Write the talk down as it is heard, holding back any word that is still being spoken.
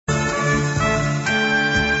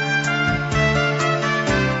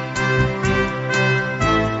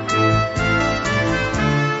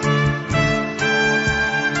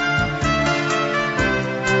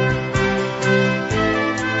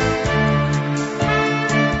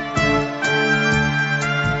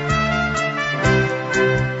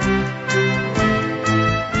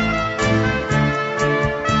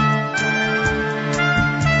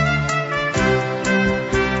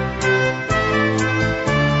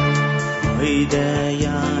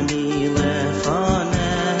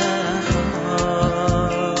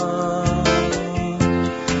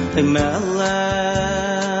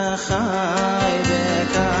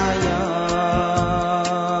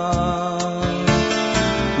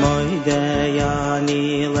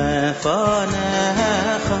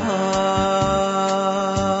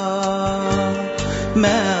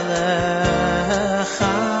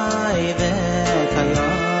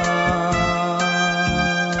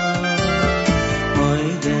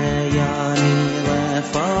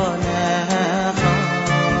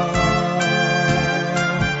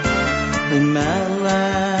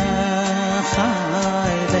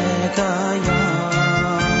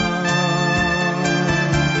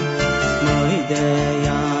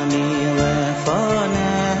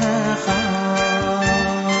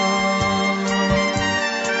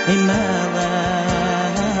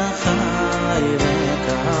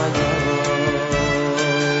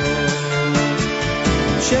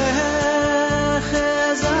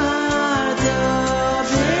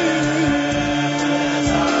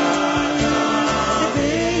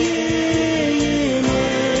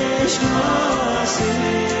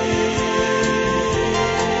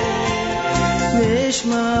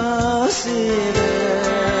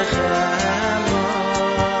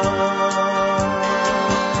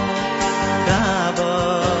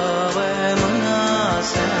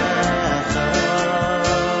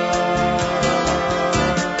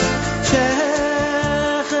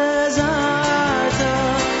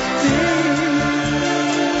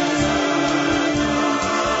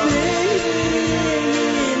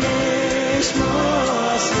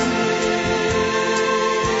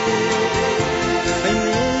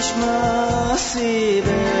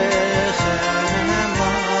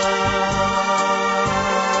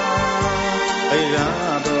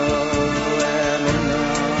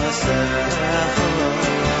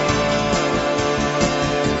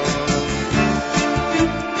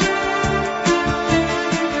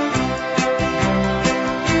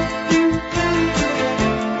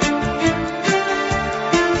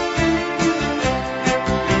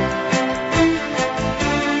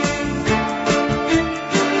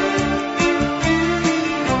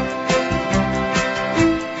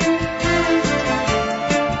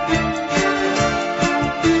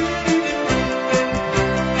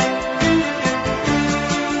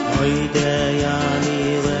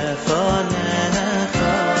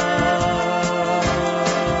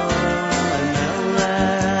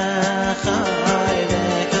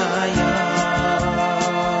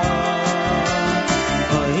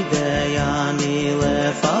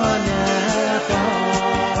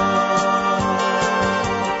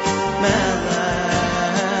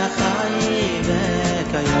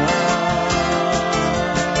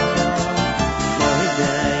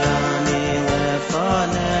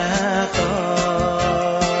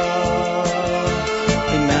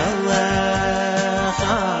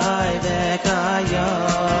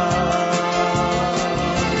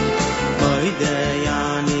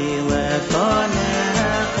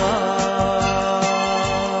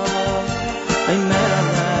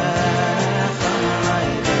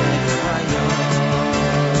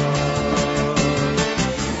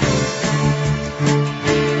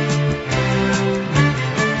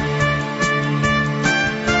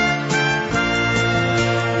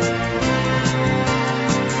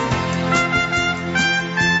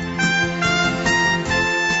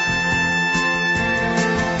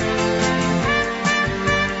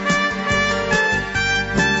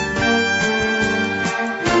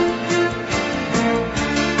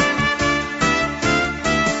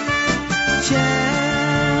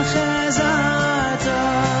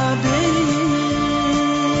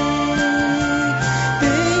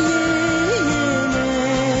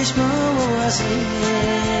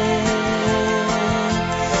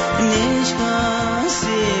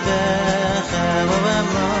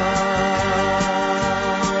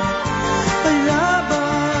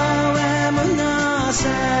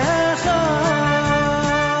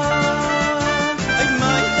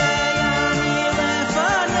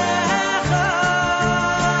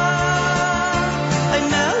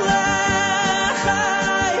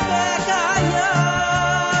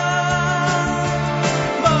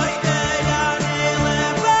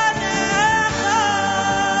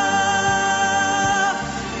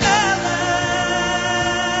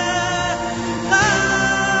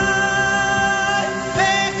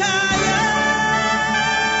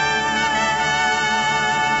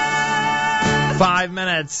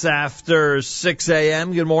After 6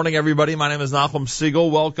 a.m. Good morning, everybody. My name is Nachum Siegel.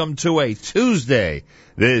 Welcome to a Tuesday.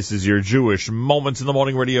 This is your Jewish Moments in the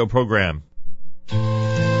Morning radio program.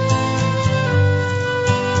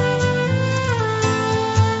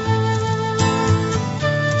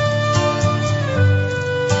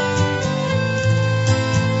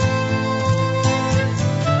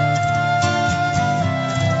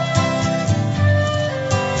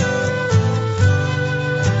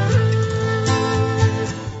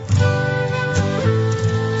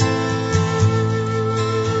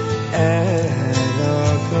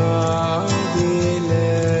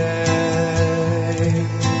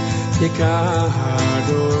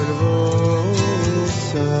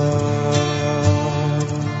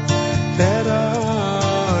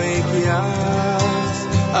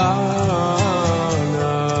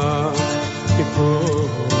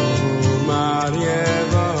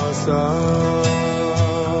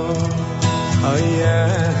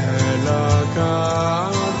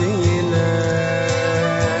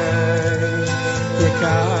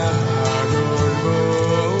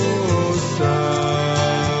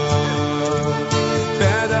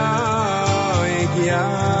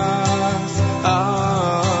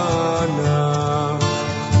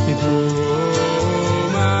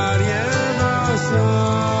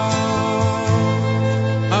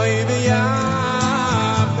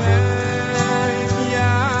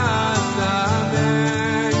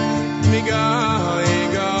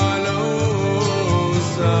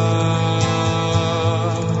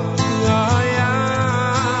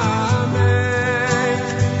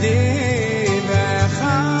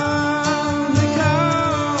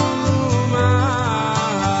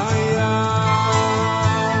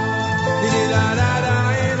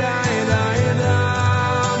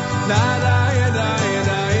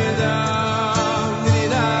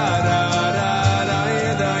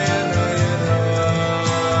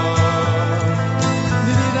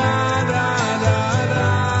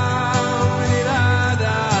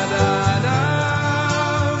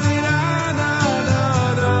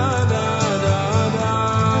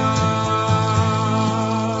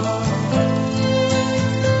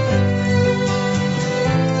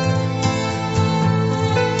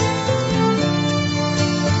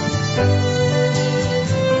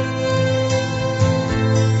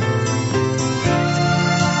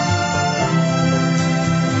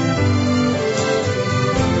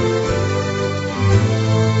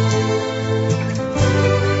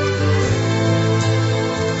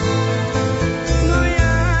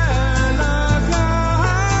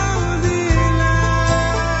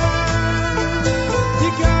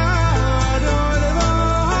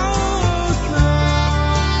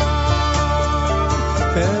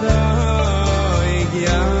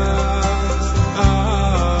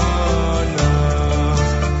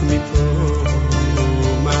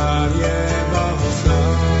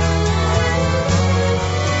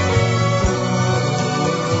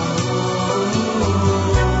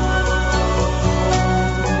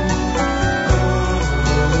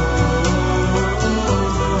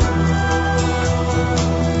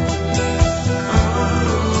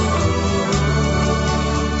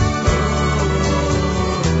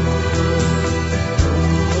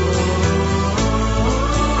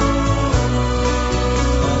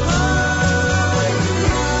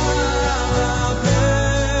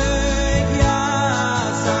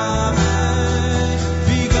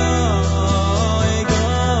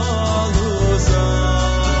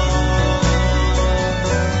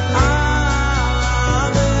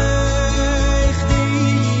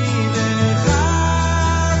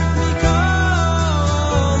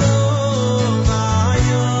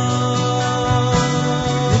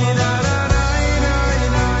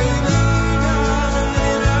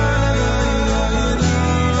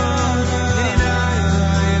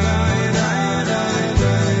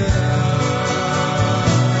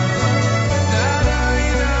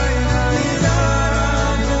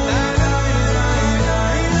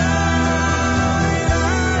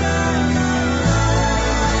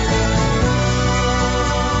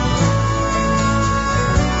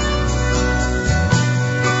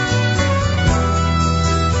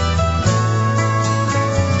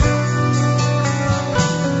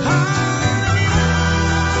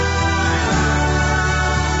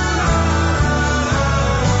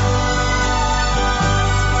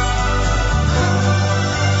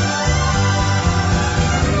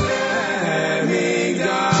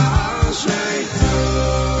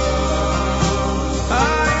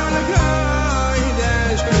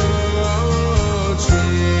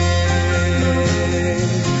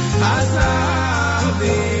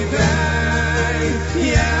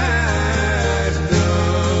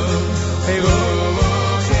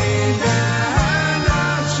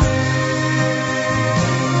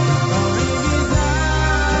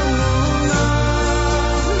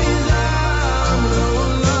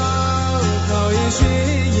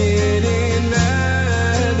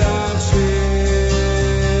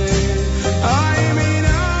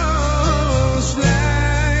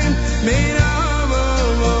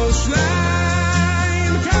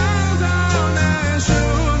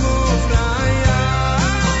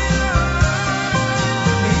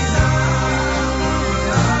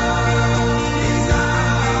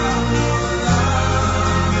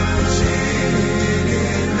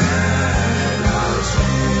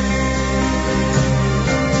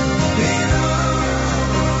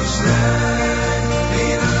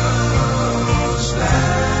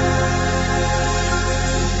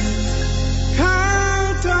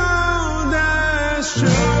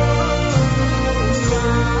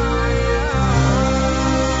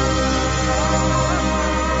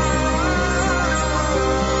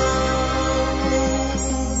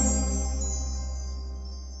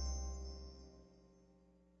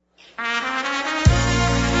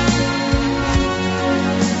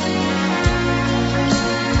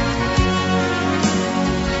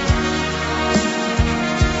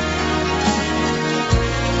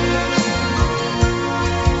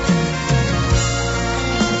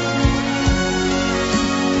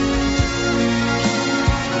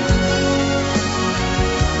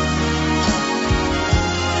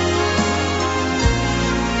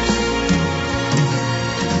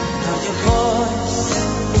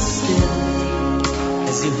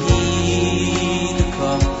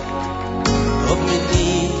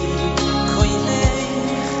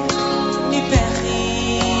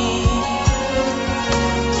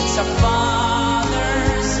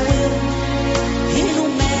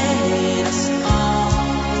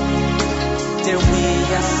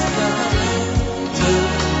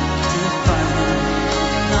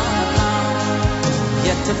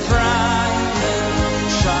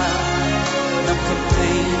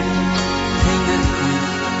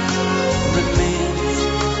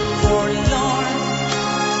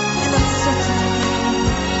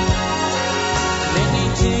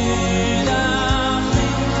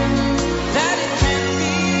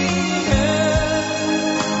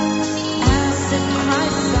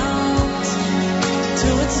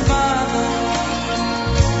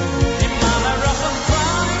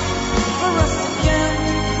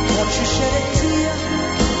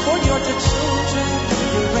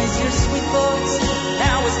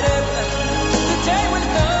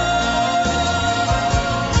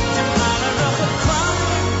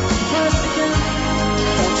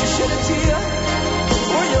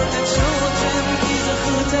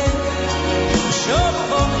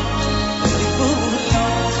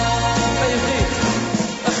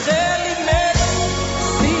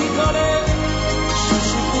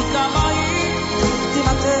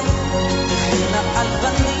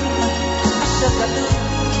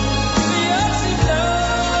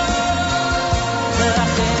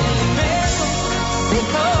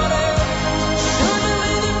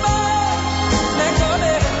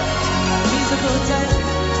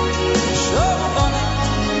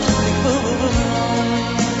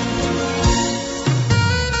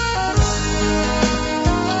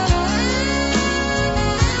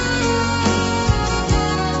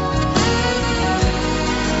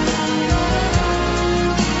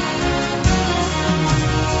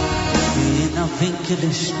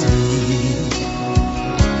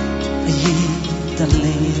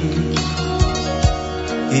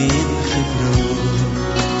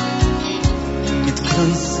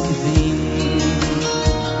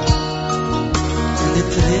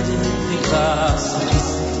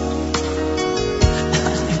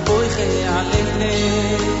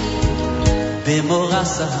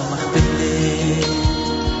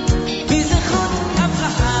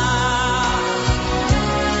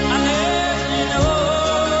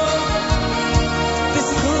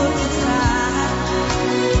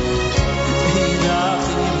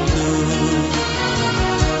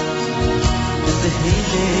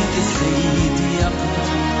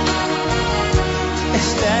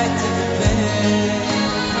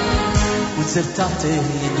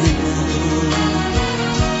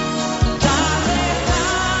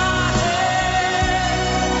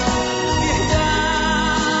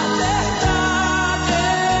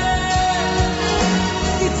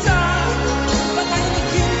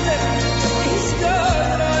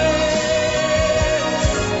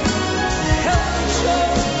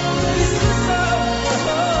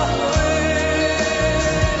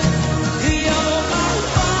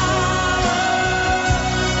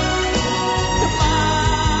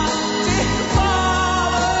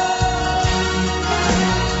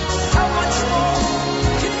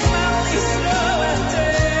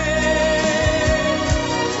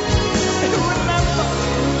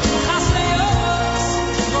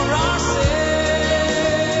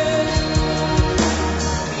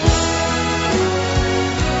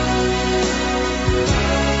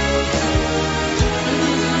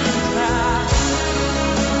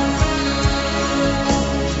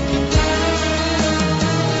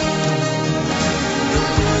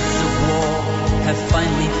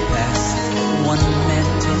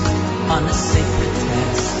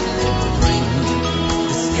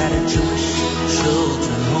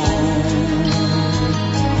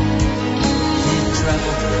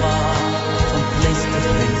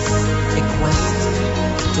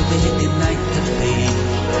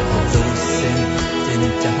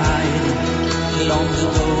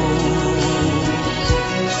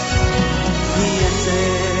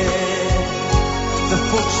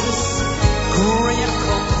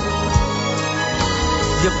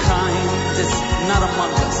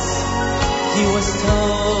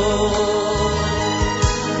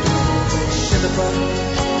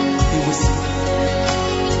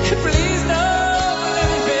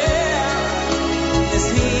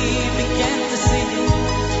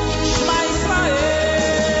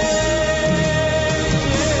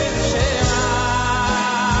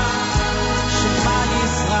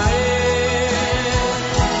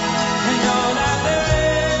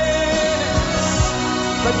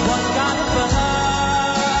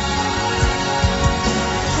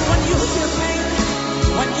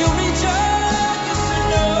 When you rejoice, you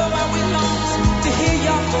know I will long to hear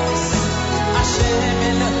your voice.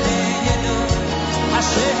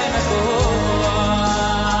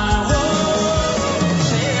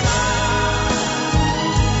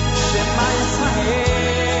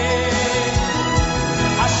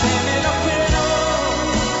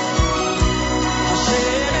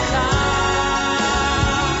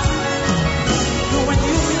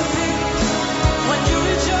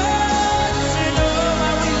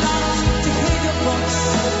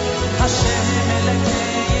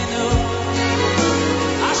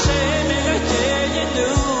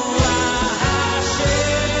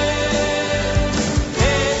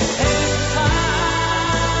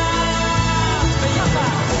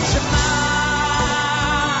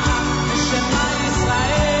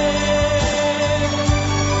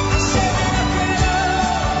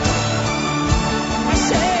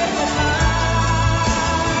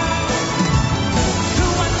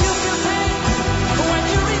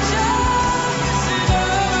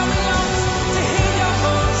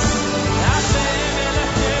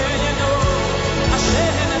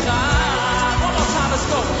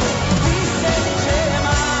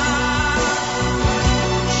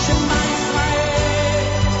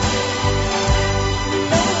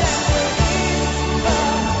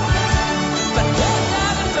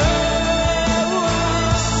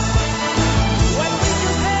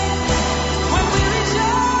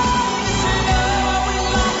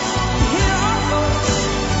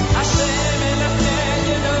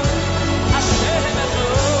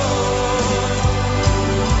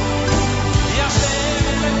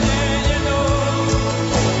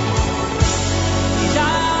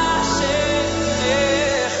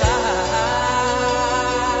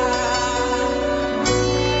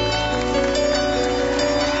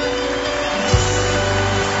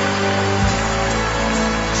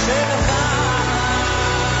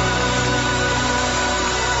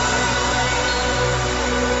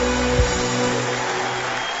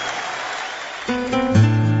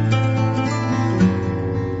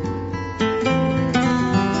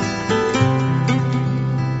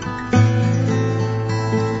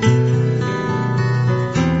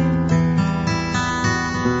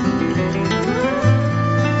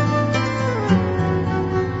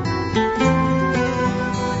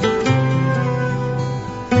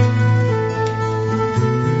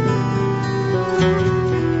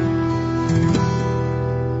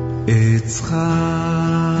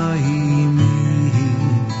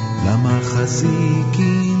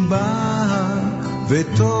 מחזיקים בה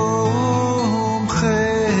ותומכיה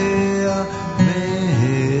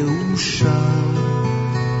מאושר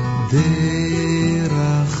דרכיה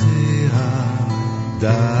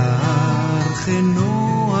דרכי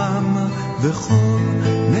נועם וכל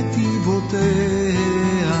נתיבותיה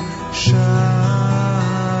שלום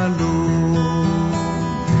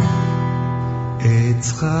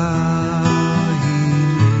עץ חיים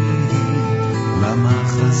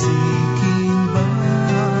למחזיקים בה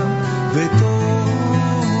ותומכיה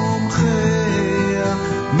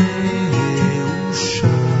מאושר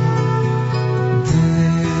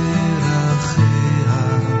דרכיה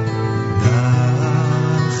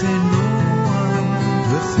דרכי נועם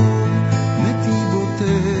וכל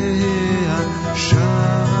נתיבותיה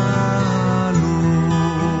שלום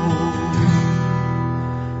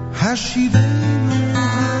השיבנו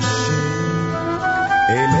השם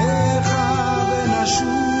אליך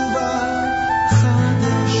ונשובה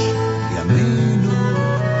חדש ימינו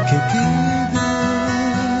כקדם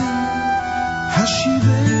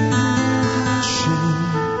השיבנו השם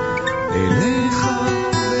אליך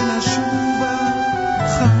ונשובה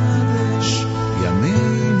חדש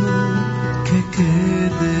ימינו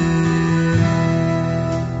כקדם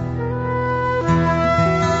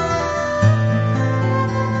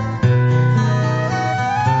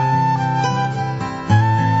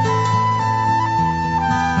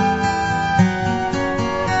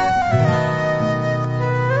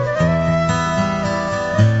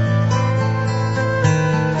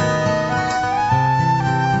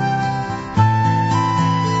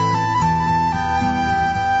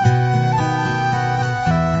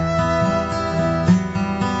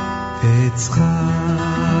עץ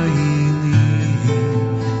חיים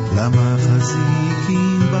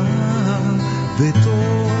למחזיקים בה ותומכיה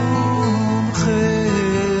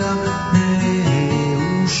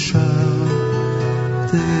מאושר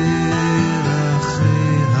דרכיה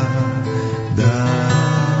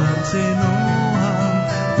דרכי נועם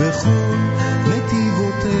וכל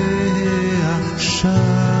נתיבותיה שלום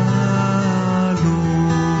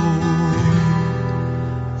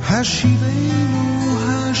השיבנו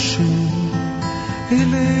השם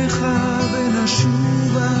אליך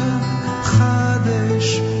ונשובה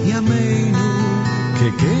חדש ימינו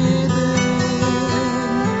כקדם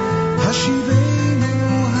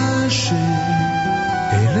השיבנו השם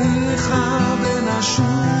אליך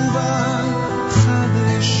ונשובה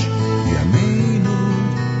חדש ימינו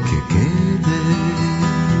כקדם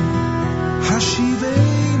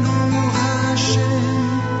השיבנו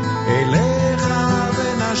השם אליך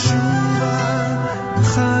ונשובה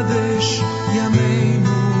חדש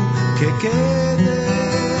ימינו כקדם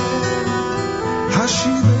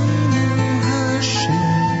השיבנו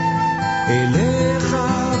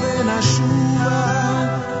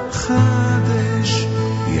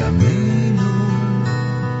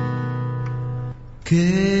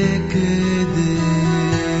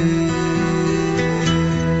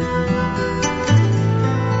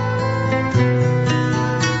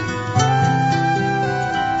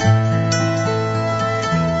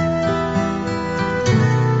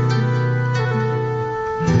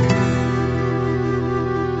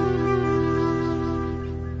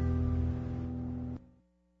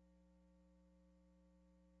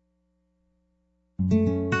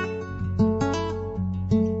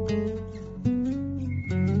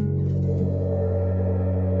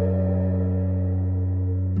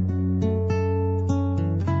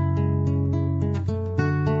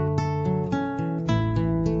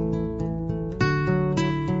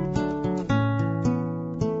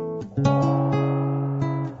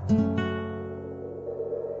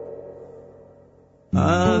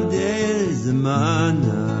Avdei Zman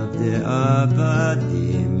Avdei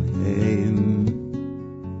Avadim Heim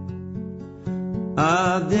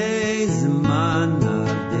Avdei Zman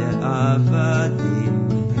Avdei Avadim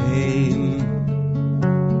Heim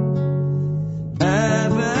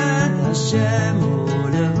Eved Hashem Hu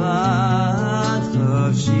Levad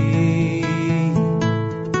Chofshi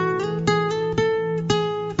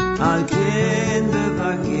Al Ken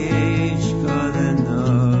Bevakesh Kol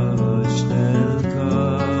Enosh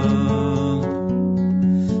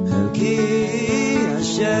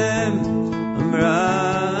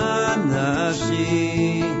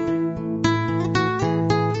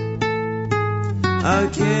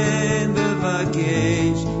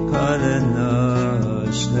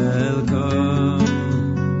Chelkom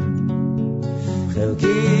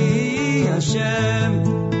Chelki Hashem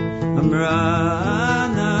Amra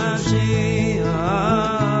Nafshi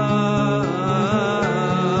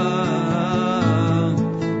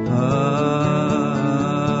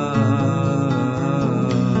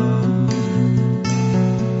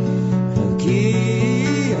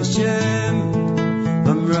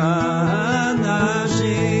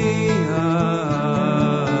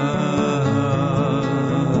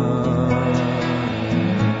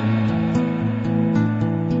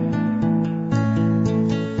Al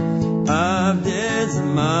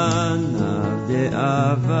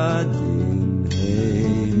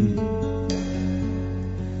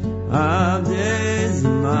Ken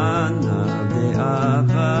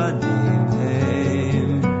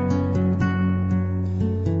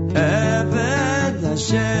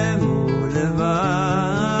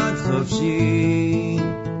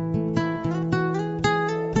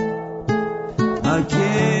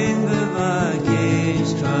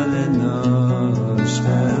Bevakesh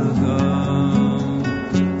Kol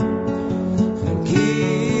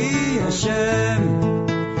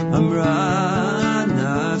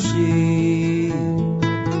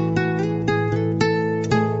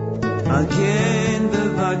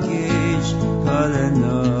Chelkom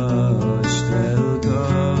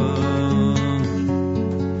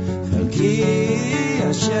Chelki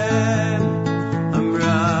Hashem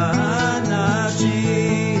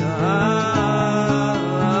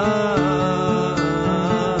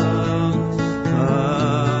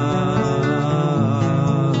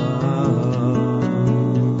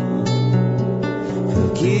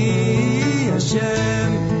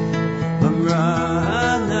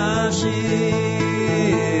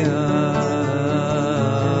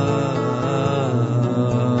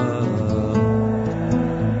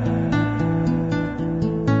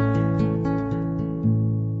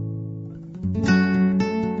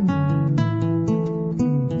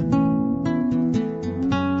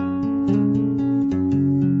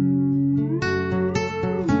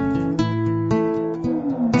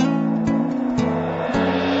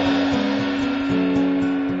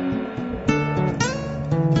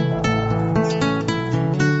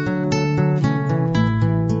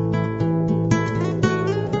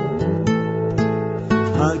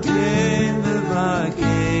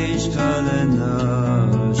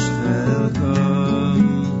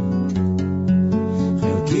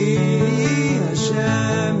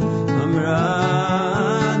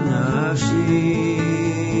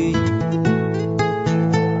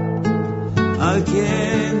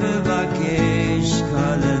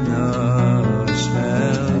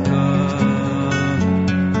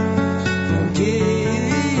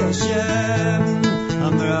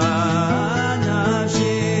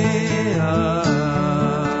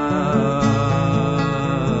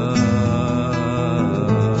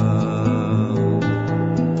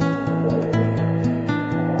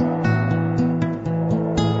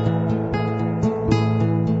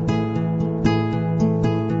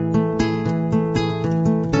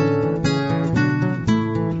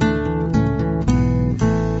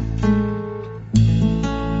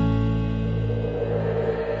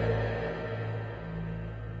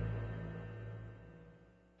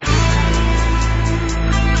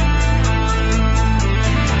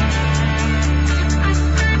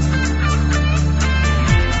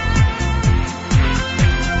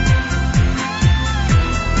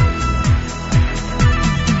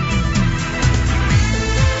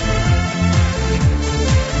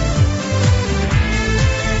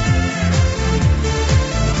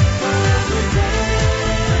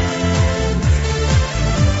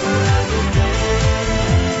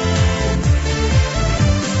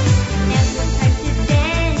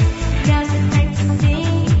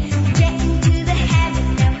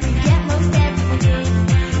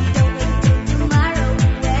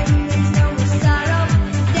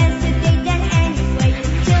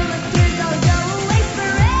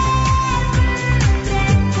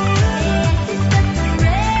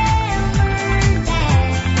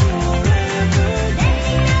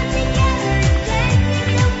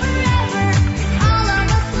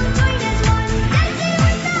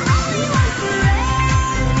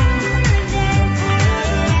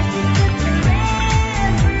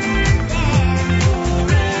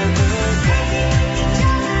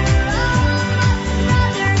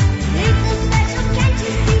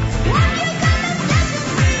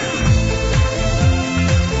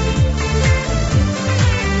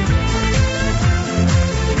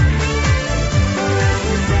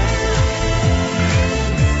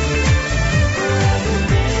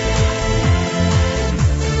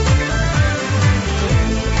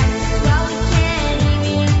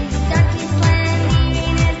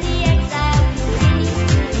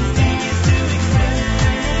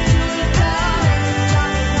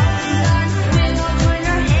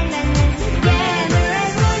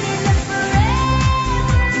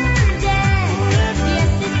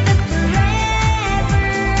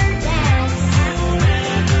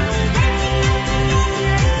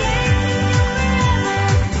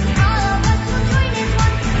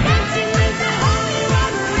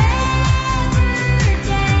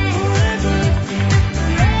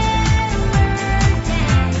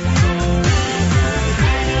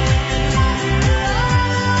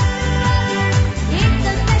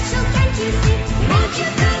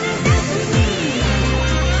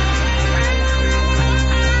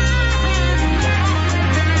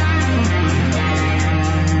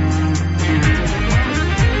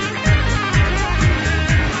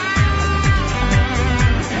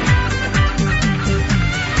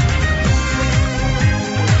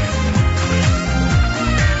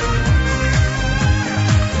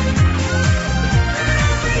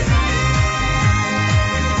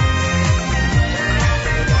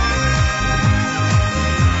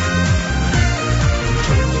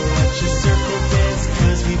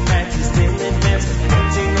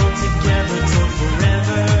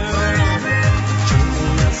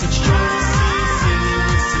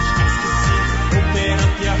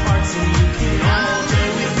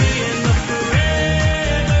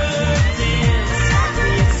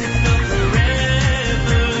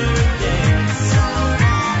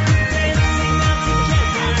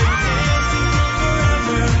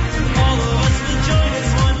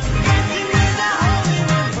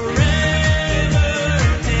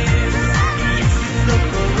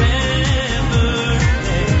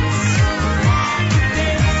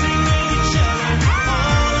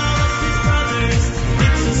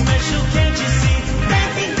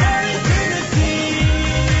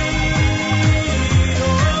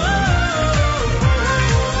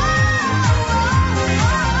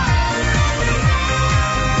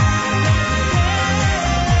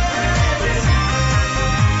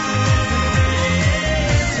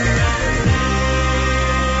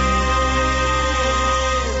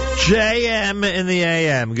JM in the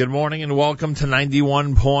AM. Good morning and welcome to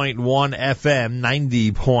 91.1 FM,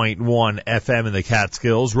 90.1 FM in the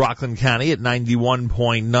Catskills, Rockland County at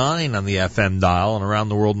 91.9 on the FM dial and around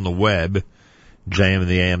the world on the web,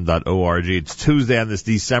 jmintheam.org. It's Tuesday on this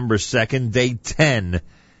December 2nd, day 10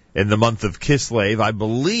 in the month of Kislev. I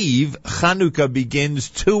believe Chanukah begins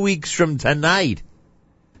 2 weeks from tonight.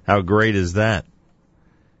 How great is that?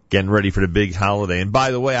 Getting ready for the big holiday. And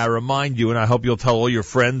by the way, I remind you, and I hope you'll tell all your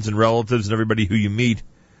friends and relatives and everybody who you meet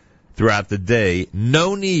throughout the day,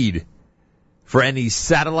 no need for any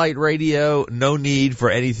satellite radio, no need for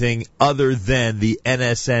anything other than the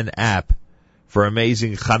NSN app for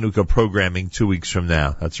amazing Chanukah programming 2 weeks from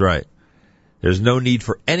now. That's right. There's no need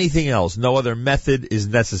for anything else. No other method is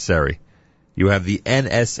necessary. You have the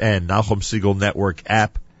NSN, Nachum Segal Network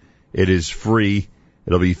app. It is free.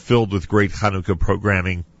 It'll be filled with great Chanukah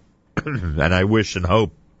programming. And I wish and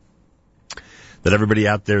hope that everybody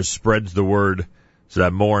out there spreads the word so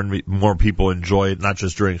that more and more people enjoy it, not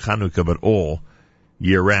just during Chanukah, but all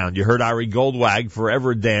year round. You heard Ari Goldwag,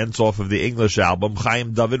 Forever Dance, off of the English album.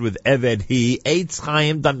 Chaim David with Eved He. Eitz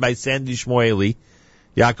Chaim, done by Sandy Shmueli.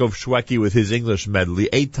 Yaakov Shweki with his English medley.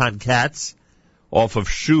 Eitan Katz, off of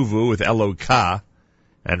Shuvu with Eloka.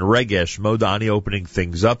 And Regesh Modani opening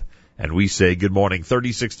things up. And we say good morning.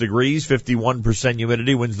 36 degrees, 51%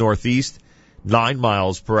 humidity, winds northeast, 9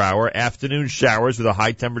 miles per hour. Afternoon showers with a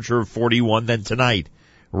high temperature of 41. Then tonight,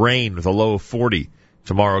 rain with a low of 40.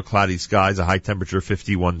 Tomorrow, cloudy skies, a high temperature of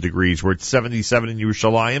 51 degrees. We're at 77 in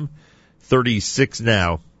Yerushalayim, 36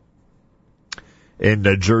 now in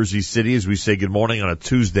Jersey City as we say good morning on a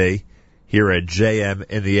Tuesday here at JM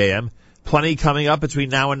in the AM. Plenty coming up between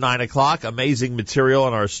now and 9 o'clock. Amazing material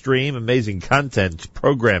on our stream, amazing content,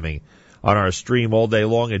 programming on our stream all day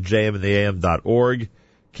long at jmintheam.org.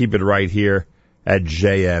 Keep it right here at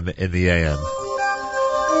JM in the AM.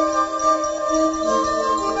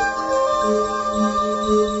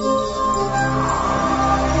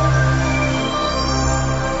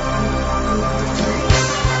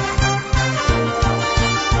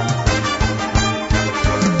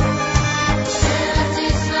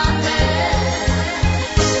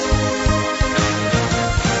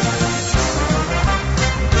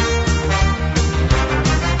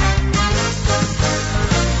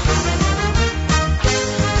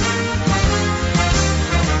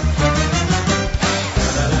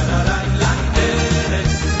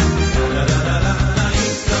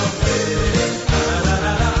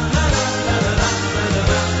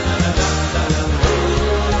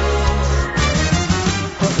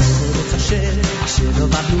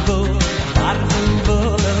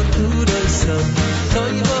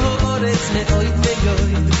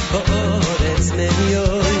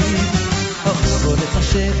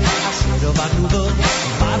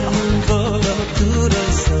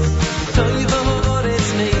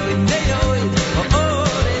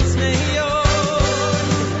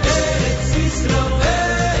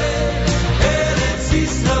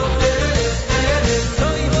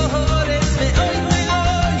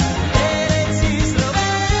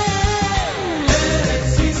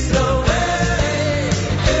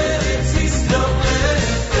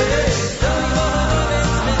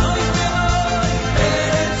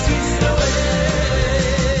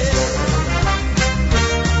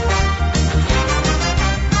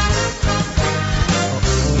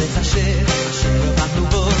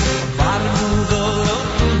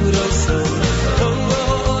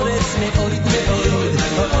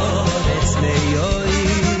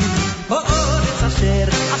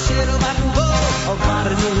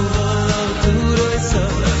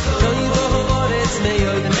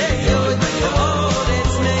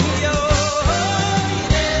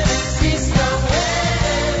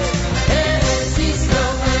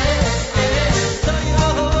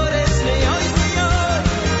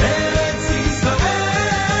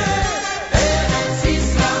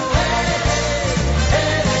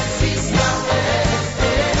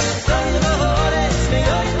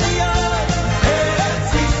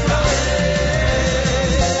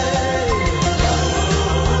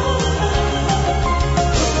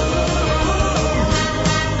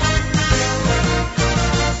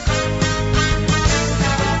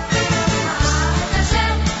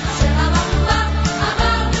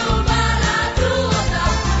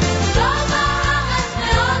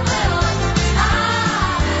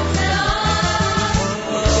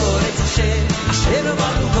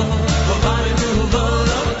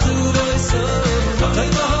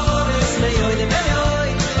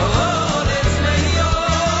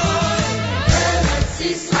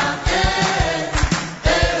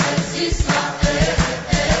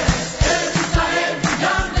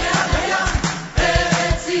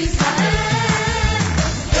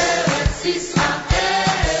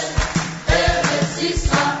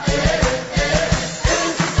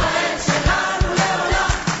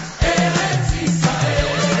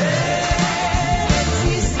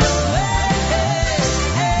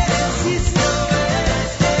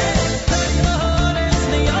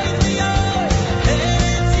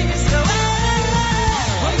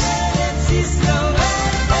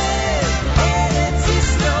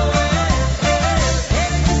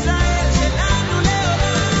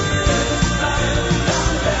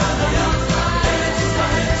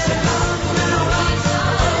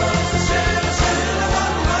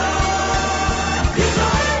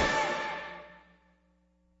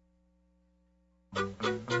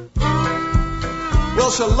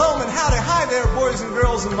 Well, shalom and howdy. Hi there, boys and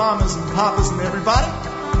girls and mamas and papas and everybody.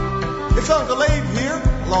 It's Uncle Abe here,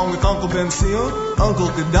 along with Uncle Ben Sion, Uncle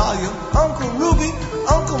Gedalia, Uncle Ruby,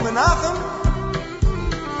 Uncle Menachem,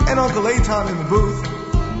 and Uncle Eitan in the booth.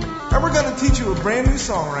 And we're going to teach you a brand new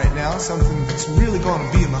song right now, something that's really going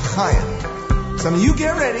to be a machaya. So you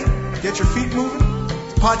get ready, get your feet moving,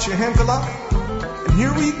 pot your henkelah, and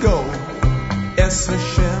here we go. Es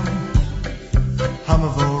Hashem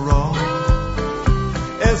Hamavoro,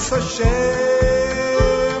 Es Hashem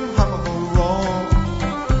Hamavoro,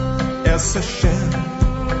 Es Hashem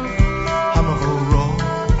Hamavoro,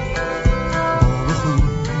 Baruchu,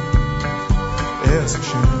 Es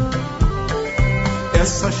Hashem,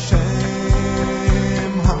 Es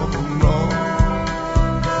Hashem Hamavoro,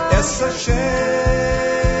 Es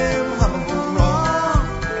Hashem Hamavoro,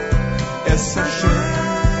 Es Hashem.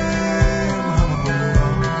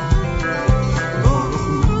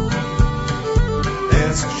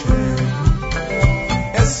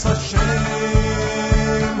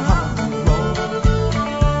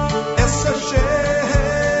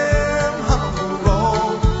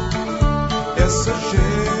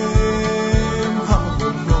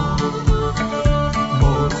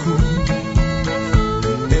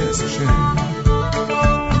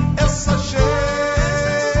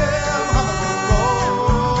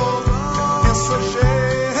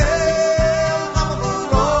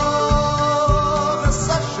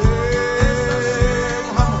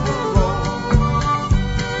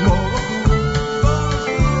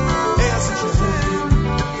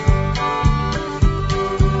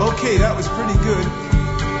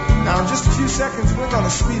 Seconds, we're going to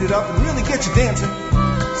speed it up and really get you dancing.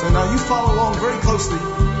 So now you follow along very closely.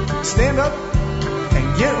 Stand up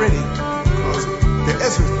and get ready. Because the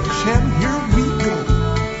Ezra Hashem, here we go.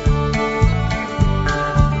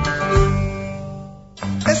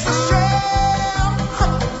 Es Hashem,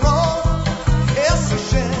 Hamavro, Es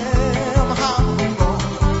Hashem, Hamavro,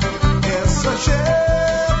 Es Hashem.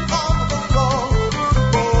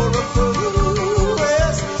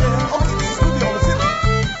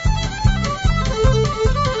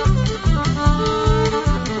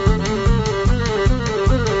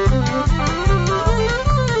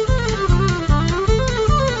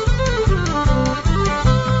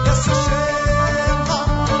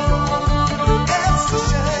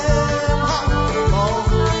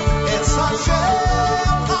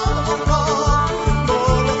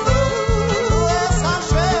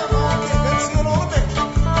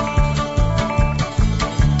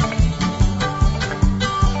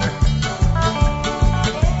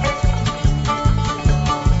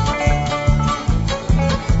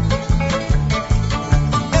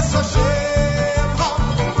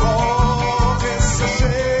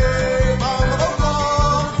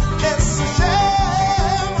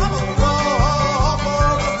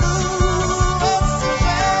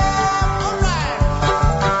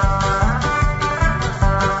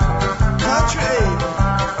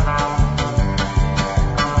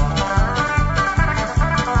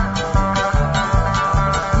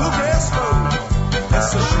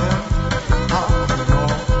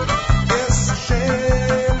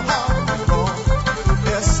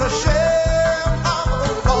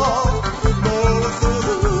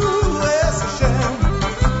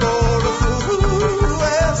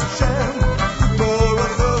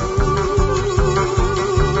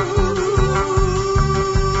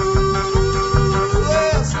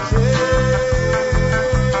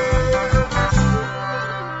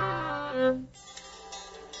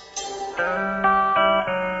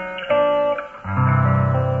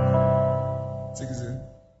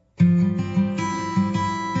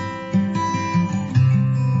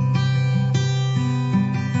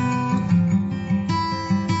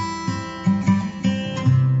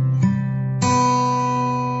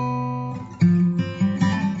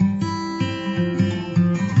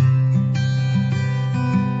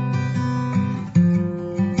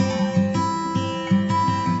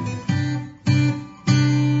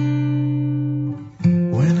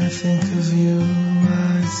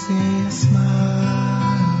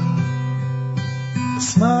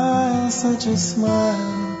 Such a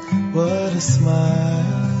smile, what a smile.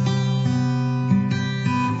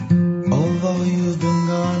 Although you've been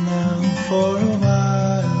gone now for a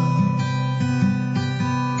while,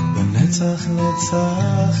 B'netzach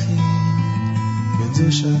netzachim,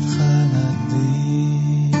 Kedushatcha naqdish.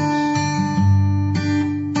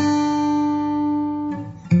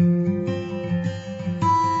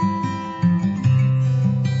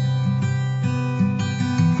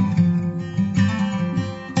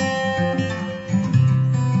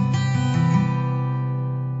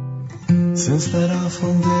 Since that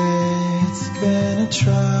awful day it's been a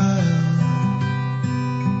trial.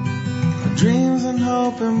 Our dreams and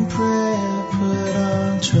hope and prayer put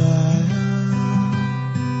on trial.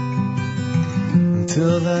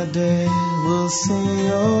 Until that day we'll see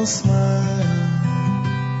your smile.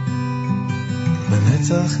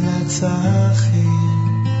 בנצח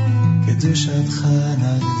נצחים קדושתך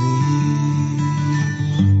נקדיש.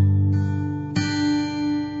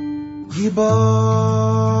 גיבור,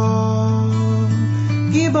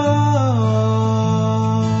 גיבור,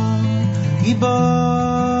 גיבור,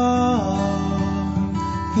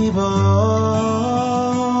 גיבור,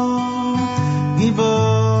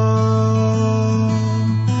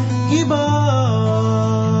 גיבור,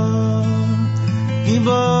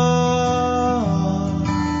 גיבור,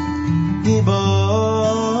 גיבור.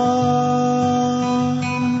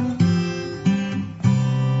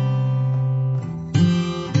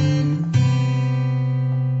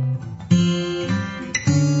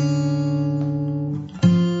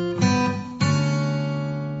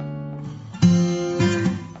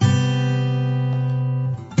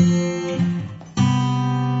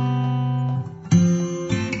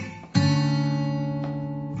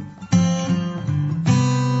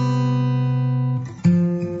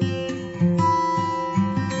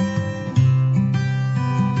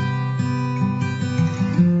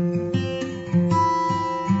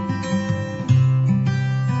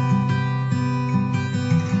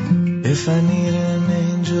 If I need an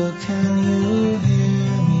angel, can you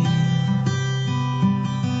hear me?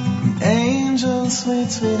 Angel, sweet,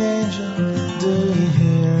 sweet angel, do you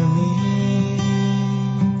hear me?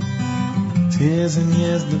 Tears and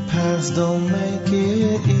years that pass don't make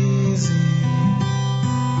it easy,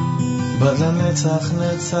 but לנצח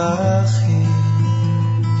נצחים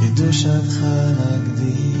קדושתך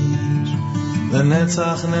נקדיש.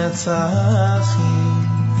 לנצח נצחים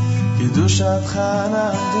קדושתך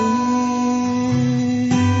נקדיש.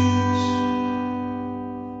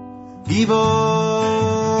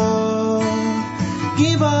 גיבור,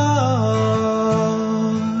 גיבור,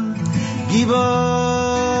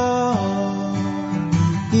 גיבור,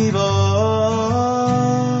 גיבור,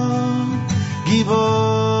 גיבור,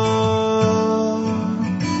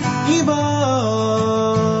 גיבור,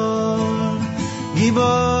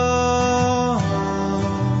 גיבור,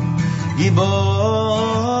 גיבור.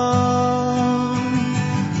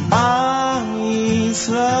 עם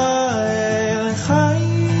ישראל חי,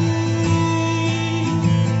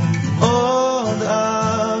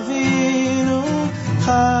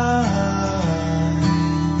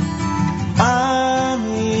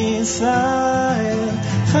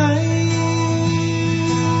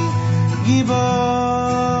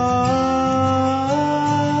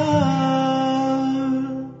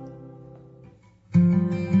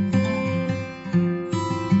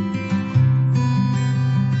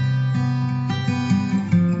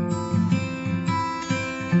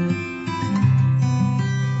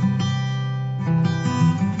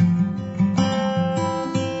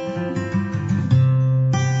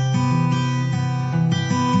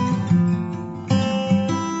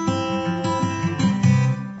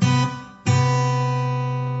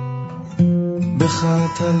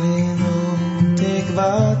 תלינו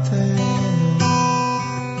תקוותנו,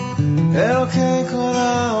 אלוקי כל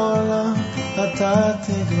העולם, אתה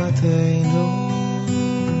תקוותנו.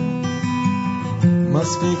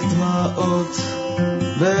 מספיק דמעות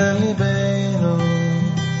בליבנו,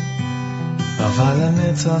 אבל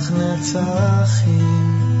לנצח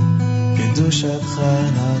נצחים קדושתך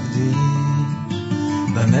נקדיש.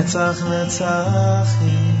 לנצח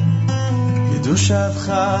נצחים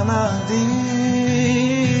קדושתך נקדיש.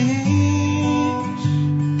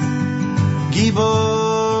 גיבור,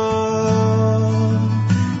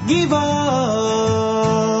 גיבור,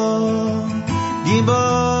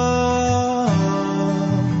 גיבור,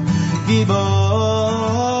 גיבור,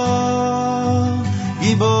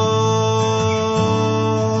 גיבור,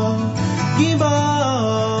 גיבור,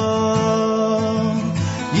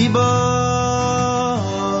 גיבור,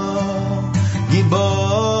 גיבור.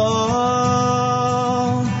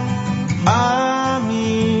 עם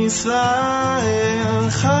ישראל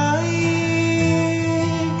חי,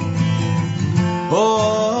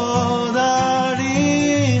 עוד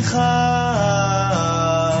אני חי.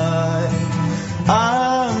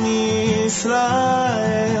 עם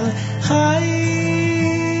ישראל חי,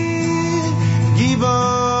 גיבור.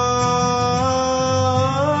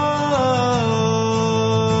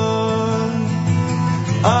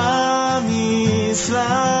 עם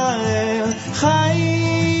ישראל חי,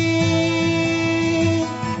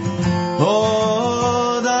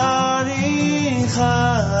 עוד אני חי.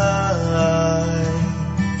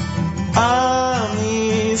 עם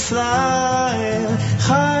ישראל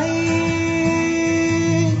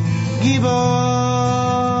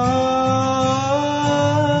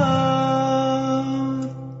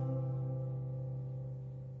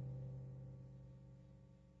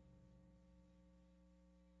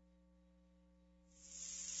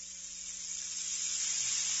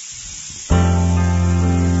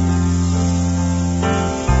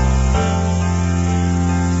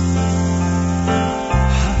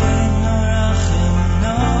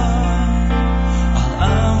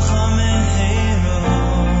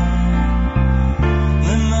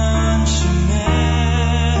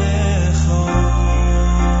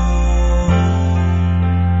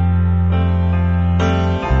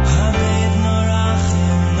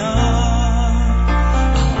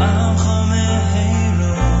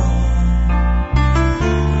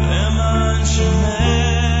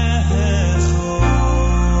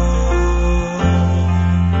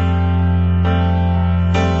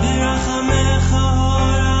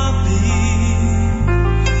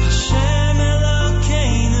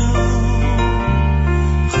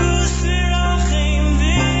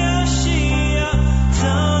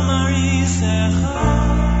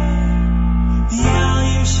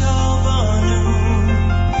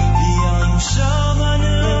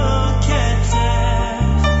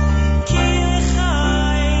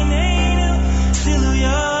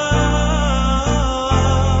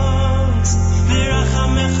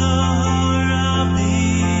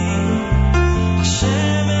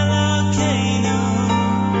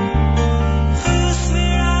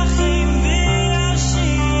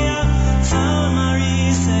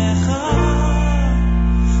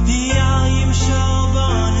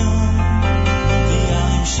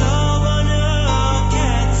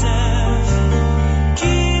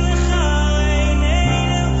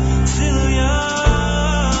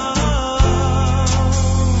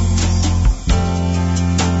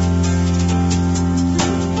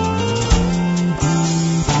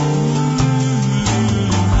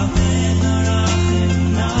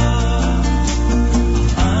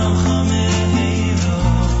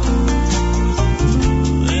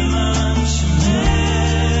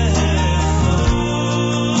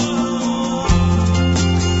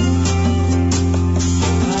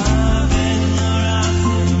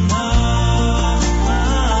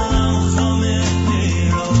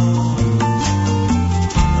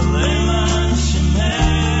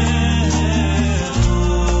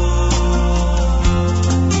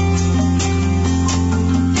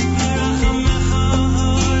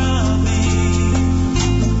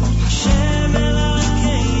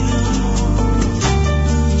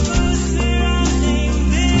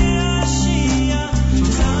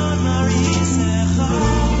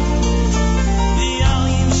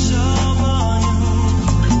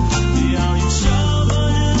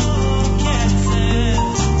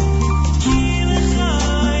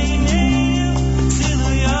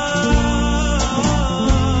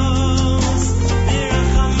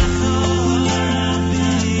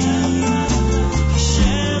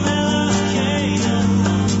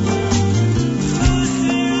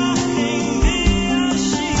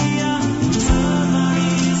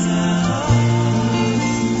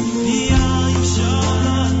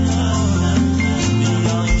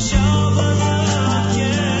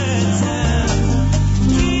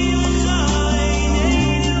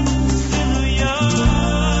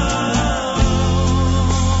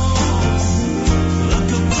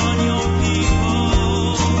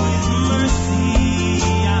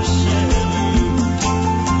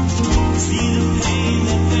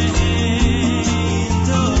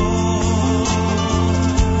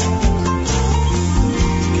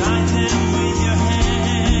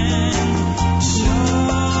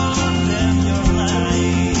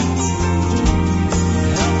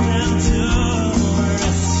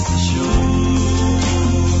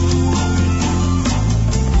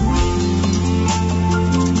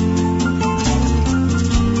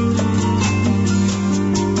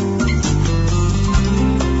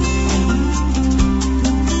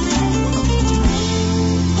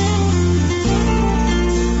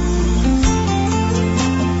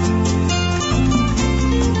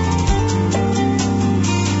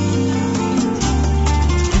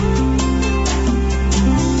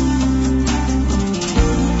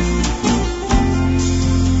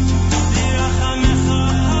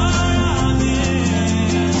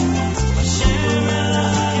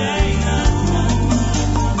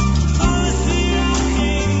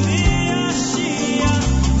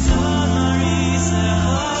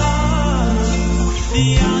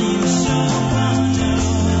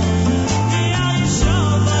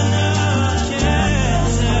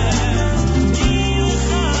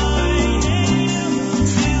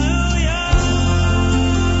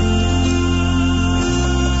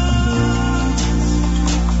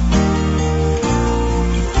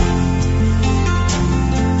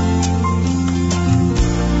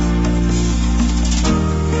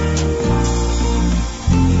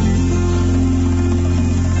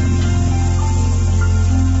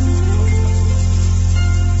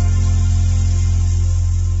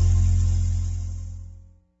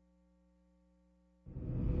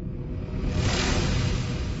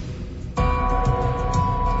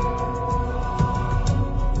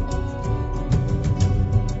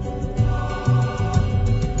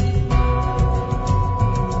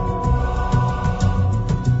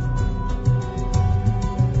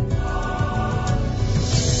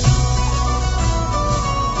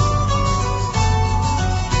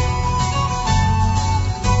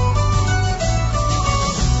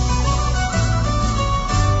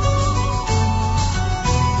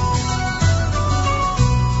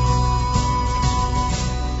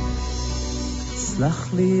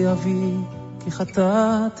לי אבי כי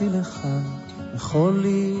חטאתי לך, יכול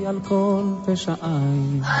לי על כל פשעי,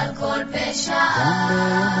 על כל פשעי. גם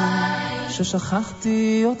בימים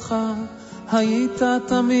ששכחתי אותך, היית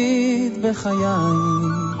תמיד בחיי.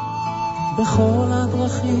 בכל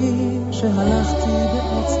הדרכים שהלכתי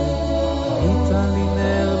בעצם, היית לי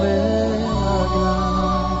נר לרגליי.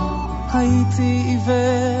 הייתי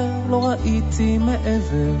עיוור, לא ראיתי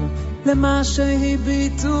מעבר למה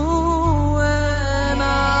שהביטו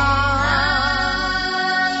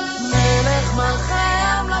מלך מלכי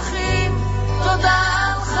המלכים, תודה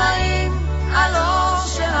על חיים, על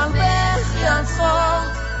אושר, על בכי, על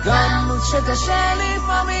צחוק. גם כשקשה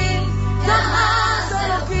לפעמים, גם אז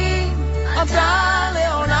אלוקים, אתה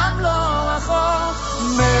לעולם לא רחוק.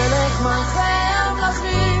 מלך מלכי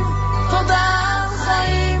המלכים, תודה על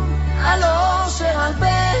חיים, על אושר, על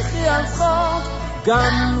בכי, על צחוק.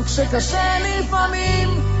 גם כשקשה לפעמים,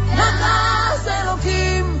 גם אז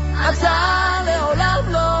אלוקים, אתה לעולם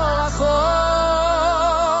לא רחוק.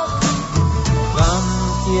 גם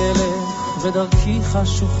ילך ודרכי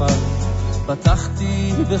חשוכה,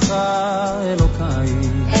 פתחתי בך אלוקיי.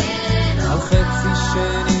 על חצי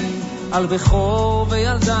שני, על בכור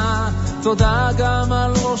וילדה, תודה גם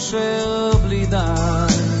על אושר בלי די.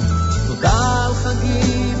 תודה על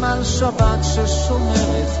חגים, על שבת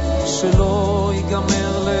ששומרת, שלא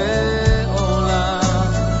ייגמר לעולם.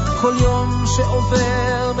 כל יום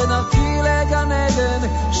שעובר בדרכי לגן עדן,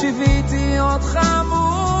 שיביתי אותך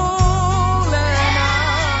מול עיניי.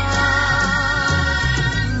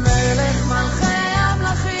 מלך מלכי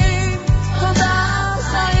המלכים, תודה על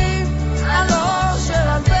חיים, על אושר,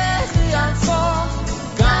 על בכי, על צחוק.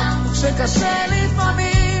 גם כשקשה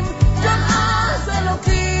לפעמים, גם אז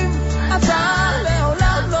אלוקים, אתה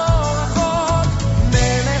לעולם לא רחוק.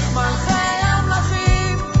 מלך מלכי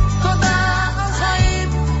המלכים, תודה על חיים,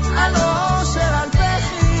 על אושר, על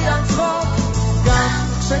בכי, על צחוק.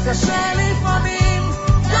 גם כשקשה לפעמים,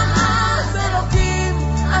 גם אז אלוקים,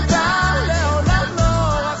 אתה לעולם לא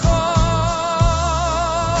רחוק.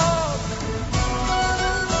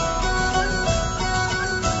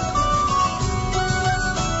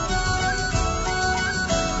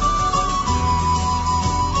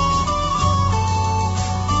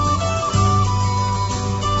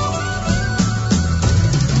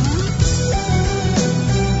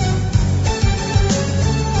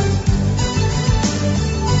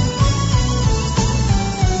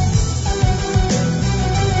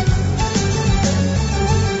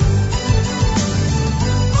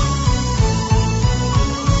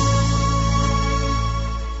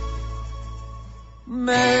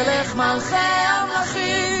 מלך מלכי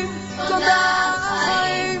המלכים, תודה על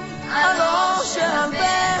חיים, על אושר, על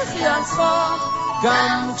בכי, על צחוק.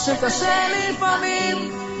 גם כשקשה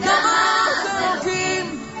לפעמים, גם אז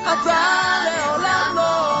אלוקים, אתה לעולם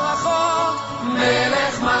לא רחוק.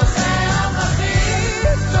 מלך מלכי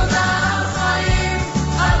המלכים, תודה על חיים,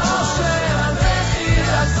 על אושר, על בכי,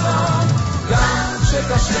 על צחוק. גם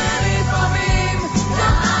כשקשה לפעמים,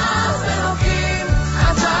 גם אז אלוקים,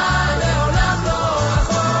 אתה לעולם לא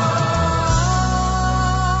רחוק.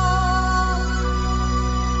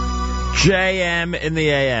 JM in the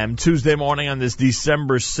AM, Tuesday morning on this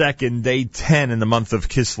December 2nd, day 10 in the month of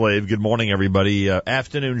Kislev. Good morning, everybody.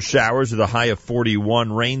 Afternoon showers with a high of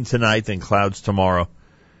 41. Rain tonight and clouds tomorrow.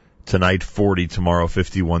 Tonight, 40. Tomorrow,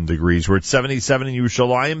 51 degrees. We're at 77 in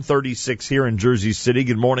Yerushalayim, 36 here in Jersey City.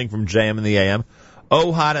 Good morning from JM in the AM.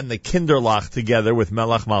 Ohad and the Kinderlach together with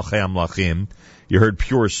Melech Malchei Amlachim. You heard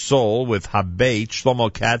Pure Soul with Habeit.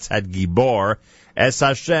 Shlomo Katz had Gibor. Es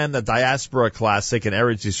Hashem, the Diaspora Classic, and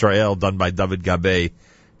Eretz Yisrael, done by David Gabay,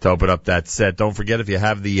 to open up that set. Don't forget, if you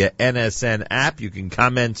have the NSN app, you can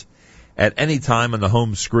comment at any time on the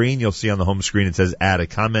home screen. You'll see on the home screen it says add a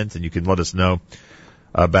comment, and you can let us know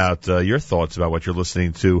about your thoughts about what you're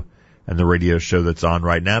listening to and the radio show that's on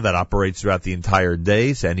right now. That operates throughout the entire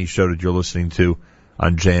day, so any show that you're listening to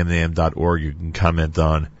on jmam.org, you can comment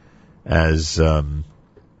on as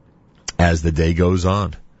the day goes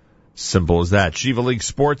on. Simple as that. Yeshiva League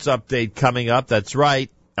Sports update coming up. That's right.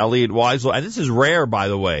 Elliot Weiselberg. And this is rare, by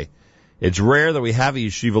the way. It's rare that we have a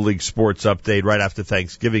Yeshiva League Sports update right after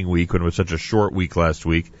Thanksgiving week when it was such a short week last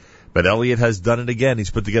week. But Elliot has done it again.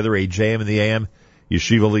 He's put together a JM in the AM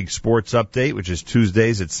Yeshiva League Sports update, which is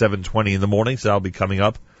Tuesdays at 7:20 in the morning. So that'll be coming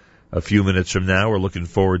up a few minutes from now. We're looking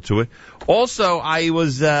forward to it. Also, I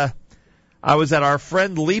was at our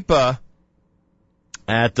friend Lipa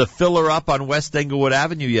at the Filler Up on West Englewood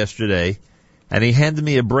Avenue yesterday, and he handed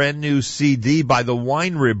me a brand new CD by the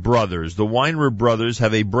Weinrib Brothers. The Weinrib Brothers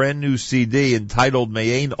have a brand new CD entitled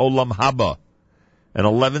Me'ein Olam Haba, an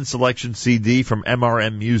 11 selection CD from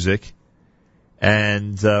MRM Music.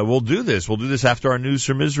 And we'll do this. We'll do this after our news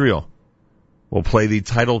from Israel. We'll play the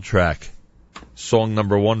title track, song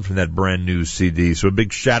number 1 from that brand new CD. So a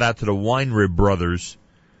big shout out to the Weinrib brothers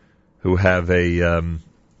who have a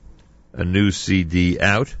new CD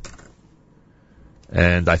out.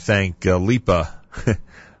 And I thank Lipa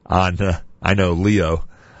on, I know Leo,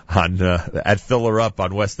 on at Filler Up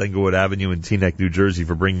on West Englewood Avenue in Teaneck, New Jersey,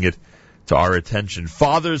 for bringing it to our attention.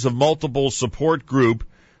 Fathers of Multiple support group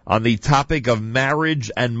on the topic of marriage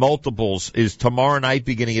and multiples is tomorrow night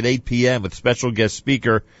beginning at 8 p.m. with special guest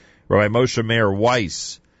speaker Rabbi Moshe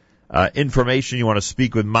Weiss. Information, you want to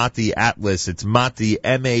speak with Mati Atlas. It's Mati,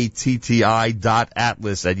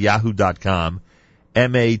 matti.atlas@yahoo.com.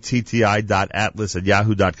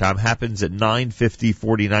 matti.atlas@yahoo.com. Happens at 950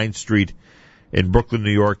 49th Street in Brooklyn,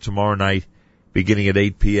 New York, tomorrow night, beginning at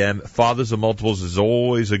 8 p.m. Fathers of Multiples is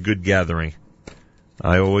always a good gathering.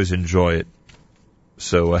 I always enjoy it.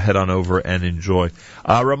 So head on over and enjoy.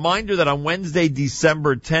 Reminder that on Wednesday,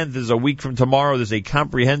 December 10th, is a week from tomorrow, there's a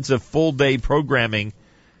comprehensive full-day programming.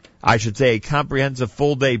 I should say a comprehensive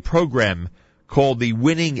full-day program called the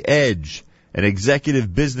Winning Edge, an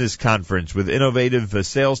executive business conference with innovative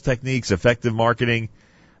sales techniques, effective marketing,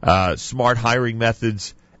 smart hiring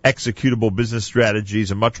methods, executable business strategies,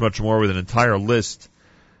 and much, much more, with an entire list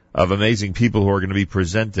of amazing people who are going to be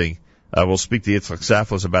presenting. We'll speak to Yitzchok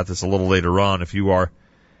Saftlas about this a little later on. If you are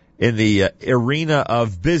in the arena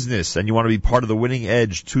of business and you want to be part of the Winning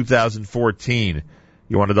Edge 2014,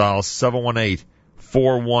 you want to dial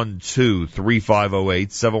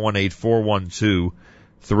 718-412-3508,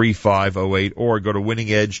 718-412-3508, or go to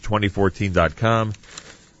winningedge2014.com,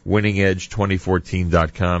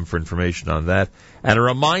 winningedge2014.com for information on that. And a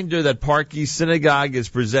reminder that Park East Synagogue is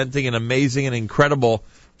presenting an amazing and incredible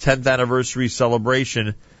 10th anniversary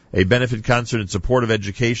celebration, a benefit concert in support of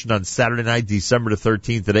education on Saturday night, December the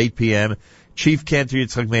 13th at 8 p.m. Chief Cantor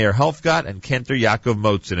Yitzchak Meir Helfgott and Cantor Yaakov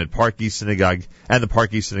Motzin at Park East Synagogue and the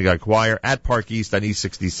Park East Synagogue Choir at Park East on East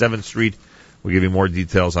 67th Street. We'll give you more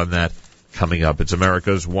details on that coming up. It's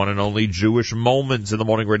America's one and only Jewish Moments in the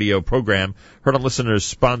Morning radio program. Heard on listeners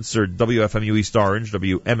sponsored WFMU East Orange,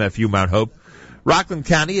 WMFU Mount Hope, Rockland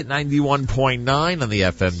County at 91.9 on the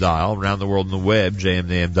FM dial, around the world on the web,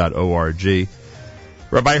 jmnam.org.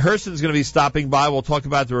 Rabbi Herson is going to be stopping by. We'll talk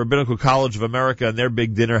about the Rabbinical College of America and their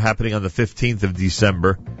big dinner happening on the 15th of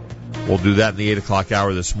December. We'll do that in the 8 o'clock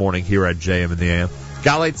hour this morning here at JM and the AM.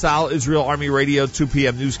 Galei Tzahal, Israel Army Radio, 2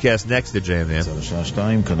 p.m. newscast next at JM and the AM. השעה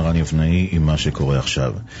 2, כאן רן יבנאי עם מה שקורה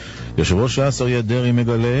עכשיו. יושב ראש ש"ס אריה דרעי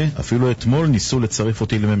מגלה, אפילו אתמול ניסו לצרף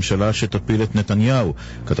אותי לממשלה שתפיל את נתניהו.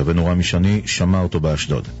 כתבנו רמי שני שמע אותו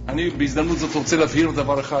באשדוד. אני בהזדמנות זאת רוצה להבהיר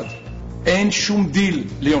דבר אחד. אין שום דיל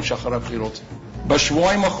ליום שאחרי הבחירות.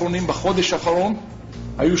 בשבועיים האחרונים, בחודש האחרון,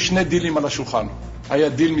 היו שני דילים על השולחן. היה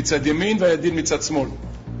דיל מצד ימין והיה דיל מצד שמאל.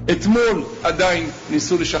 אתמול עדיין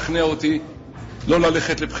ניסו לשכנע אותי לא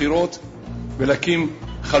ללכת לבחירות ולהקים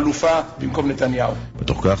חלופה במקום נתניהו.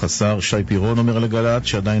 בתוך כך השר שי פירון אומר לגל"צ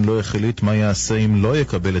שעדיין לא החליט מה יעשה אם לא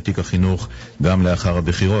יקבל את תיק החינוך גם לאחר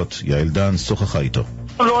הבחירות. יעל דן שוחחה איתו.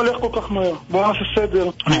 לא הולך כל כך מהר. בואו נעשה סדר.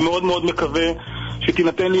 אני מאוד מאוד מקווה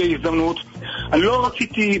שתינתן לי הזדמנות. אני לא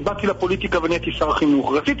באתי לפוליטיקה ונהייתי שר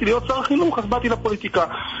החינוך. רציתי להיות שר החינוך, אז באתי לפוליטיקה.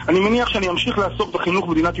 אני מניח שאני אמשיך לעסוק בחינוך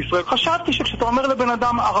במדינת ישראל. חשבתי שכשאתה אומר לבן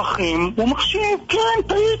אדם ערכים, הוא מקשיב, כן,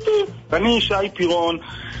 טעיתי. ואני, שי פירון,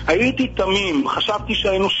 הייתי תמים. חשבתי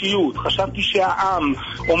שהאנושיות, חשבתי שהעם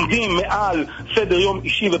עומדים מעל סדר יום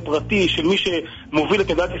אישי ופרטי של מי שמוביל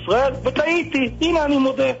את מדינת ישראל, וטעיתי. הנה אני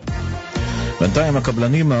מודה. בינתיים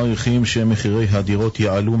הקבלנים מעריכים שמחירי הדירות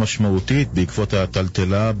יעלו משמעותית בעקבות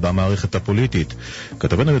הטלטלה במערכת הפוליטית.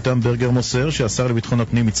 כתבנו יותם ברגר מוסר שהשר לביטחון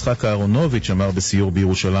הפנים יצחק אהרונוביץ' אמר בסיור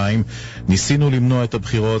בירושלים, ניסינו למנוע את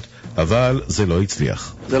הבחירות, אבל זה לא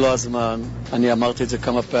הצליח. זה לא הזמן, אני אמרתי את זה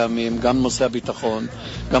כמה פעמים, גם נושא הביטחון,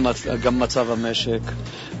 גם מצב המשק,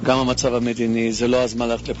 גם המצב המדיני, זה לא הזמן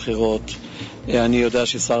ללכת לבחירות. אני יודע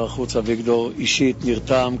ששר החוץ אביגדור אישית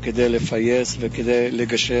נרתם כדי לפייס וכדי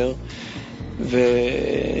לגשר,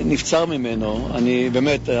 ונפצר ממנו. אני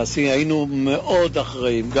באמת, היינו מאוד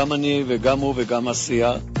אחראים, גם אני וגם הוא וגם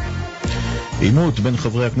עשייה. עימות בין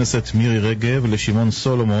חברי הכנסת מירי רגב לשמעון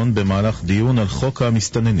סולומון במהלך דיון על חוק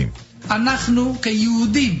המסתננים. אנחנו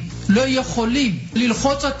כיהודים לא יכולים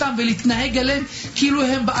ללחוץ אותם ולהתנהג אליהם כאילו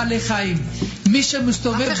הם בעלי חיים. מי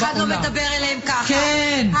שמסתובב בעולם, אף אחד לא מדבר אליהם ככה.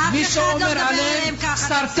 כן, מי שאומר עליהם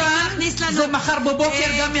סרטן, זה מחר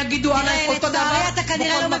בבוקר גם יגידו עליהם אותו דבר. אתה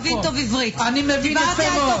כנראה לא מבין טוב עברית. אני מבין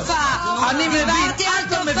יפה מאוד. אני מבין,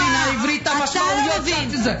 את לא מבין העברית, המשמעויות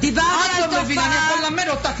של זה. את לא מבין, אני יכול ללמד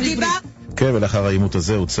אותך עברית. ההרכב, ולאחר העימות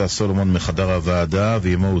הזה הוצא סולומון מחדר הוועדה,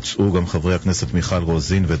 ועמו הוצאו גם חברי הכנסת מיכל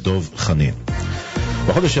רוזין ודוב חנין.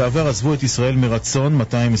 בחודש העבר עזבו את ישראל מרצון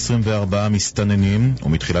 224 מסתננים,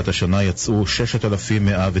 ומתחילת השנה יצאו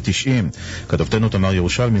 6,190. כתבתנו תמר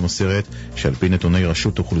ירושלמי מוסרת שעל פי נתוני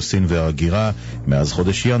רשות אוכלוסין וההגירה, מאז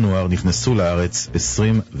חודש ינואר נכנסו לארץ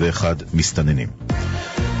 21 מסתננים.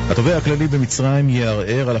 התובע הכללי במצרים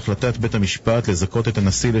יערער על החלטת בית המשפט לזכות את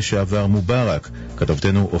הנשיא לשעבר מובארק.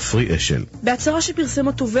 כתבתנו אופרי אשל. בהצהרה שפרסם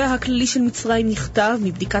התובע הכללי של מצרים נכתב,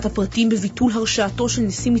 מבדיקת הפרטים בביטול הרשעתו של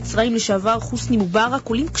נשיא מצרים לשעבר חוסני מובארק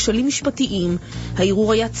עולים כשלים משפטיים.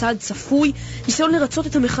 הערעור היה צעד צפוי, ניסיון לרצות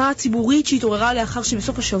את המחאה הציבורית שהתעוררה לאחר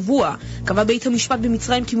שבסוף השבוע קבע בית המשפט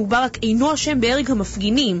במצרים כי מובארק אינו אשם בהרג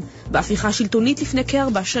המפגינים בהפיכה שלטונית לפני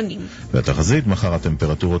כ4 שנים. והתחזית, מחר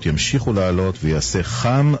הטמפרטורות ימשיכו לעלות ויעשה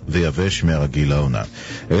חם ויבש מהרגיל לעונה.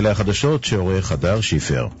 אלה החדשות שעורך חדר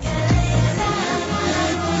שיפר.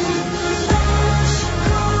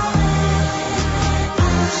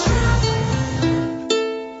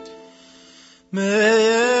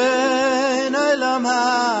 מעין עולם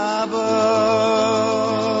הבא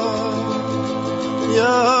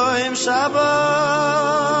יום שבס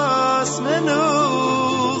מנוחה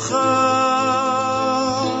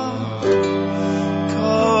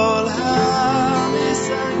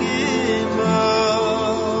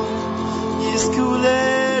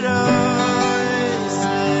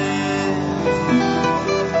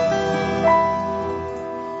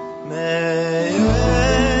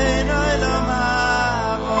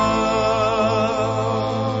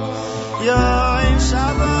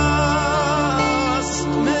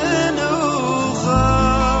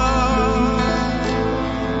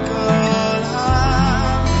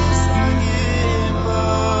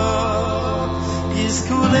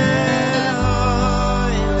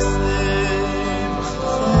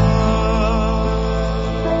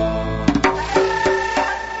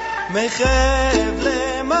מחב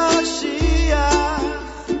למשיח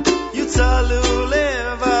יוצלו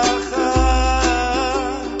לברכה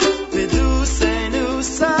ודוסנו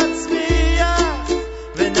סצמיח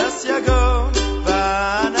ונס יגון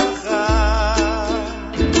והנחה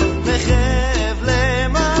מחב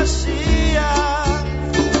למשיח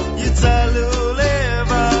יוצלו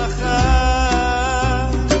לברכה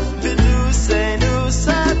ודוסנו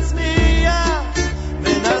סצמיח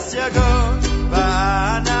ונס יגון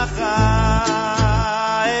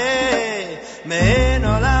מעין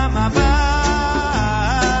עולם הבא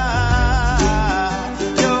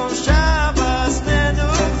יום שבס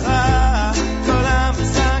מנוחה כל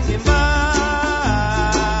המסנגים בה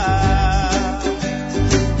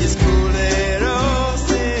יזכו לרוב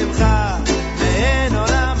שמחה מעין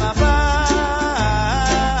עולם הבא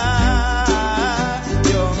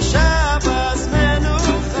יום שבס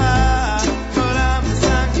מנוחה כל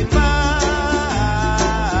המסנגים בה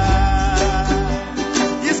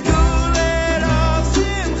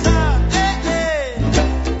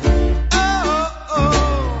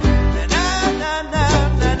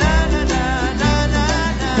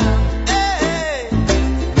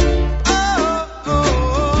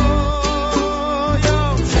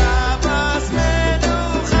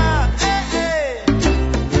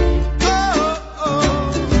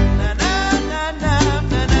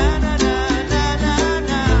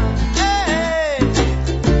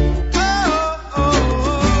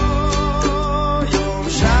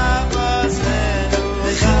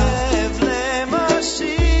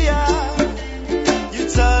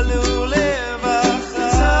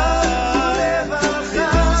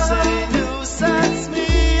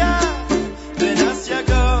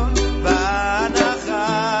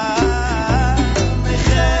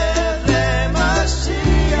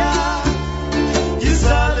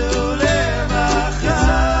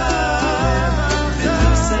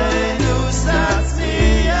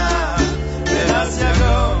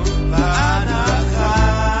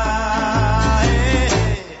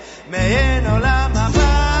מעין עולם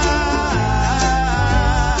הבא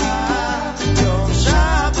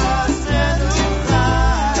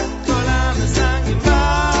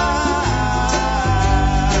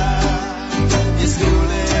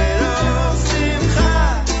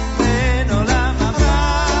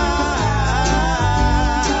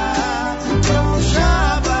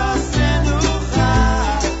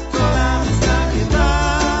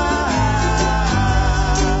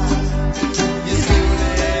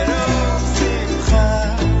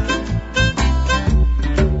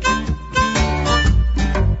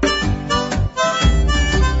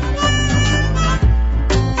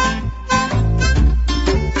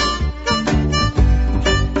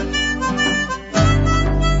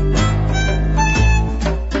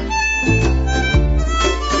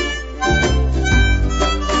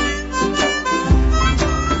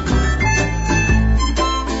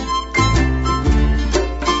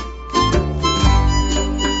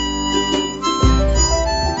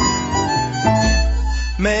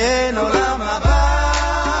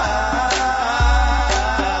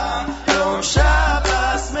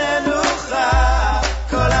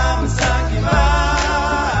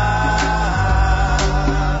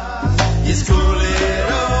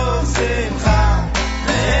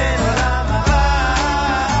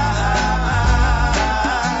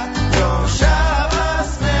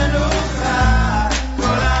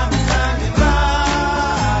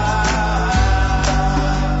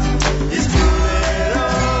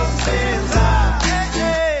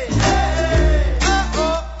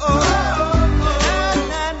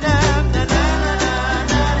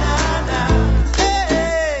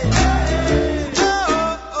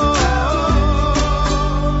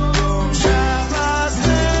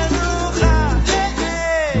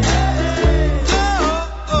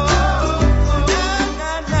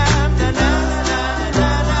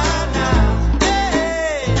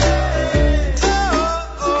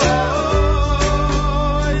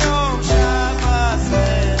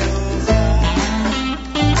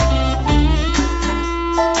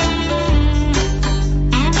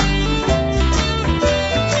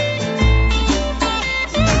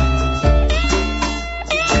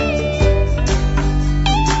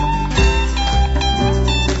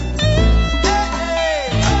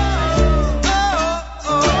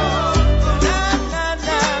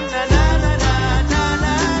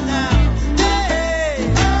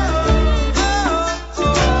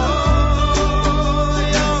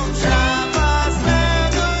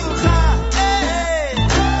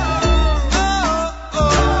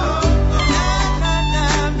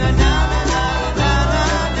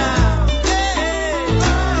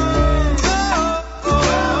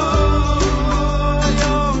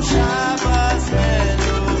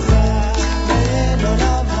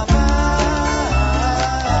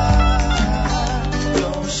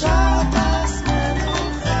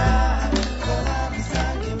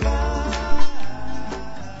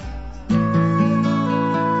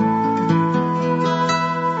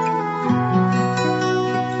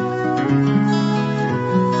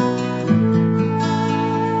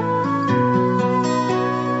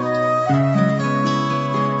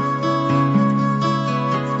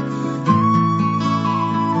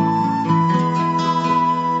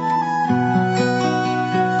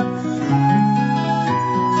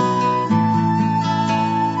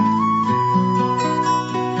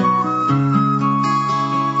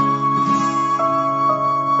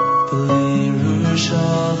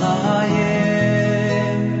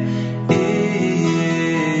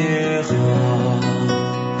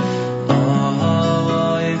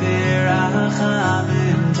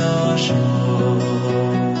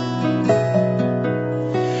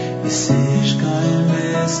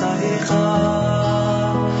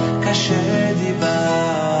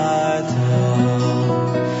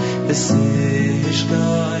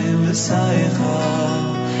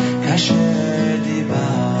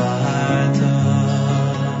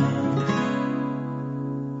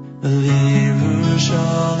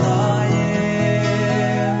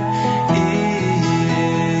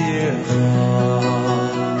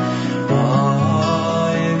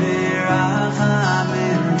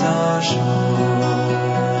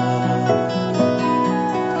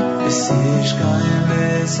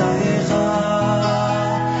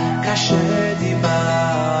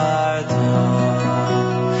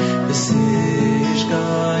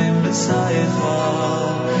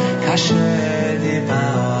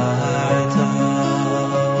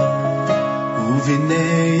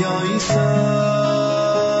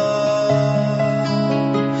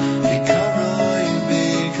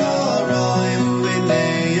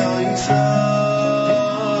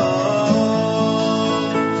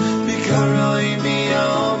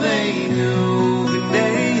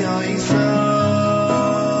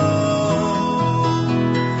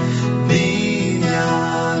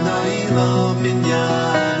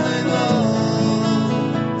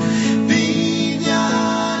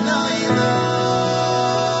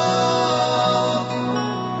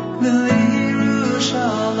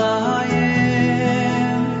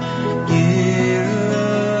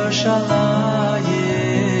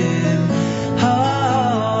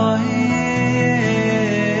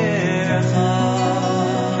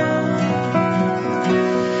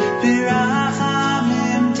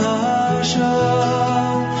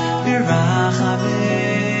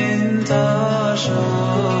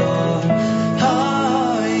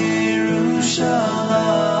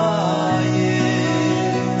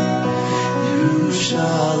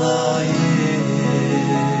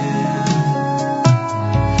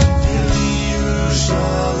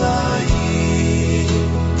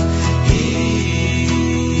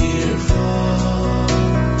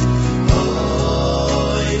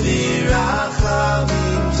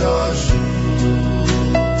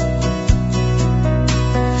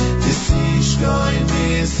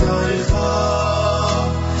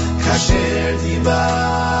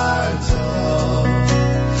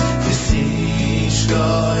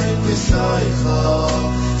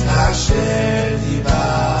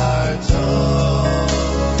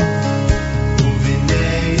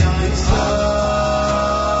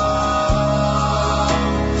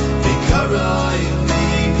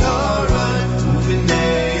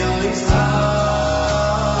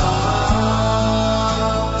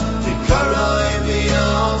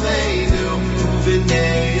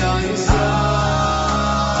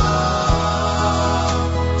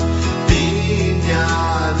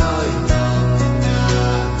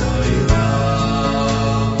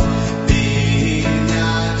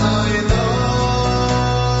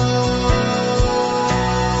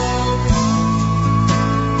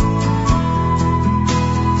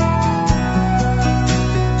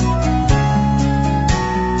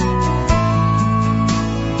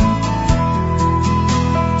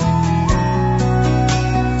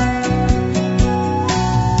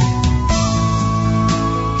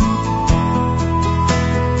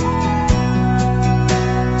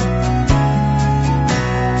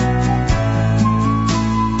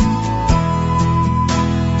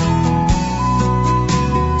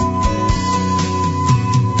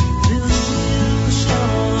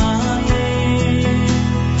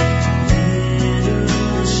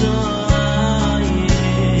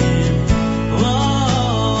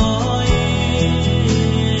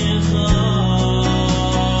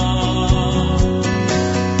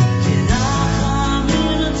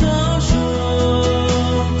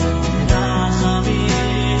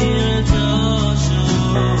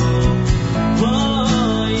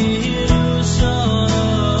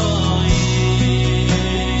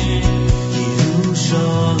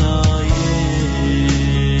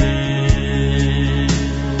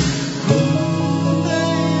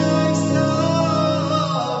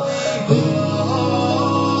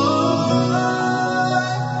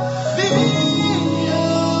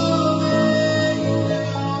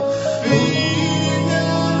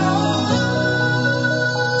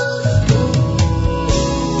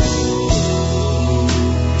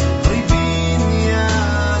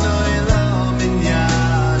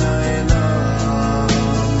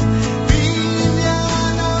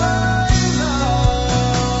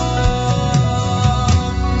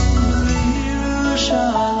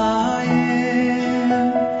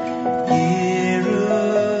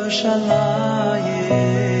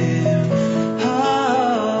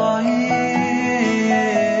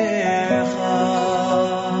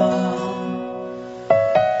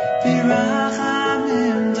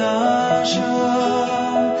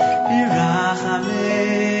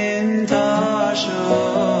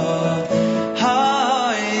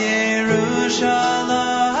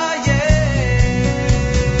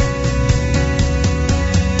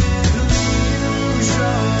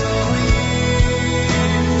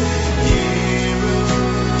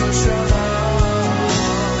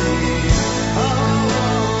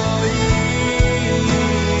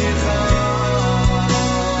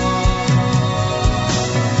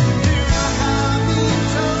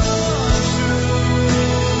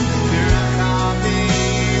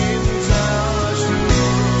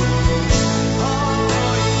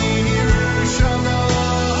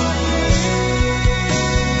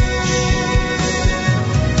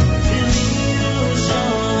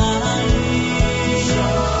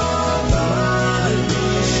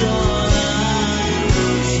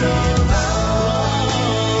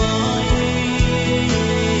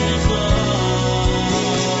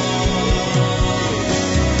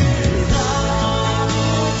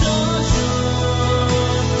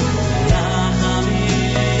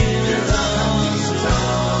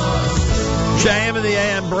JM in the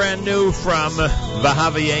AM, brand new from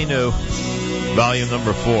Vahavienu, volume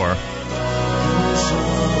number 4.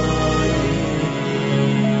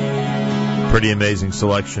 Pretty amazing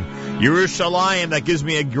selection. Yerushalayim, that gives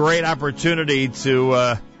me a great opportunity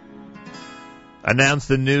to announce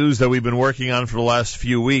the news that we've been working on for the last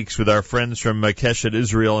few weeks with our friends from Keshet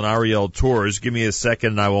Israel and Ariel Tours. Give me a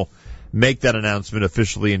second and I will make that announcement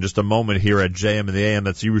officially in just a moment here at JM in the AM.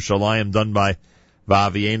 That's Yerushalayim, done by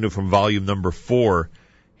Vahavienu from volume number 4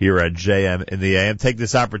 here at JM in the AM. Take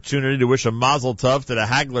this opportunity to wish a mazel tov to the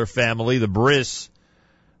Hagler family, the bris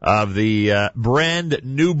of the brand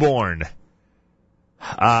newborn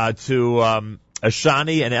to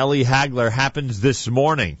Ashani and Ellie Hagler happens this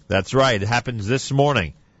morning. That's right, it happens this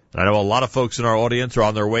morning. I know a lot of folks in our audience are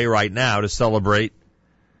on their way right now to celebrate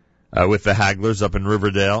with the Haglers up in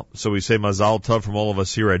Riverdale. So we say mazal tov from all of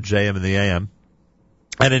us here at JM in the AM.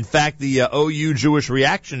 And in fact, the OU Jewish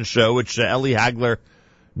Reaction Show, which Ellie Hagler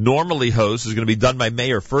normally hosts, is going to be done by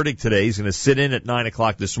Mayor Furtick today. He's going to sit in at 9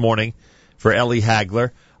 o'clock this morning for Ellie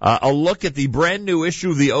Hagler. A look at the brand new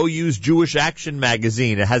issue of the OU's Jewish Action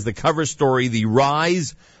magazine. It has the cover story, The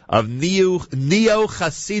Rise of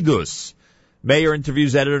Neo-Hasidus. Mayor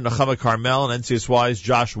interviews editor Nechama Carmel and NCSY's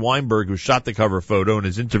Josh Weinberg, who shot the cover photo and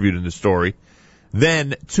is interviewed in the story.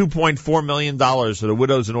 Then $2.4 million for the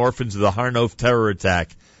widows and orphans of the Har Nof terror attack,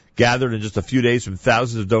 gathered in just a few days from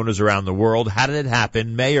thousands of donors around the world. How did it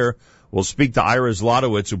happen? Mayor will speak to Ira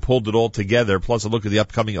Zlotowitz, who pulled it all together, plus a look at the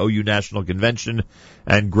upcoming OU National Convention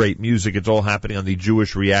and great music. It's all happening on the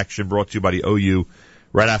Jewish Reaction, brought to you by the OU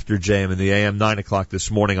right after JM in the AM, 9 o'clock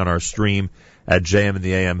this morning on our stream at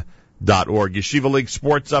jmintheam.org. Yeshiva League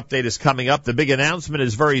Sports Update is coming up. The big announcement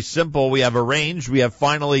is very simple. We have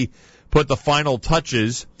finally put the final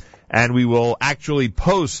touches, and we will actually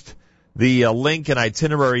post the link and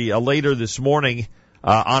itinerary later this morning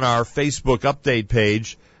on our Facebook update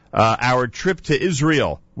page. Our trip to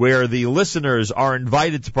Israel, where the listeners are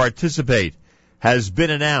invited to participate, has been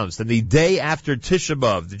announced. And the day after Tisha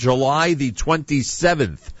B'Av, July the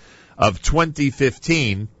 27th of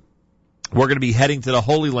 2015, we're going to be heading to the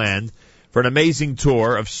Holy Land for an amazing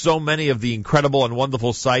tour of so many of the incredible and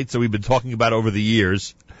wonderful sites that we've been talking about over the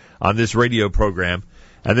years on this radio program.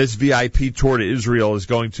 And this VIP tour to Israel is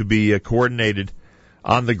going to be coordinated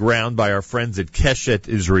on the ground by our friends at Keshet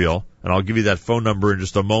Israel. And I'll give you that phone number in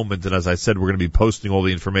just a moment. And as I said, we're going to be posting all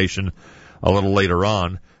the information a little later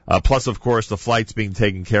on. Plus, of course, the flights being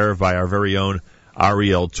taken care of by our very own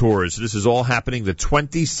Ariel Tours. This is all happening the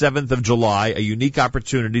 27th of July, a unique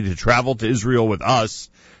opportunity to travel to Israel with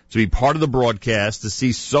us, to be part of the broadcast, to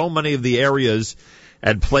see so many of the areas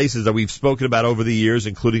and places that we've spoken about over the years,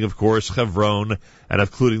 including, of course, Hebron, and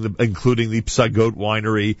including the Psagot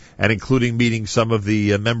Winery, and including meeting some of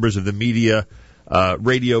the members of the media,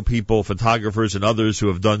 radio people, photographers, and others who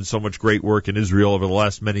have done so much great work in Israel over the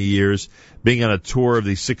last many years, being on a tour of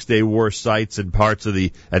the Six-Day War sites and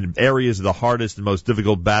and areas of the hardest and most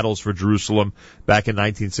difficult battles for Jerusalem back in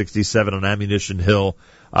 1967 on Ammunition Hill.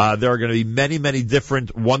 There are going to be many, many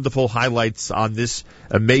different wonderful highlights on this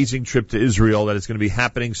amazing trip to Israel that is going to be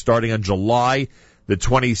happening starting on July the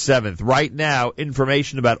 27th. Right now,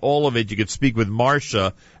 information about all of it, you could speak with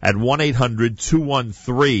Marcia at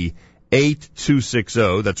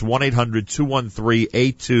 1-800-213-8260. That's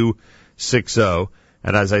 1-800-213-8260.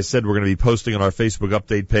 And as I said, we're going to be posting on our Facebook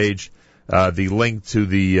update page the link to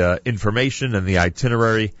the information and the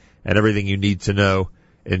itinerary and everything you need to know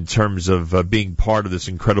in terms of being part of this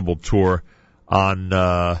incredible tour on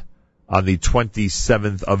the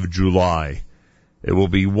 27th of July. It will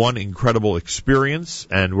be one incredible experience,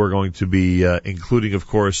 and we're going to be including, of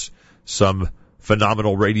course, some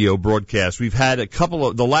phenomenal radio broadcasts. We've had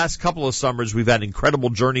the last couple of summers, we've had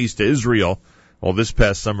incredible journeys to Israel. Well, this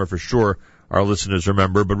past summer for sure, our listeners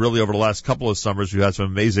remember, but really over the last couple of summers, we've had some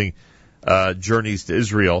amazing journeys to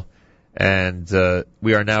Israel. And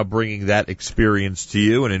we are now bringing that experience to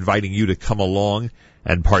you and inviting you to come along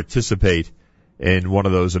and participate in one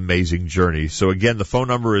of those amazing journeys. So again, the phone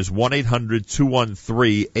number is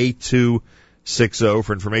 1-800-213-8260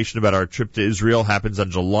 for information about our trip to Israel. Happens on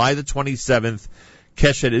July the 27th.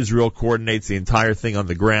 Keshet Israel coordinates the entire thing on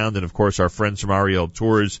the ground. And of course, our friends from Ariel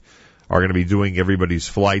Tours are going to be doing everybody's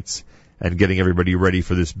flights and getting everybody ready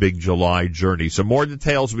for this big July journey. So more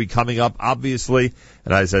details will be coming up, obviously.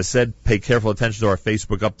 And as I said, pay careful attention to our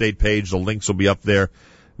Facebook update page. The links will be up there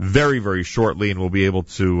very, very shortly, and we'll be able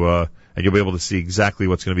to, and you'll be able to see exactly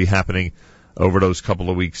what's going to be happening over those couple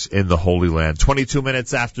of weeks in the Holy Land. 22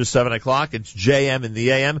 minutes after 7 o'clock, it's JM in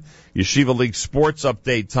the AM, Yeshiva League Sports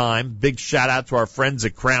update time. Big shout out to our friends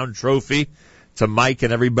at Crown Trophy, to Mike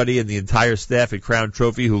and everybody and the entire staff at Crown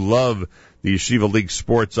Trophy who love the Yeshiva League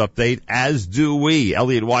Sports update, as do we.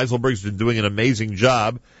 Elliot Weiselberg's been doing an amazing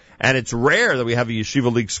job, and it's rare that we have a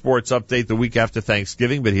Yeshiva League Sports update the week after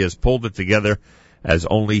Thanksgiving, but he has pulled it together as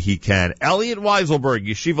only he can. Elliot Weiselberg,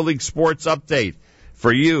 Yeshiva League Sports update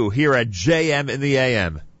for you here at JM in the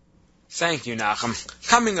AM. Thank you, Nachum.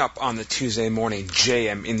 Coming up on the Tuesday morning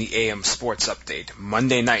JM in the AM Sports Update,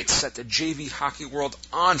 Monday night set the JV hockey world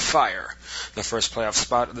on fire. The first playoff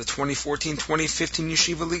spot of the 2014-2015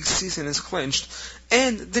 Yeshiva League season is clinched,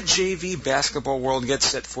 and the JV basketball world gets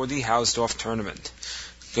set for the Hausdorff tournament.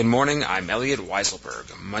 Good morning, I'm Elliot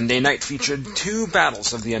Weiselberg. Monday night featured two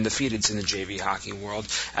battles of the undefeateds in the JV hockey world,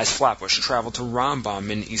 as Flatbush traveled to Rambam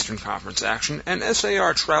in Eastern Conference action, and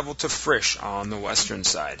SAR traveled to Frisch on the western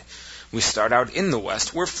side. We start out in the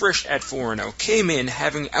West, where Frisch at 4-0 came in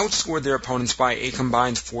having outscored their opponents by a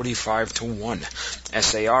combined 45-1.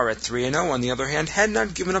 SAR at 3-0, on the other hand, had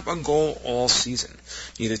not given up a goal all season.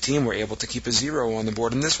 Neither team were able to keep a 0 on the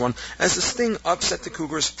board in this one, as the Sting upset the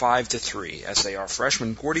Cougars 5-3. SAR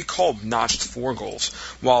freshman Gordy Kolb notched 4 goals,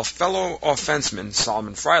 while fellow offenseman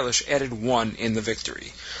Solomon Freilich added 1 in the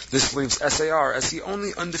victory. This leaves SAR as the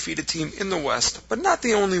only undefeated team in the West, but not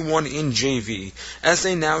the only one in JV, as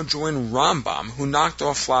they now join Rambam, who knocked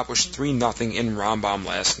off Flatbush 3-0 in Rambam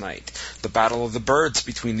last night. The Battle of the Birds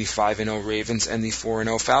between the 5-0 Ravens and the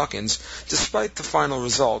 4-0 Falcons, despite the final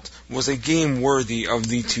result, was a game worthy of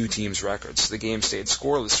the two teams' records. The game stayed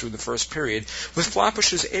scoreless through the first period, with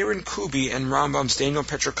Flatbush's Aaron Kubi and Rambam's Daniel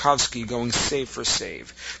Petrokovsky going save for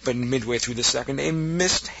save. But midway through the second, a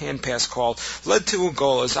missed hand pass call led to a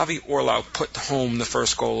goal as Avi Orlau put home the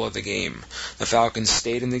first goal of the game. The Falcons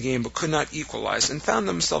stayed in the game but could not equalize and found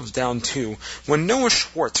themselves down 2 when Noah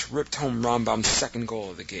Schwartz ripped home Rambam's second goal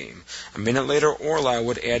of the game. A minute later, Orlau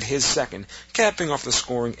would add his second, capping off the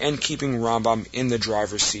scoring and keeping Rambam in the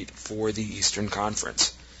driver's seat for the Eastern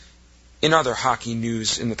Conference. In other hockey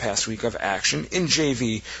news in the past week of action, in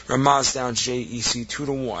JV, Ramaz downed JEC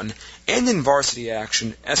 2-1, and in varsity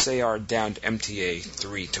action, SAR downed MTA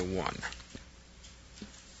 3-1.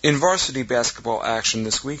 In varsity basketball action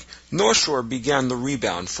this week, North Shore began the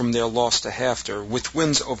rebound from their loss to Hafter with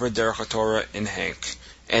wins over Derech HaTorah and Hank.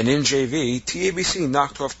 And in JV, TABC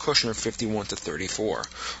knocked off Kushner 51-34.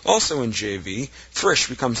 Also in JV, Frisch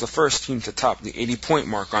becomes the first team to top the 80-point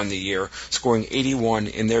mark on the year, scoring 81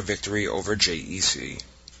 in their victory over JEC.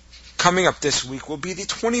 Coming up this week will be the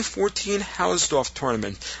 2014 Hausdorff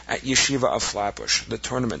Tournament at Yeshiva of Flatbush. The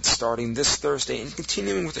tournament, starting this Thursday and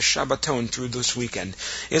continuing with a Shabbaton through this weekend,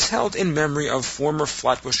 is held in memory of former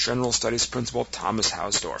Flatbush General Studies principal Thomas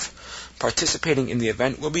Hausdorff. Participating in the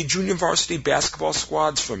event will be junior varsity basketball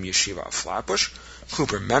squads from Yeshiva of Flatbush,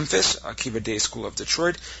 Cooper Memphis, Akiva Day School of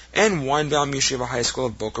Detroit, and Weinbaum Yeshiva High School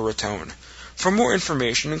of Boca Raton. For more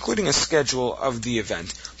information, including a schedule of the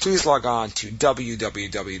event, please log on to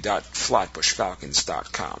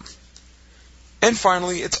www.flatbushfalcons.com. And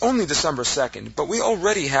finally, it's only December 2nd, but we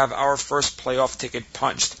already have our first playoff ticket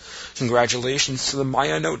punched. Congratulations to the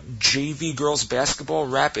Mayanot JV Girls Basketball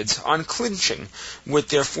Rapids on clinching with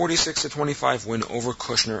their 46-25 win over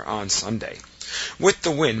Kushner on Sunday. With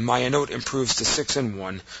the win, Mayanot improves to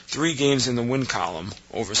 6-1, 3 games in the win column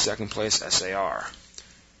over second place SAR.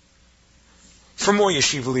 For more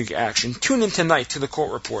Yeshiva League action, tune in tonight to the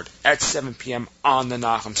Court Report at 7 p.m. on the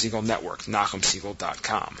Nachum Segal Network,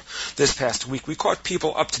 NachumSegal.com. This past week, we caught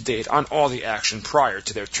people up to date on all the action prior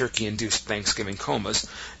to their turkey-induced Thanksgiving comas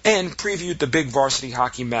and previewed the big varsity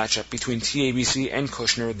hockey matchup between TABC and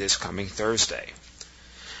Kushner this coming Thursday.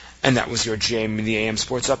 And that was your JM in the AM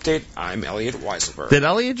Sports Update. I'm Elliot Weiselberg. Did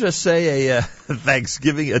Elliot just say a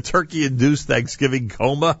turkey-induced Thanksgiving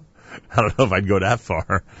coma? I don't know if I'd go that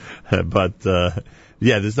far, but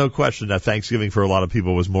yeah, there's no question that Thanksgiving for a lot of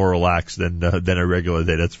people was more relaxed than a regular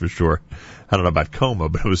day. That's for sure. I don't know about coma,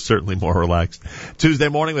 but it was certainly more relaxed. Tuesday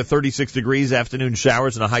morning with 36 degrees, afternoon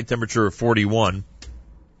showers, and a high temperature of 41.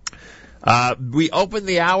 We opened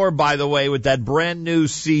the hour, by the way, with that brand new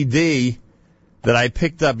CD that I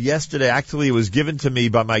picked up yesterday. Actually, it was given to me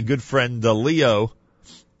by my good friend Leo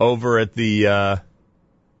over at the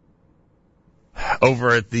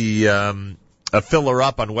Filler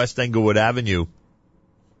Up on West Englewood Avenue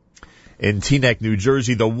in Teaneck, New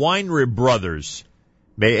Jersey. The Weinrib Brothers,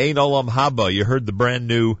 Me'ein Olam Haba. You heard the brand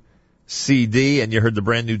new CD and you heard the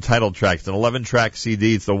brand new title track. It's an 11-track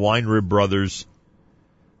CD. It's the Weinrib Brothers.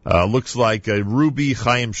 Looks like Ruby,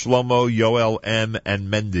 Chaim Shlomo, Yoel M,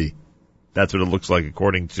 and Mendy. That's what it looks like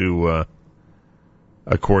according to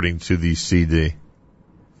the CD.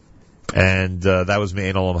 And that was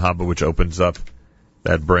Me'ein Olam Haba, which opens up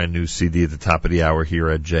that brand new CD at the top of the hour here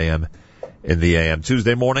at JM in the AM.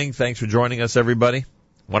 Tuesday morning, thanks for joining us, everybody.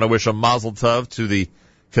 I want to wish a mazel tov to the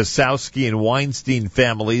Kasowski and Weinstein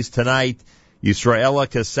families. Tonight, Yisraela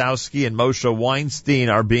Kasowski and Moshe Weinstein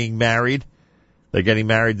are being married. They're getting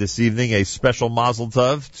married this evening. A special mazel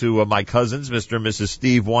tov to my cousins, Mr. and Mrs.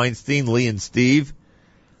 Steve Weinstein, Lee and Steve.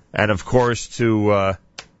 And, of course, to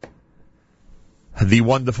the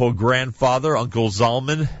wonderful grandfather, Uncle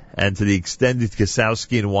Zalman, and to the extended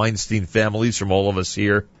Kasowski and Weinstein families from all of us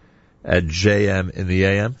here at JM in the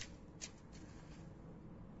AM.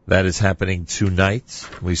 That is happening tonight.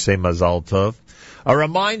 We say Mazal Tov. A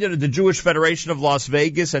reminder that the Jewish Federation of Las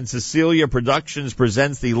Vegas and Cecilia Productions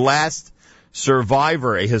presents The Last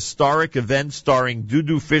Survivor, a historic event starring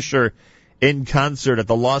Dudu Fisher in concert at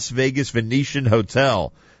the Las Vegas Venetian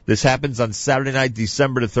Hotel. This happens on Saturday night,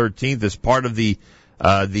 December the 13th, as part of the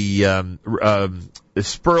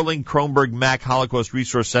Sperling Kronberg Mack Holocaust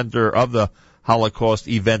Resource Center of the Holocaust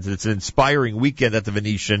event. And it's an inspiring weekend at the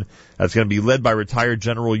Venetian that's going to be led by retired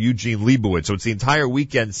General Eugene Leibowitz. So it's the entire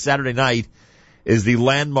weekend. Saturday night is the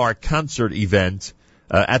landmark concert event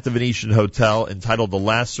at the Venetian Hotel entitled The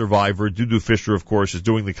Last Survivor. Dudu Fisher, of course, is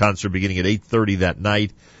doing the concert beginning at 8:30 that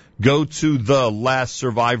night. Go to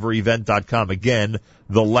thelastsurvivorevent.com. Again,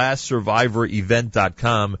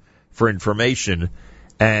 thelastsurvivorevent.com for information.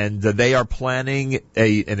 And they are planning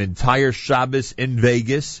an entire Shabbos in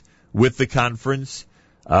Vegas with the conference.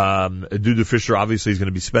 Dudu Fisher obviously is going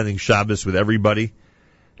to be spending Shabbos with everybody.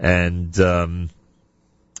 And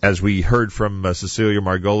as we heard from Cecilia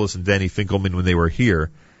Margolis and Danny Finkelman when they were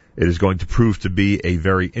here, it is going to prove to be a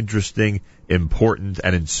very interesting, important,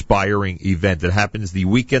 and inspiring event. It happens the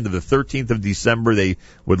weekend of the 13th of December. They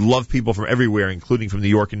would love people from everywhere, including from New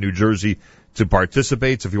York and New Jersey, to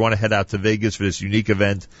participate. So if you want to head out to Vegas for this unique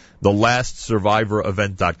event,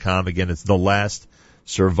 thelastsurvivorevent.com. Again, it's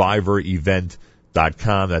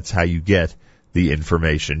thelastsurvivorevent.com. That's how you get the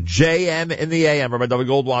information. JM in the AM. Rabbi Dovid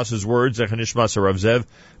Goldwasser's words. Zechar Nishmas Rav Zev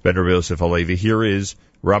Ben Rabbi Yosef Halevi. Here is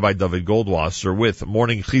Rabbi Dovid Goldwasser with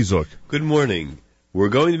Morning Chizuk. Good morning. We're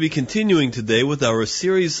going to be continuing today with our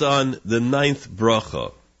series on the 9th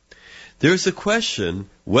bracha. There's a question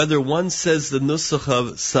whether one says the nusach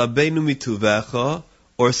of Sabeinu Mituvecha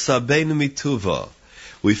or Sabeinu Mituva.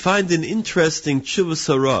 We find an interesting Tshuvas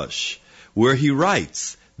Harash where he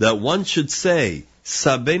writes that one should say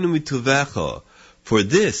Sabeinu Mituvecha, for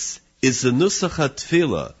this is the nusach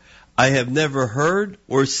HaTfilah. I have never heard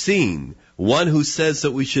or seen one who says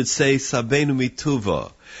that we should say Sabeinu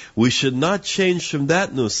Mituva. We should not change from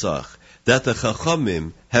that nusach that the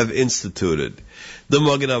Chachamim have instituted. The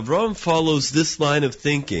Magen Avraham follows this line of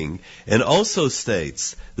thinking and also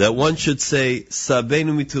states that one should say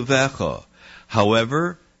Sabeinu Mituvecha.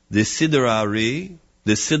 However, the Siddur Ari,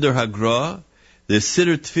 the Siddur Hagra, the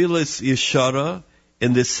Siddur Tfilas Yeshara,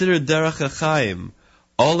 and the Siddur Derech HaChaim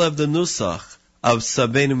all have the nusach of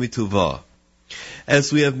Sabeinu Mituva.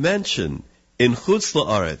 As we have mentioned, in Chutz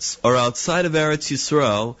La'aretz, or outside of Eretz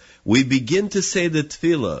Yisrael, we begin to say the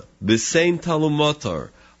Tefillah, B'Sein Talum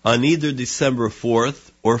Motor, on either December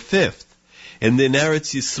 4th or 5th. And in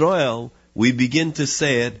Eretz Yisrael, we begin to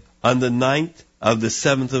say it on the 9th of the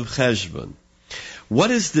 7th of Cheshvan.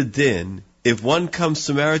 What is the din if one comes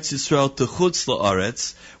from Eretz Yisrael to Chutz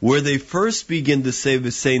La'aretz, where they first begin to say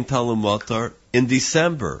V'sein Talmutar in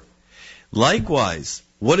December. Likewise,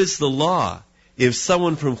 what is the law if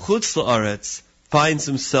someone from Chutz La'aretz finds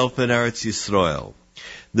himself in Eretz Yisrael?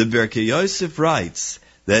 The Berkei Yosef writes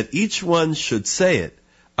that each one should say it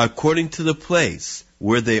according to the place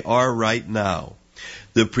where they are right now.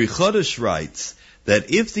 The Pri Chodesh writes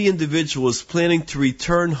that if the individual is planning to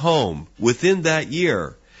return home within that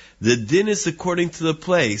year, the din is according to the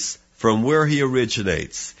place from where he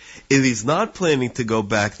originates. If he's not planning to go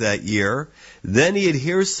back that year, then he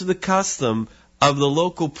adheres to the custom of the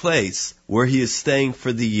local place where he is staying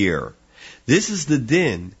for the year. This is the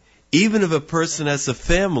din, even if a person has a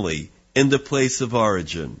family in the place of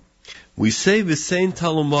origin. We say V'sein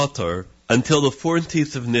Talmutar until the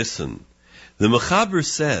 14th of Nisan. The Mechaber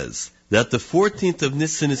says that the 14th of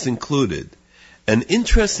Nisan is included. An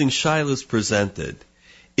interesting shaila is presented.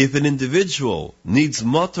 If an individual needs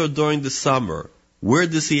motor during the summer, where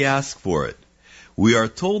does he ask for it? We are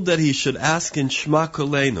told that he should ask in Shema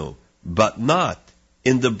Kolenu, but not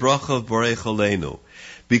in the bracha of Borei Cholenu,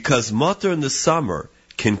 because motor in the summer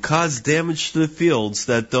can cause damage to the fields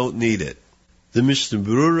that don't need it. The Mishnah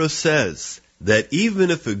Berurah says that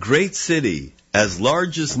even if a great city as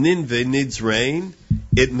large as Nineveh needs rain,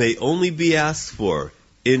 it may only be asked for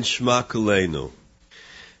in Shema Kolenu.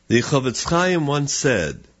 The Chavetz Chaim once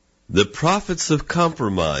said, the profits of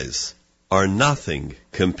compromise are nothing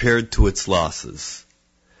compared to its losses.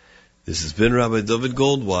 This has been Rabbi Dovid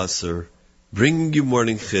Goldwasser, bringing you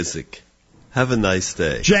Morning Chizuk. Have a nice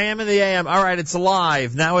day. JM in the AM. All right, it's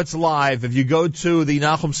live. Now it's live. If you go to the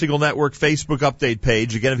Nachum Segal Network Facebook update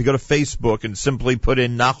page, again, if you go to Facebook and simply put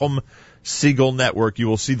in Nachum Segal Network, you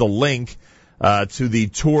will see the link to the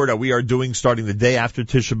tour that we are doing starting the day after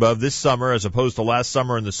Tisha B'Av this summer, as opposed to last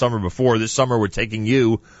summer and the summer before. This summer we're taking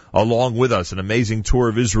you along with us, an amazing tour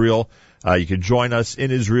of Israel. You can join us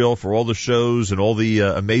in Israel for all the shows and all the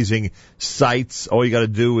amazing sites. All you got to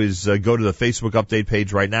do is go to the Facebook update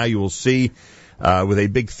page right now. You will see with a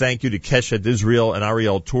big thank you to Keshet Israel and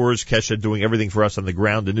Ariel Tours. Keshet doing everything for us on the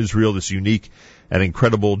ground in Israel, this unique and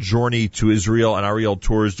incredible journey to Israel, and Ariel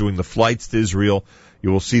Tours doing the flights to Israel.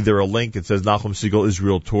 You will see there a link. It says Nachum Segal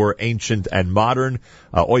Israel Tour, Ancient and Modern.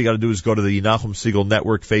 All you got to do is go to the Nachum Segal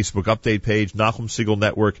Network Facebook update page, Nachum Segal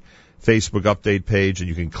Network Facebook update page, and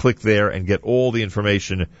you can click there and get all the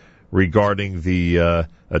information regarding the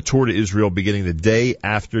tour to Israel beginning the day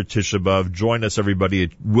after Tisha B'Av. Join us, everybody.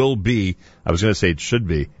 It will be, I was going to say it should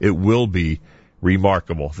be, it will be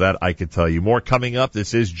remarkable. That I could tell you. More coming up.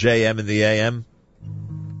 This is JM in the AM.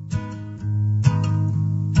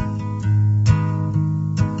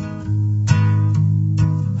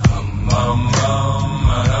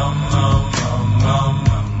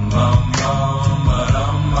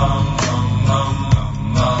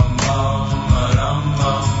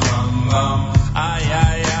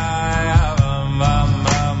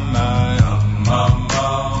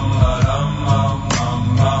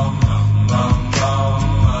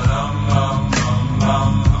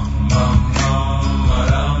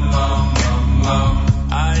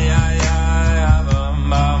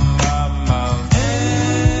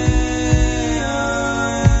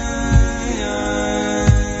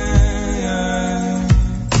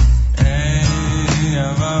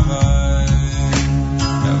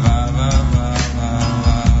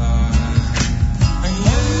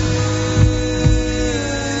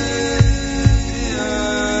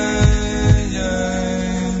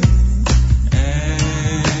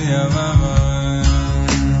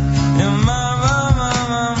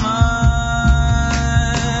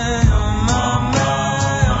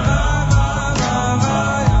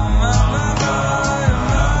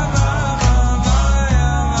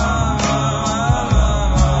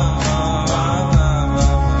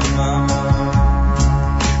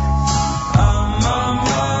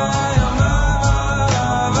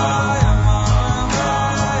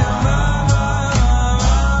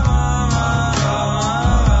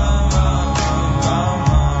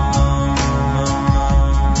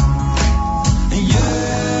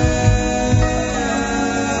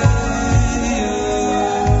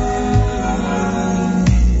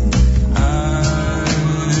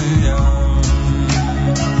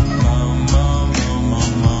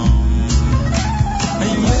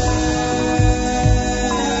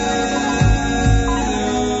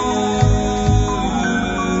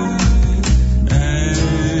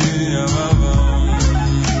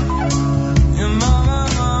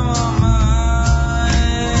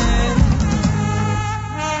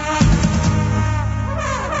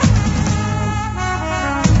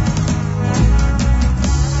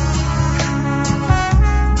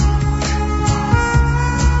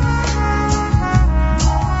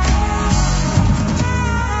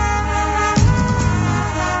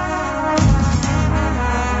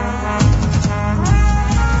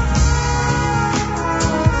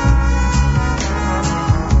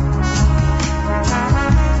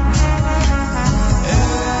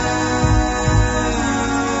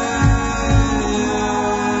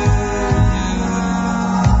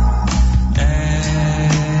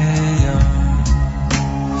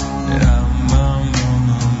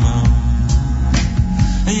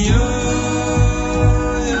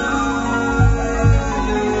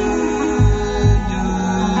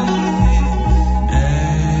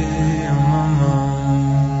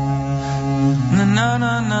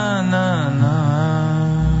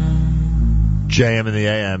 JM in the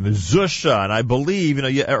AM, Zusha, and I believe,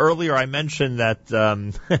 earlier I mentioned that,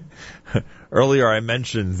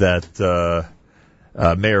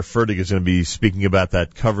 Mayor Fertig is going to be speaking about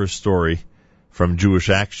that cover story from Jewish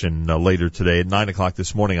Action later today at 9 o'clock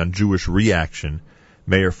this morning on Jewish Reaction.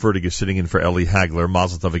 Mayor Fertig is sitting in for Eli Hagler.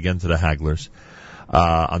 Mazel tov again to the Haglers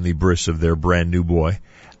on the bris of their brand new boy.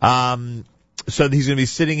 So he's going to be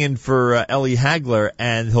sitting in for Eli Hagler,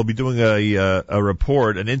 and he'll be doing a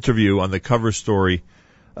report, an interview on the cover story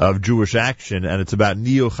of Jewish Action, and it's about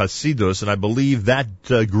Neo Hasidus, and I believe that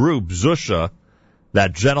group, Zusha,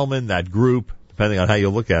 that gentleman, that group, depending on how you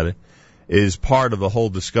look at it, is part of the whole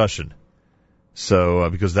discussion. So,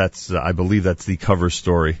 because I believe that's the cover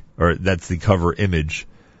story, or that's the cover image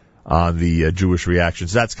on the Jewish Reaction.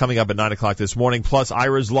 So that's coming up at 9 o'clock this morning, plus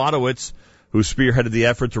Ira Zlotowitz, who spearheaded the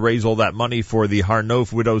effort to raise all that money for the Har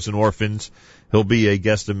Nof Widows and Orphans. He'll be a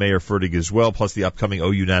guest of Mayor Fertig as well, plus the upcoming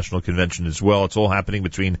OU National Convention as well. It's all happening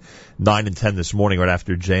between 9 and 10 this morning, right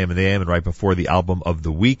after JM and the AM, and right before the album of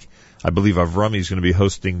the week. I believe Avrami is going to be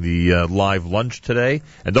hosting the live lunch today.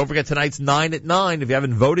 And don't forget tonight's 9 at 9. If you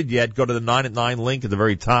haven't voted yet, go to the 9 at 9 link at the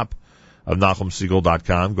very top of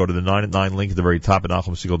NachumSegal.com. Go to the 9 at 9 link at the very top of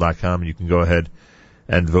NachumSegal.com, and you can go ahead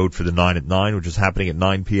and vote for the 9 at 9, which is happening at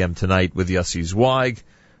 9 p.m. tonight with Yossi Zweig.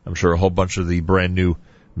 I'm sure a whole bunch of the brand new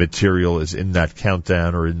material is in that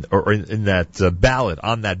countdown or in that ballot,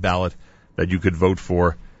 on that ballot that you could vote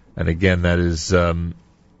for. And again, that is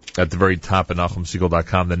at the very top of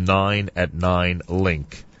NachumSegal.com, the 9 at 9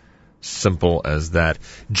 link. Simple as that.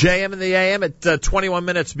 JM in the AM at 21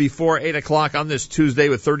 minutes before 8 o'clock on this Tuesday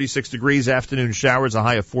with 36 degrees, afternoon showers, a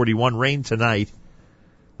high of 41, rain tonight.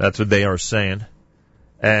 That's what they are saying.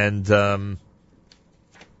 And a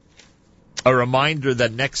reminder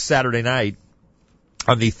that next Saturday night,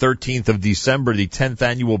 on the 13th of December, the 10th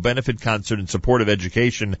annual benefit concert in support of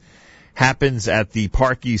education happens at the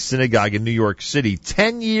Park East Synagogue in New York City.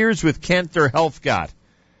 10 years with Cantor Helfgott.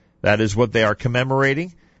 That is what they are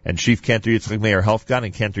commemorating. And Chief Cantor Yitzchak Meir Helfgott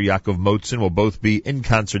and Cantor Yaakov Motzen will both be in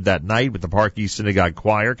concert that night with the Park East Synagogue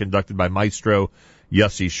Choir, conducted by Maestro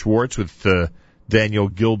Yossi Schwartz, with Daniel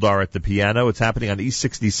Gildar at the piano. It's happening on East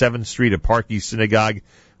 67th Street at Park East Synagogue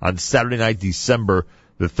on Saturday night, December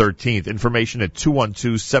the 13th. Information at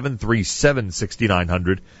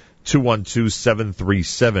 212-737-6900,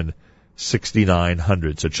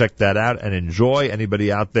 212-737-6900. So check that out and enjoy.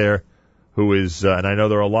 Anybody out there who is, and I know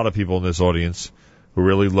there are a lot of people in this audience who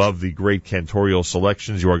really love the great cantorial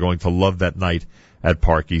selections, you are going to love that night at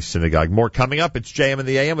Park East Synagogue. More coming up. It's JM in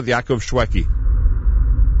the AM with Yaakov Shweki.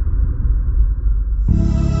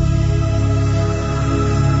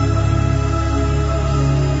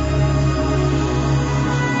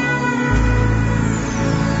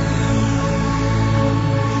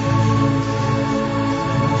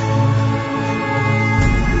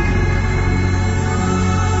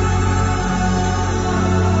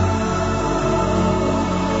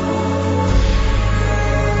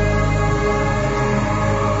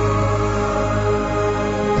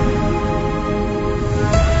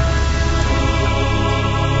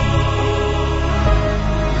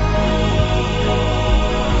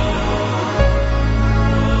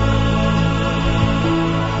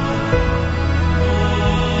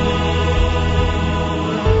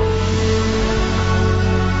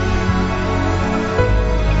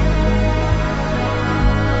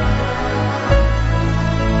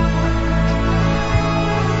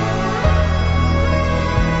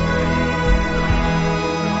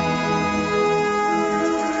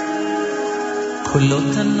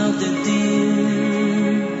 קולות הנודדים,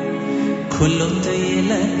 קולות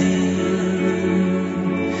הילדים,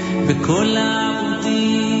 וכל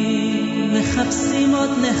העבודים מחפשים עוד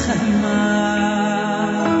נחמה.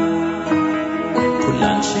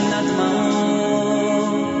 קולן של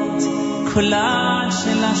הדמעות, קולן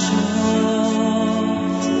של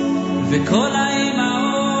השמות, וכל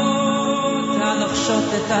האימהות הלוחשות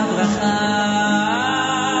את הברכה.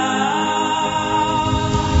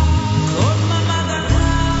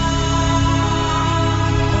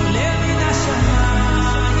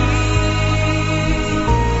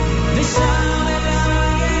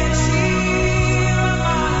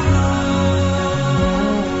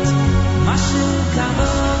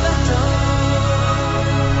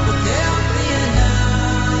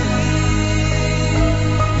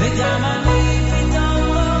 גם אני פתאום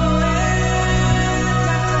רואה את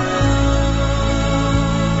הכל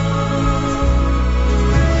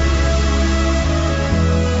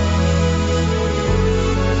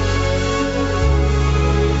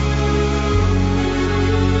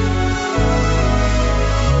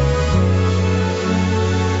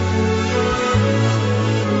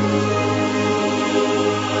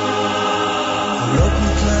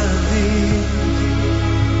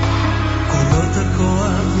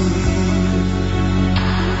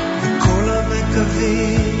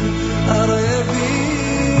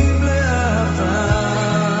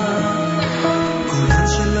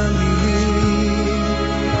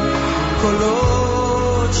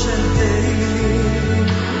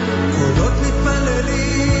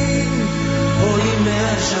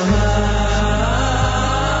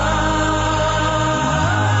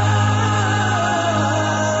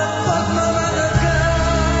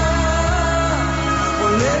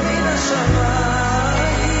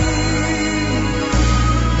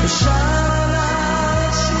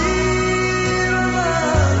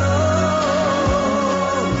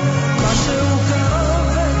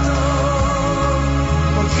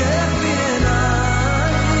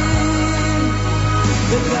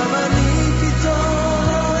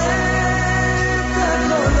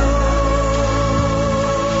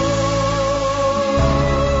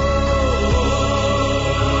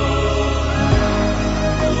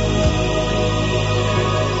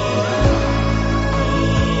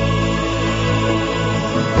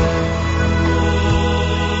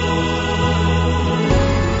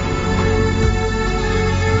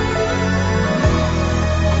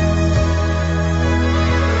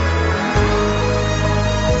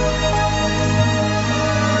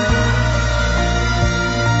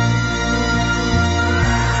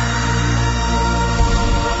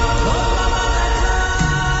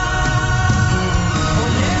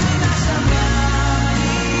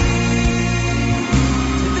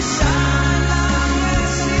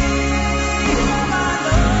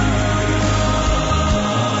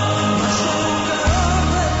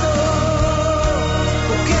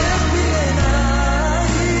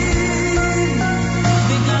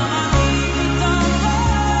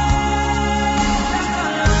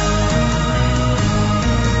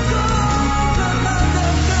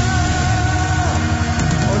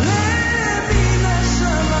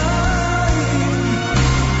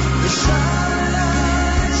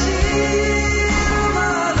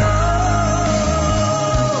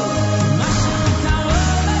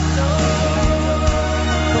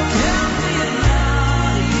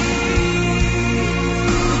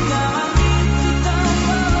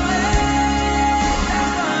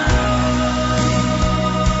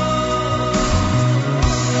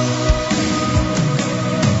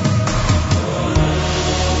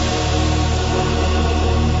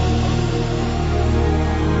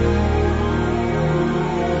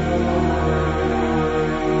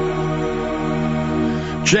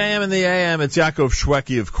JM in the AM, it's Yaakov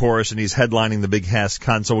Shweki, of course, and he's headlining the big HASC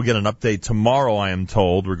concert. We'll get an update tomorrow, I am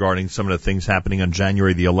told, regarding some of the things happening on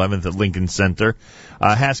January the 11th at Lincoln Center.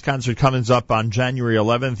 HASC concert comes up on January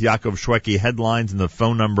 11th. Yaakov Shweki headlines, and the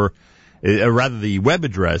phone number, the web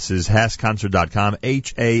address is hasconcert.com,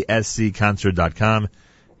 HASCconcert.com.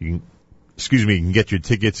 You can get your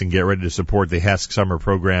tickets and get ready to support the HASC summer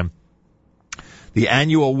program. The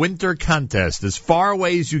annual winter contest, as far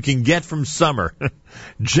away as you can get from summer.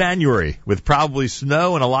 January, with probably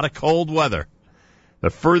snow and a lot of cold weather. The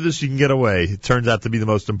furthest you can get away. It turns out to be the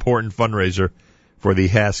most important fundraiser for the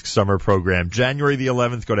HASC summer program. January the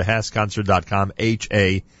 11th, go to hasconcert.com,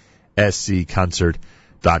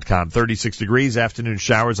 HASCconcert.com. 36 degrees, afternoon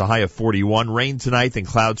showers, a high of 41. Rain tonight and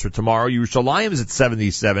clouds for tomorrow. Yerushalayim is at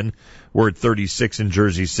 77. We're at 36 in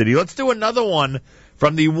Jersey City. Let's do another one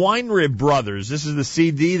from the Weinrib Brothers. This is the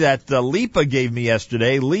CD that Lipa gave me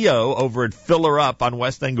yesterday. Leo over at Filler Up on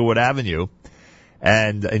West Englewood Avenue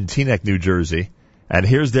and in Teaneck, New Jersey. And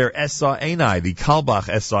here's their Essa Einai, the Kalbach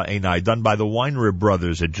Essa Einai, done by the Weinrib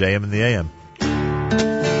Brothers at JM in the AM.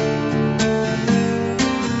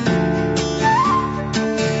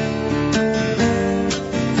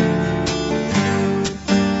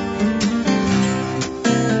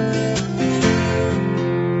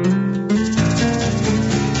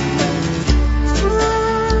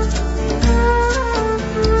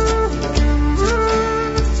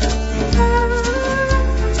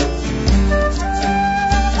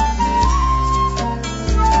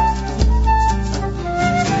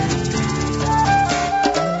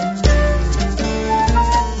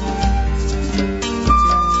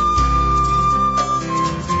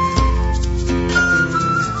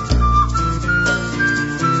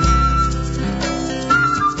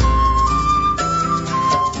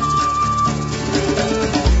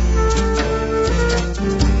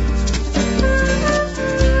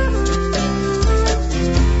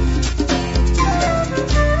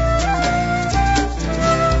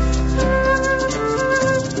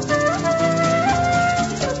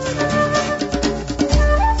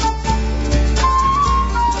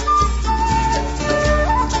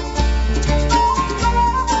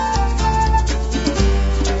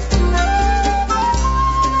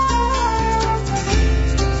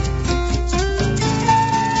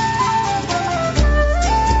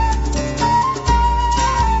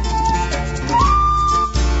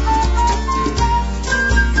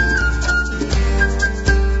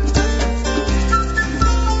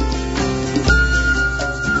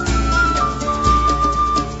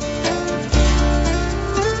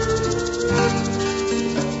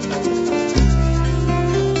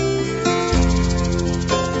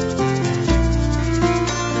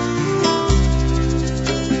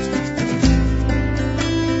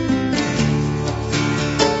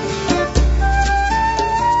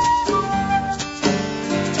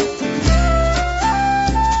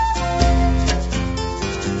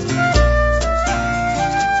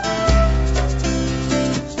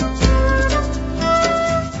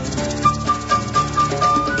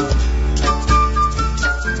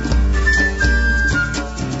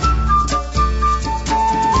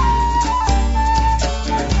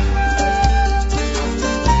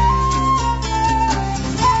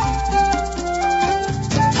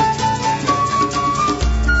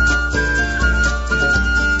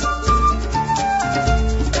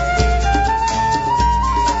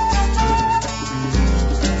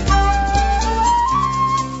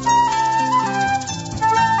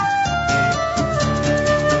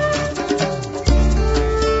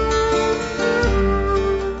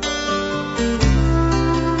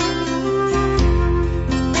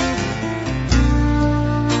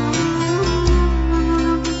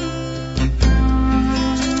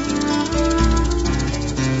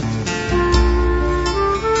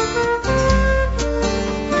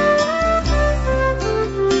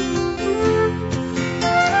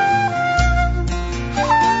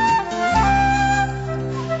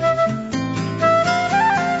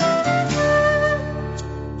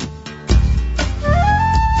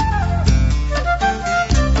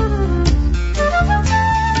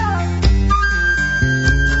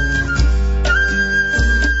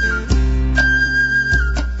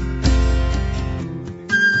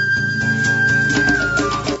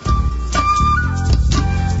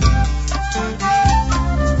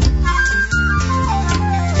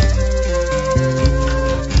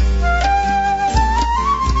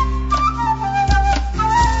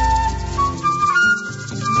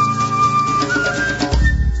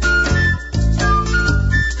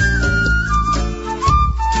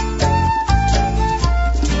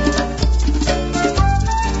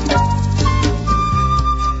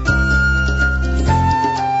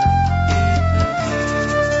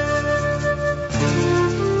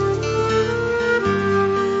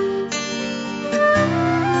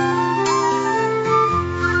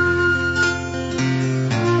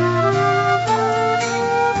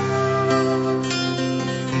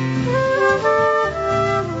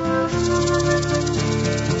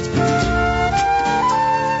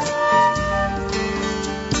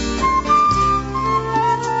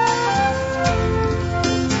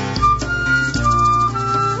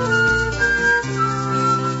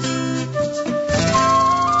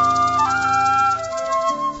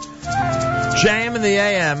 JM in the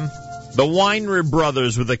AM, the Weiner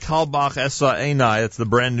Brothers with the Kalbach Esa Einai. It's the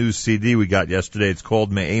brand new CD we got yesterday. It's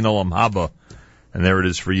called Me'ein Olam Haba. And there it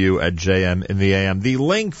is for you at JM in the AM. The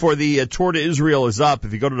link for the tour to Israel is up.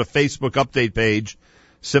 If you go to the Facebook update page,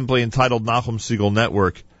 simply entitled Nachum Segal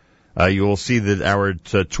Network, you will see that our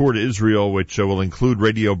tour to Israel, which will include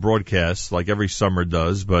radio broadcasts like every summer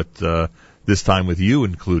does, but this time with you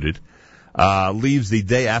included, leaves the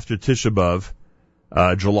day after Tisha B'Av,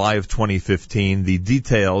 July of 2015. The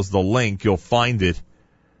details, the link, you'll find it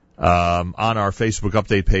on our Facebook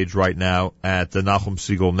update page right now at the Nachum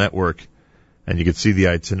Segal Network. And you can see the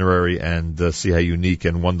itinerary and see how unique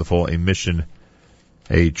and wonderful a mission,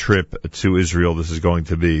 a trip to Israel this is going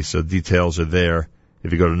to be. So details are there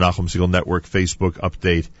if you go to Nachum Segal Network Facebook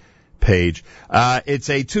update page. It's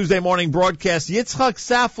a Tuesday morning broadcast. Yitzchok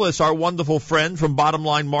Saftlas, our wonderful friend from Bottom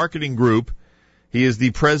Line Marketing Group. He is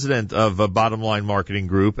the president of Bottom Line Marketing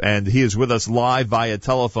Group, and he is with us live via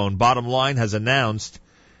telephone. Bottom Line has announced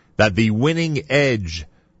that the Winning Edge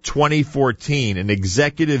 2014, an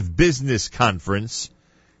executive business conference,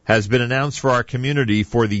 has been announced for our community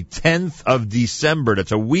for the 10th of December.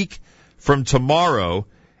 That's a week from tomorrow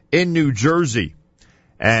in New Jersey.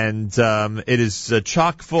 And it is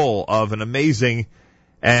chock full of an amazing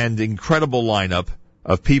and incredible lineup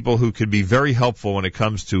of people who could be very helpful when it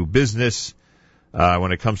comes to business,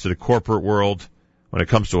 when it comes to the corporate world, when it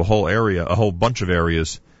comes to a whole bunch of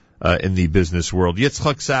areas in the business world.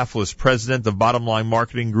 Yitzchok Saftlas, president of Bottom Line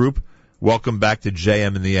Marketing Group. Welcome back to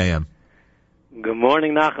JM in the AM. Good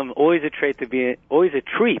morning, Nachum. Always a treat to be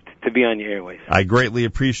on your airways. I greatly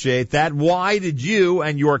appreciate that. Why did you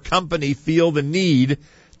and your company feel the need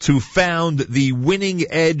to found the Winning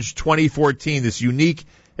Edge 2014, this unique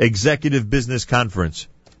executive business conference?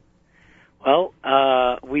 Well,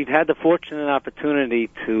 we've had the fortunate opportunity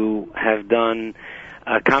to have done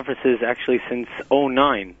conferences actually since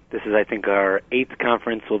 2009. This is, I think, our 8th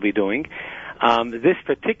conference we'll be doing. This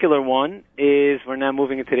particular one we're now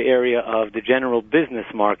moving into the area of the general business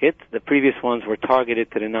market. The previous ones were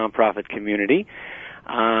targeted to the nonprofit community.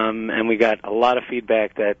 And we got a lot of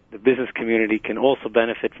feedback that the business community can also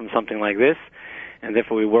benefit from something like this. And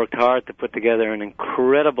therefore we worked hard to put together an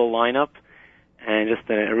incredible lineup and just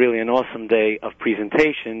really an awesome day of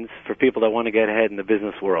presentations for people that want to get ahead in the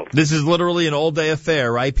business world. This is literally an all-day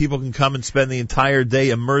affair, right? People can come and spend the entire day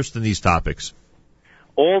immersed in these topics.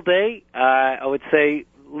 All day, I would say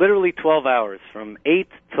literally 12 hours, from 8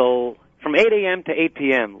 a.m. to 8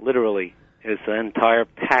 p.m., literally. It's an entire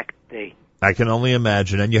packed day. I can only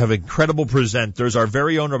imagine. And you have incredible presenters. Our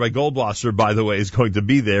very own Rabbi Goldwasser, by the way, is going to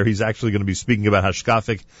be there. He's actually going to be speaking about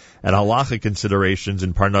hashkafic and halachic considerations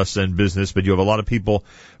in Parnassa and business. But you have a lot of people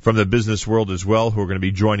from the business world as well who are going to be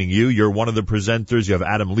joining you. You're one of the presenters. You have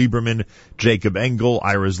Adam Lieberman, Jacob Engel,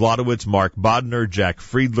 Ira Zlotowitz, Mark Bodner, Jack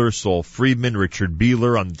Friedler, Saul Friedman, Richard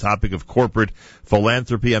Beeler on the topic of corporate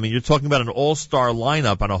philanthropy. I mean, you're talking about an all-star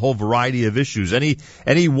lineup on a whole variety of issues.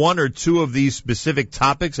 Any one or two of these specific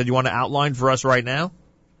topics that you want to outline for us right now?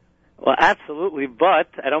 Well, absolutely, but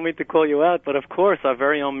I don't mean to call you out, but of course, our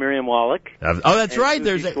very own Miriam Wallach. Oh, that's right.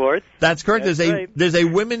 That's correct. There's a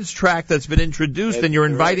women's track that's been introduced, and you're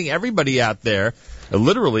inviting everybody out there.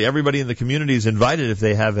 Literally, everybody in the community is invited if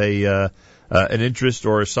they have an interest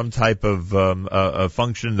or some type of a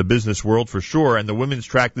function in the business world for sure. And the women's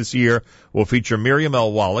track this year will feature Miriam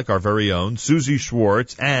L. Wallach, our very own, Susie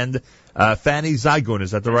Schwartz, and Fanny Zygun.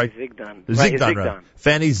 Is that the right? Zigdan. Right.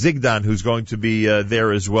 Fanny Zigdan, who's going to be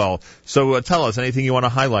there as well. So tell us anything you want to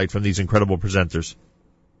highlight from these incredible presenters.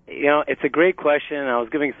 You know, it's a great question. I was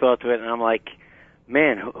giving thought to it, and I'm like,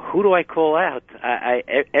 man, who do I call out?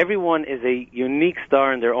 Everyone is a unique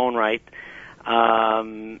star in their own right.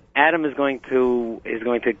 Adam is going to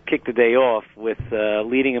kick the day off with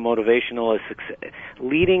leading and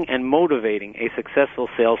motivating a successful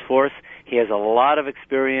sales force. He has a lot of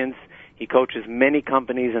experience. He coaches many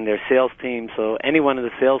companies and their sales teams. So anyone in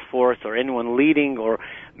the sales force or anyone leading or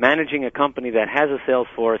managing a company that has a sales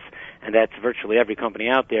force, and that's virtually every company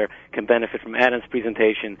out there, can benefit from Adam's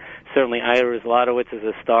presentation. Certainly Ira Zlotowitz is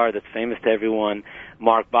a star that's famous to everyone.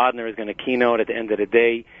 Mark Bodner is going to keynote at the end of the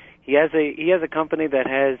day. He has a company that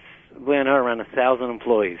has, around 1,000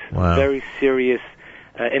 employees. Wow. Very serious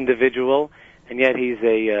individual, and yet he's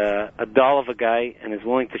a doll of a guy and is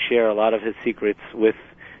willing to share a lot of his secrets with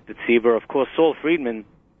the tzibur. Of course, Saul Friedman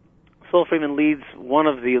leads one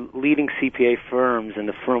of the leading CPA firms in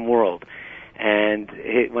the firm world. And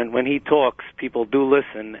when he talks, people do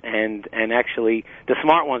listen, and actually the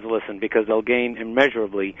smart ones listen because they'll gain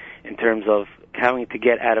immeasurably in terms of having to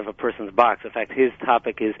get out of a person's box. In fact, his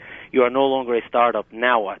topic is, you are no longer a startup,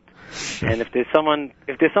 now what? And if there's someone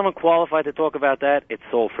qualified to talk about that, it's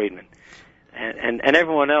Saul Friedman. And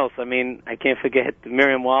everyone else, I mean, I can't forget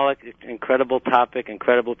Miriam Wallach, incredible topic,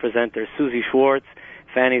 incredible presenter, Susie Schwartz,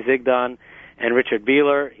 Fanny Zigdon, and Richard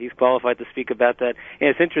Beeler. He's qualified to speak about that. And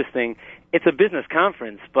it's interesting. It's a business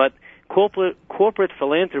conference, but corporate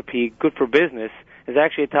philanthropy, good for business, is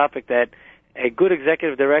actually a topic that a good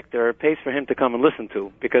executive director pays for him to come and listen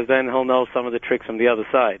to, because then he'll know some of the tricks from the other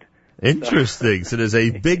side. Interesting. So there's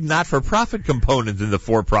a big not-for-profit component in the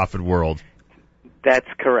for-profit world. That's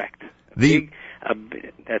correct.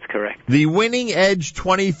 That's correct. The Winning Edge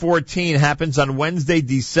 2014 happens on Wednesday,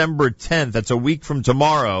 December 10th. That's a week from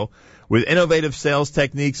tomorrow, with innovative sales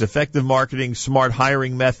techniques, effective marketing, smart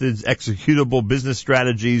hiring methods, executable business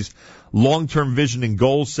strategies, long-term vision and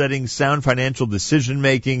goal setting, sound financial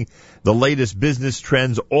decision-making, the latest business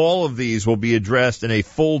trends. All of these will be addressed in a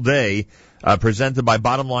full day presented by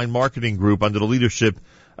Bottom Line Marketing Group under the leadership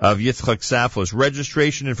of Yitzchok Saftlas.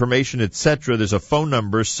 Registration information, etc. There's a phone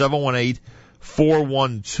number,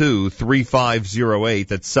 718-412-3508.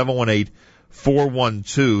 That's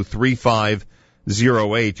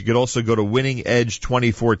 718-412-3508. You could also go to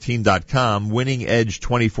winningedge2014.com,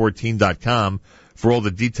 winningedge2014.com for all the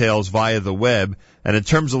details via the web. And in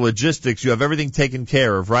terms of logistics, you have everything taken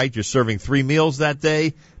care of, right? You're serving 3 meals that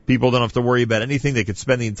day. People don't have to worry about anything. They could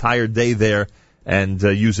spend the entire day there and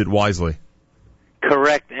use it wisely.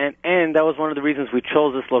 Correct. And that was one of the reasons we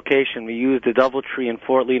chose this location. We used the DoubleTree in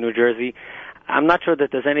Fort Lee, New Jersey. I'm not sure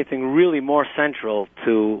that there's anything really more central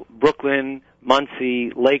to Brooklyn,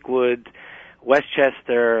 Muncie, Lakewood,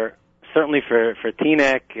 Westchester, certainly for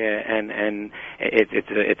Teaneck, and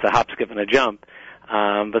it's a hop, skip, and a jump.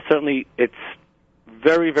 But certainly it's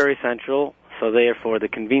very, very central, so therefore the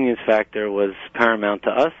convenience factor was paramount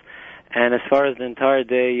to us. And as far as the entire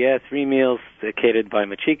day, 3 meals catered by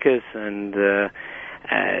Machikas and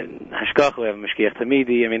Hashkach, we have Mashkiach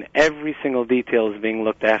Tamidi. I mean, every single detail is being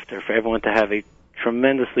looked after for everyone to have a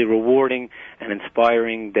tremendously rewarding and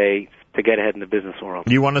inspiring day to get ahead in the business world.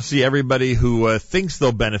 You want to see everybody who thinks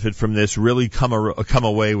they'll benefit from this really come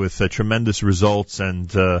away with tremendous results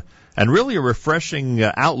and really a refreshing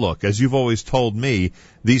outlook. As you've always told me,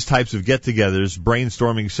 these types of get-togethers,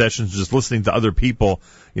 brainstorming sessions, just listening to other people,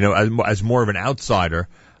 as more of an outsider,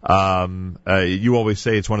 you always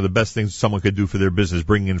say it's one of the best things someone could do for their business,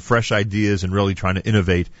 bringing in fresh ideas and really trying to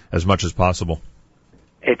innovate as much as possible.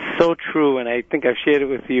 It's so true, and I think I've shared it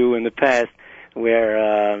with you in the past,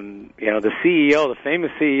 where the CEO, the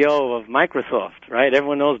famous CEO of Microsoft, right?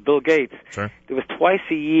 Everyone knows Bill Gates. Sure. There was twice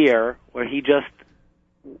a year where he just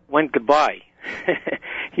went goodbye.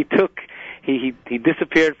 He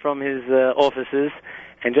disappeared from his offices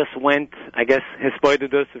and just went, I guess,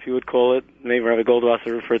 hispoidedus, if you would call it. Maybe Rabbi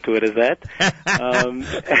Goldwasser referred to it as that.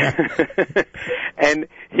 And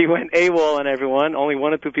he went AWOL on everyone. Only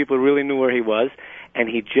 1 or 2 people really knew where he was. And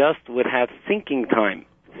he just would have thinking time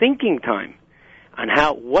on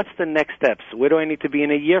what's the next steps? Where do I need to be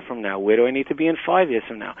in a year from now? Where do I need to be in 5 years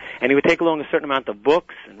from now? And he would take along a certain amount of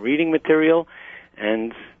books and reading material,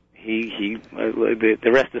 and the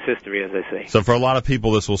rest is history, as I say. So for a lot of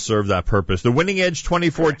people, this will serve that purpose. The Winning Edge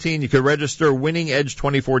 2014, you can register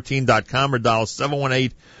winningedge2014.com or dial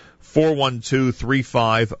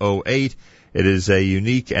 718-412-3508. It is a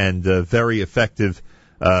unique and very effective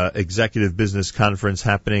executive business conference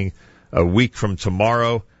happening a week from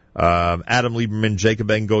tomorrow. Adam Lieberman,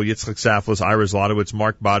 Jacob Engel, Yitzchok Saftlas, Ira Zlotowitz,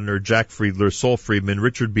 Mark Bodner, Jack Friedler, Saul Friedman,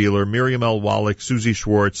 Richard Beeler, Miriam L. Wallach, Susie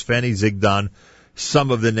Schwartz, Fanny Zigdon,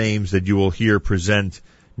 some of the names that you will hear present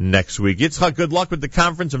next week. Yitzchak, good luck with the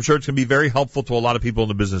conference. I'm sure it's going to be very helpful to a lot of people in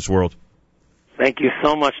the business world. Thank you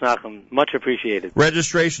so much, Nachum. Much appreciated.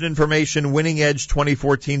 Registration information,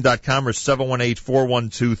 winningedge2014.com or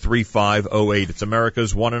 718-412-3508. It's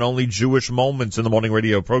America's one and only Jewish Moments in the Morning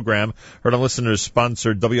radio program. Heard on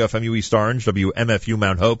listeners-sponsored WFMU East Orange, WMFU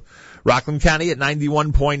Mount Hope, Rockland County at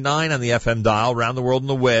 91.9 on the FM dial, around the world on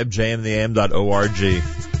the web, jmtheam.org.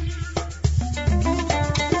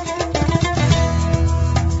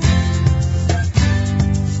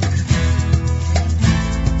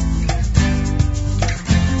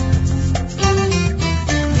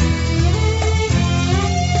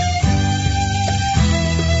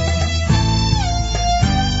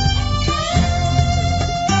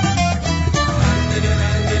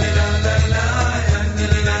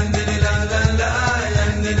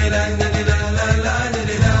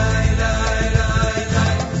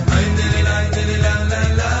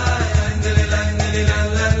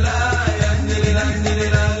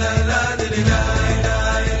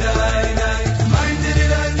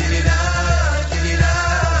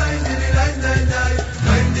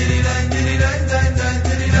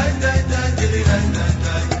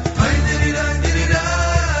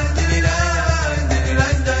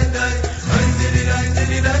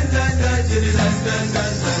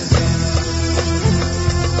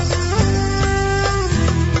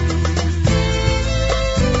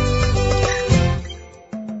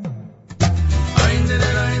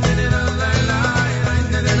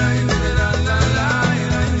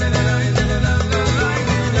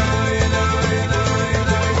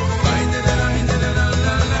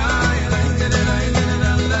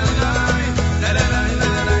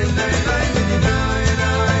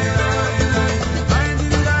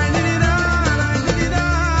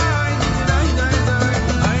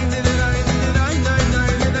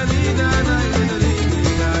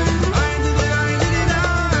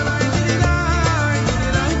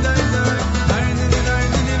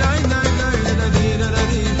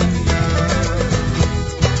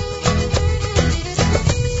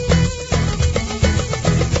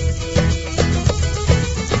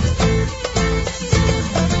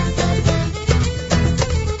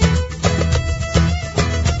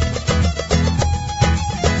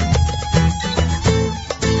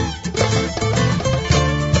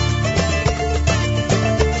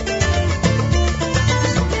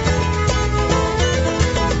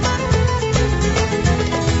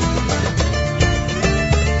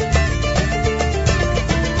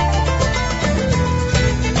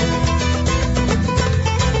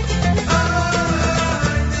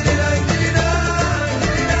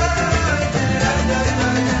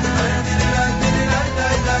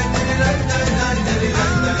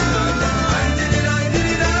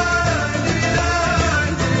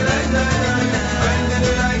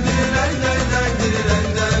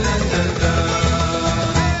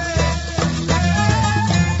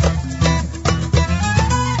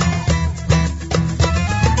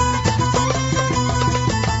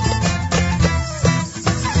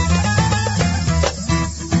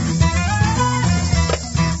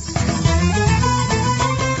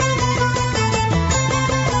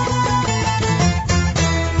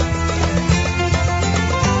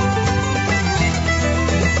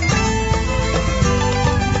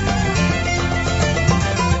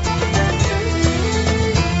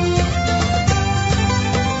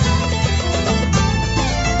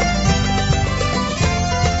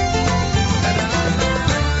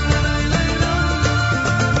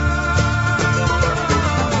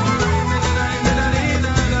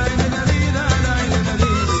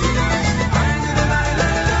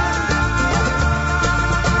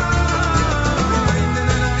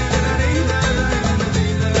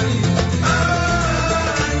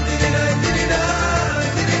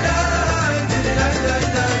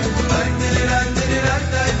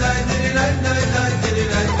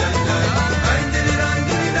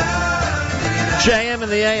 JM in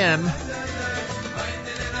the AM.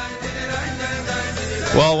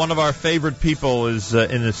 Well, one of our favorite people is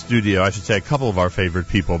in the studio. I should say a couple of our favorite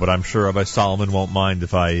people, but I'm sure Rabbi Solomon won't mind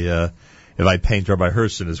if I paint Rabbi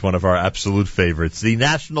Herson as one of our absolute favorites. The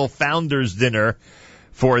National Founders Dinner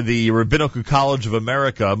for the Rabbinical College of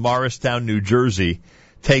America, Morristown, New Jersey,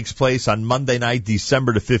 takes place on Monday night,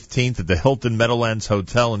 December the 15th at the Hilton Meadowlands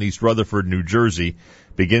Hotel in East Rutherford, New Jersey.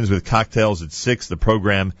 Begins with cocktails at 6, the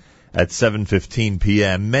program at 7:15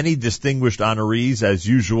 p.m. Many distinguished honorees, as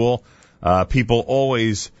usual, people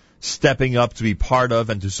always stepping up to be part of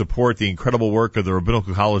and to support the incredible work of the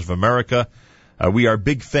Rabbinical College of America. We are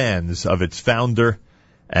big fans of its founder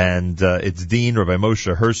and its dean, Rabbi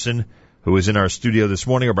Moshe Herson, who is in our studio this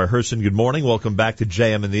morning. Rabbi Herson, good morning. Welcome back to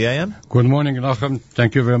JM in the AM. Good morning, Nachum.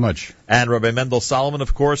 Thank you very much. And Rabbi Mendel Solomon,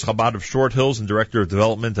 of course, Chabad of Short Hills and Director of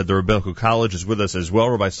Development at the Rabbinical College, is with us as well.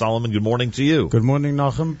 Rabbi Solomon, good morning to you. Good morning,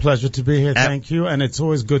 Nachum. Pleasure to be here. Thank you. And it's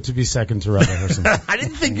always good to be second to Rabbi Herson. I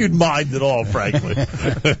didn't think you'd mind at all, frankly.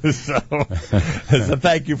 so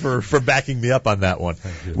thank you for backing me up on that one.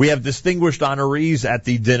 We have distinguished honorees at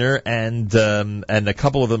the dinner, and a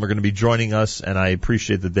couple of them are going to be joining us, and I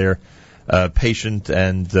appreciate that they're patient,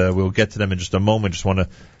 and we'll get to them in just a moment. Just want to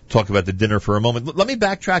talk about the dinner for a moment. Let me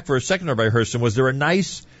backtrack for a second, Rabbi Herson. Was there a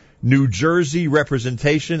nice New Jersey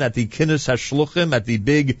representation at the Kinnis HaShluchim, at the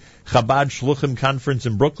big Chabad Shluchim conference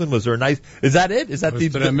in Brooklyn? Was there a nice? Is that it? Is that the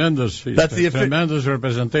tremendous? That's the tremendous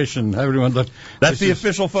representation. Everyone. That's the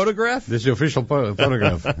official photograph. This is the official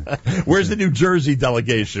photograph. Where's the New Jersey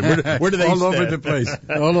delegation? Where do they all stand? over the place?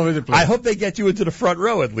 All over the place. I hope they get you into the front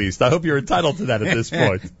row at least. I hope you're entitled to that at this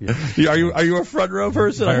point. Are you a front row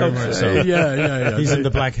person? Very I hope much so. Yeah. He's in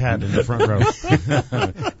the black hat in the front row.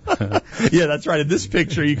 Yeah, that's right. In this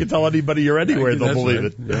picture, you can tell anybody you're anywhere, they'll believe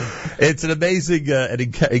it. Yeah. It's an amazing,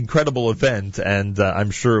 incredible event, and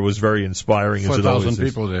I'm sure it was very inspiring. 4,000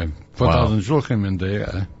 people there. 4,000 shluchim in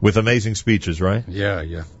there. With amazing speeches, right?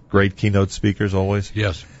 Yeah. Great keynote speakers always.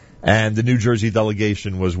 Yes. And the New Jersey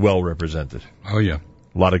delegation was well represented. Oh, yeah.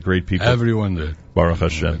 A lot of great people. Everyone there. Baruch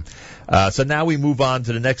Hashem. So now we move on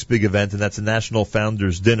to the next big event, and that's the National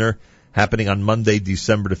Founders Dinner, happening on Monday,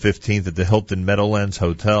 December the 15th at the Hilton Meadowlands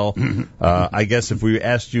Hotel. I guess if we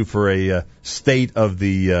asked you for a state of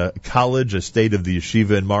the college, a state of the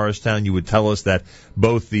yeshiva in Morristown, you would tell us that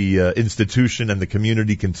both the institution and the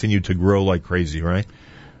community continue to grow like crazy, right?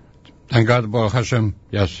 Thank God, Baruch Hashem.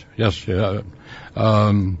 Yes.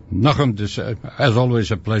 Nachum, this as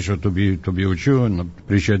always a pleasure to be with you, and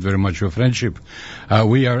appreciate very much your friendship.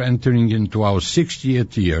 We are entering into our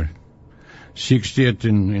 60th year. 60th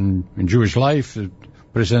in Jewish life. It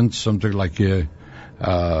presents something like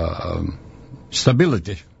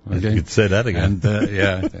stability. Okay? You could say that again.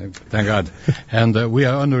 And thank God. And we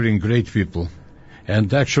are honoring great people,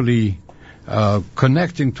 and actually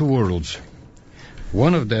connecting two worlds.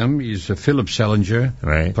 One of them is Philip Selinger,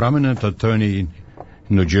 right, prominent attorney in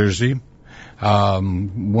New Jersey,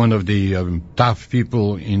 one of the top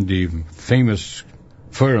people in the famous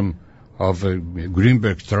firm of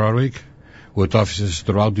Greenberg Traurig, with offices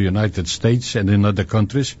throughout the United States and in other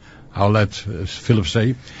countries. I'll let Philip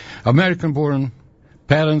say. American-born,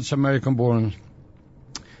 parents American-born,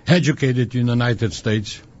 educated in the United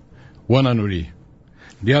States, one honoree.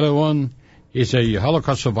 The other one is a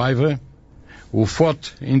Holocaust survivor who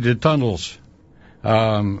fought in the tunnels with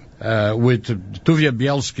Tuvia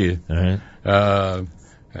Bielski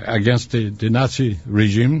against the Nazi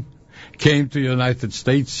regime, came to the United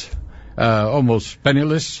States almost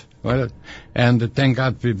penniless, and thank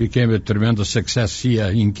God we became a tremendous success here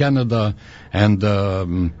in Canada and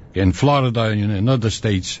in Florida and in other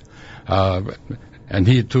states. And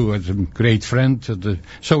he too was a great friend.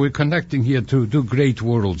 So we're connecting here to two great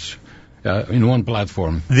worlds in one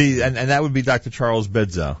platform. And that would be Dr. Charles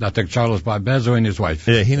Bedzow. Dr. Charles Bedzow and his wife.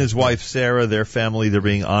 Yeah, he and his wife Sarah, their family, they're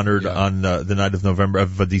being honored on the night of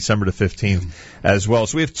December the 15th as well.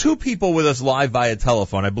 So we have two people with us live via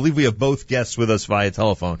telephone. I believe we have both guests with us via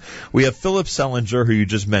telephone. We have Philip Selinger, who you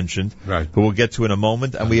just mentioned, who we'll get to in a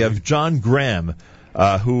moment, and we have John Graham,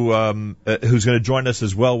 who's going to join us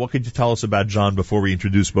as well. What could you tell us about John before we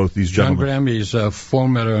introduce both these gentlemen? John Graham is a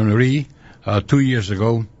former honoree 2 years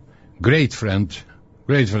ago. Great friend.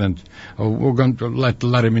 We're going to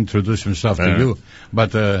let him introduce himself to you.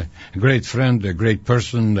 But a great friend, a great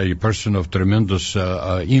person, a person of tremendous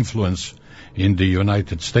influence in the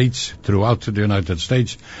United States, throughout the United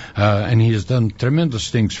States, and he has done tremendous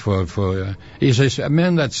things he's a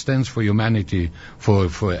man that stands for humanity, for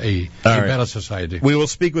a better society. We will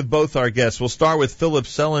speak with both our guests. We'll start with Philip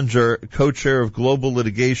Selinger, co-chair of Global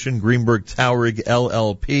Litigation, Greenberg Traurig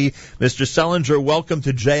LLP. Mr. Selinger, welcome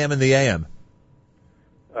to JM in the AM.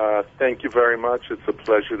 Thank you very much. It's a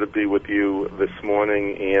pleasure to be with you this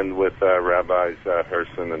morning and with Rabbis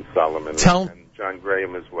Herson and Solomon and John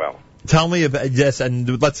Graham as well. Tell me about, yes,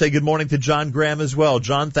 and let's say good morning to John Graham as well.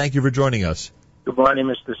 John, thank you for joining us. Good morning,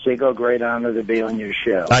 Mr. Siegel. Great honor to be on your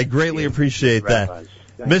show. I greatly appreciate that.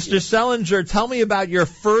 Mr. you. Selinger, tell me about your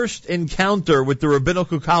first encounter with the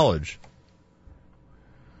Rabbinical College.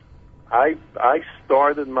 I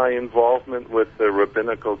started my involvement with the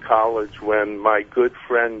Rabbinical College when my good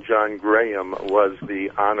friend John Graham was the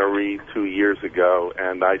honoree 2 years ago,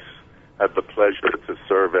 and I had the pleasure to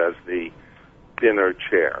serve as the dinner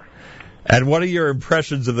chair. And what are your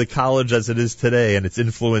impressions of the college as it is today and its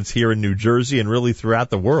influence here in New Jersey and really throughout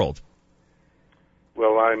the world?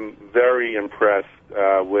 Well, I'm very impressed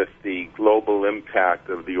with the global impact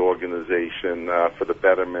of the organization for the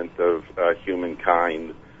betterment of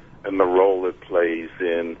humankind and the role it plays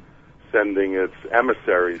in sending its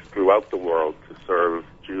emissaries throughout the world to serve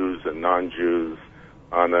Jews and non-Jews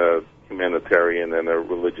on a humanitarian and a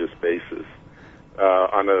religious basis.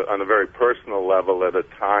 On a very personal level, at a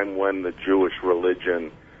time when the Jewish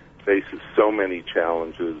religion faces so many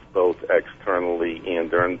challenges, both externally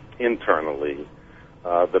and internally,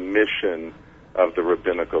 the mission of the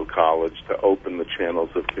Rabbinical College to open the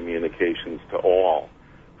channels of communications to all,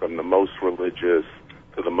 from the most religious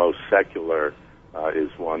to the most secular, is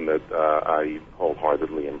one that I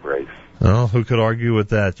wholeheartedly embrace. Well, who could argue with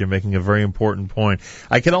that? You're making a very important point.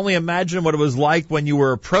 I can only imagine what it was like when you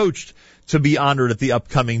were approached to be honored at the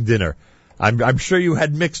upcoming dinner. I'm sure you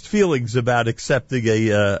had mixed feelings about accepting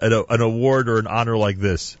an award or an honor like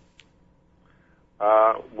this.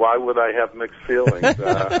 Why would I have mixed feelings?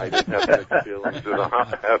 I didn't have mixed feelings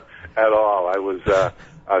at all. I was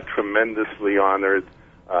tremendously honored,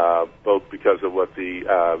 both because of what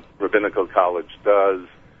the Rabbinical College does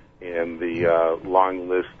and the long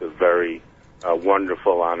list of very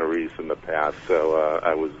wonderful honorees in the past. So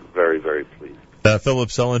I was very, very pleased. Philip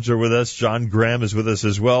Selinger with us. John Graham is with us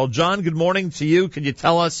as well. John, good morning to you. Can you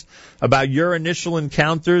tell us about your initial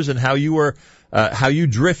encounters and how you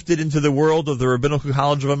drifted into the world of the Rabbinical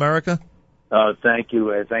College of America? Thank you,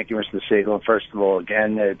 Mr. Siegel. First of all,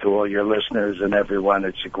 again, to all your listeners and everyone,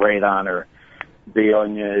 it's a great honor to be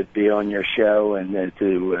on your show and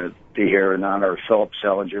to be here in honor of Philip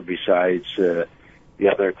Selinger, besides the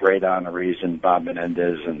other great honorees and Bob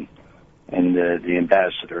Menendez and the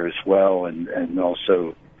ambassador as well, and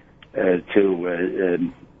also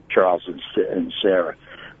to Charles and Sarah.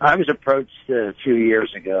 I was approached a few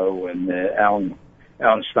years ago when Alan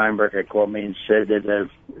Steinberg had called me and said that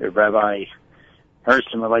Rabbi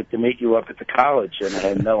Herson would like to meet you up at the college, and I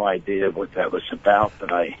had no idea what that was about,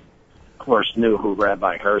 but I, of course, knew who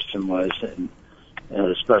Rabbi Herson was, and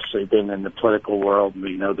especially being in the political world,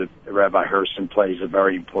 we know that Rabbi Herson plays a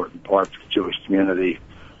very important part for the Jewish community,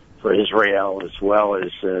 for Israel, as well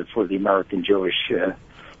as for the American Jewish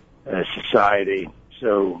society.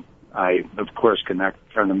 So I, of course,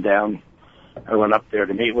 turned him down. I went up there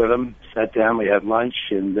to meet with him, sat down, we had lunch,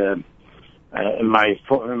 and in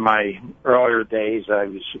my earlier days, I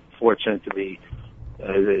was fortunate to be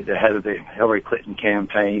the head of the Hillary Clinton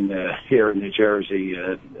campaign here in New Jersey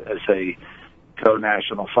as a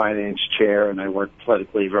co-national finance chair, and I worked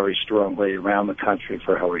politically very strongly around the country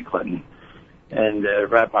for Hillary Clinton. And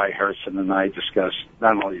Rabbi Herson and I discussed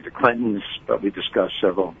not only the Clintons, but we discussed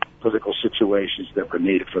several political situations that were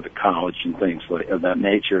needed for the college and things of that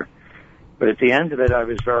nature. But at the end of it, I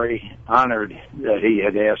was very honored that he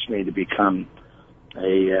had asked me to become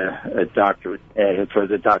a doctorate for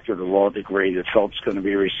the doctorate of law degree that Philip's going to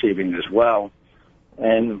be receiving as well.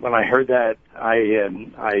 And when I heard that,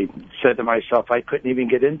 I said to myself, I couldn't even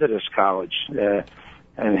get into this college.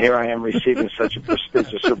 And here I am receiving such a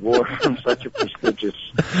prestigious award from such a prestigious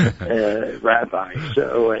rabbi.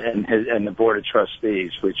 So, and the Board of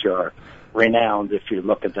Trustees, which are renowned if you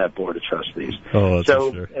look at that Board of Trustees. Oh,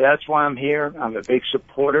 so that's why I'm here. I'm a big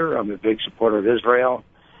supporter. I'm a big supporter of Israel.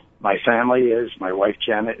 My family is. My wife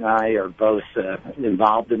Janet and I are both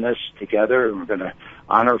involved in this together, and we're going to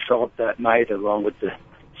honor Philip that night along with the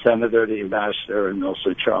Senator, the ambassador, and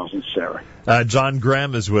also Charles and Sarah. John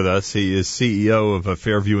Graham is with us. He is CEO of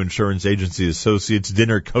Fairview Insurance Agency Associates,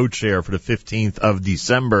 dinner co-chair for the 15th of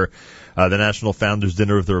December, the National Founders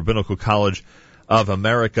Dinner of the Rabbinical College of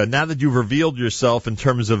America. Now that you've revealed yourself in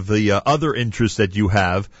terms of the other interests that you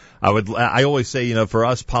have, I always say, for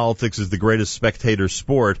us, politics is the greatest spectator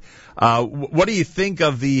sport. What do you think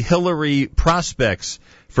of the Hillary prospects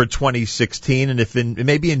for 2016? And if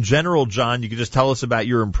maybe in general, John, you could just tell us about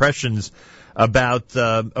your impressions about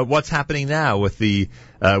what's happening now with the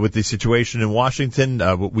situation in Washington.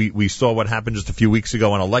 We saw what happened just a few weeks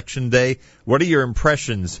ago on Election Day. What are your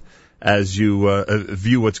impressions as you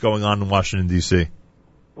view what's going on in Washington, D.C.?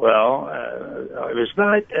 Well, I was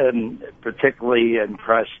not particularly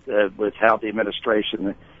impressed with how the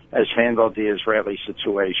administration has handled the Israeli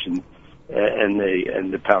situation and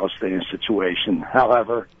the Palestinian situation.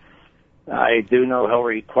 However, I do know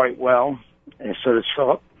Hillary quite well, and so does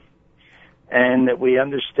Philip, and that we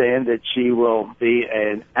understand that she will be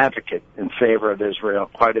an advocate in favor of Israel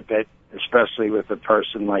quite a bit, especially with a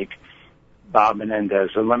person like Bob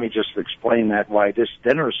Menendez. And let me just explain that, why this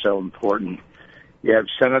dinner is so important. You have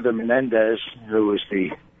Senator Menendez, who is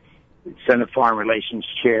the Senate Foreign Relations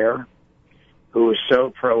Chair, who is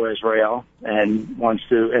so pro-Israel and wants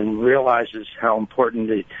to and realizes how important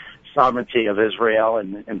the sovereignty of Israel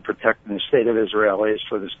and protecting the state of Israel is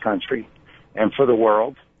for this country and for the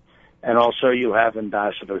world. And also you have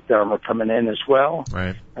Ambassador Dermer coming in as well.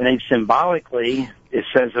 Right. I think symbolically it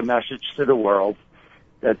sends a message to the world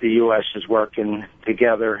that the U.S. is working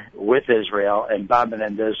together with Israel, and Bob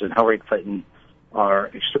Menendez and Hillary Clinton are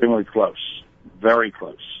extremely close, very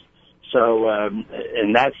close. So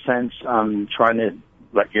in that sense, I'm trying to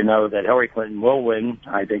let you know that Hillary Clinton will win.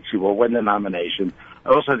 I think she will win the nomination. I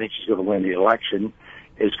also think she's going to win the election.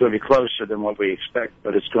 It's going to be closer than what we expect,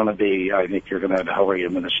 but it's going to be, I think you're going to have a Hillary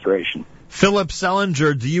administration. Philip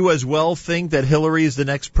Selinger, do you as well think that Hillary is the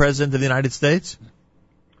next president of the United States?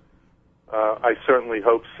 I certainly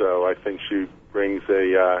hope so. I think she brings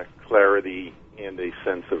a clarity and a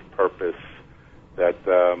sense of purpose that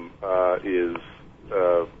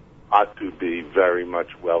ought to be very much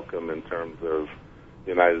welcome in terms of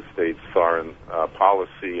the United States foreign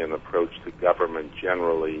policy and approach to government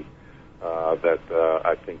generally, that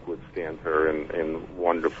I think would stand her in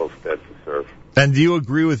wonderful stead to serve. And do you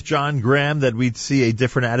agree with John Graham that we'd see a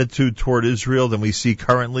different attitude toward Israel than we see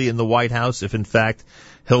currently in the White House if, in fact,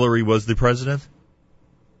 Hillary was the president?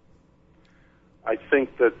 I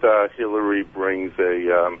think that Hillary brings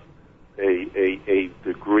a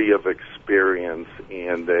degree of experience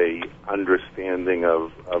and a understanding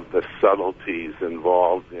of the subtleties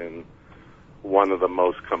involved in one of the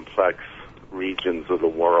most complex regions of the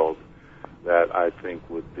world that I think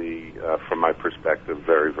would be, from my perspective,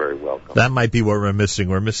 very, very welcome. That might be what we're missing.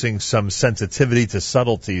 We're missing some sensitivity to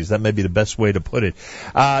subtleties. That may be the best way to put it.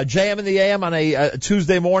 JM in the AM on a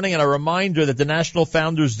Tuesday morning, and a reminder that the National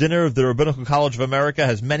Founders Dinner of the Rabbinical College of America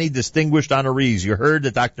has many distinguished honorees. You heard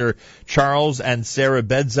that Dr. Charles and Sarah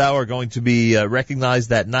Bedzow are going to be recognized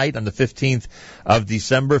that night on the 15th of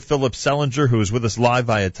December. Philip Selinger, who is with us live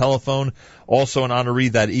via telephone, also an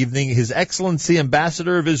honoree that evening. His Excellency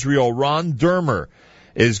Ambassador of Israel, Ron Dermer,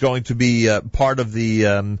 is going to be part of the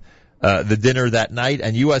dinner that night,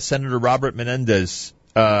 and U.S. Senator Robert Menendez.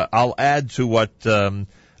 I'll add to what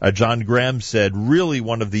John Graham said, really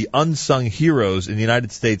one of the unsung heroes in the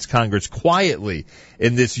United States Congress, quietly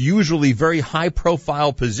in this usually very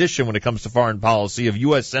high-profile position when it comes to foreign policy of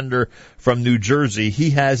U.S. Senator from New Jersey. He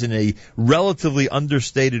has, in a relatively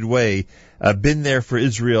understated way, been there for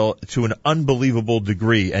Israel to an unbelievable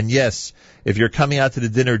degree. And yes, if you're coming out to the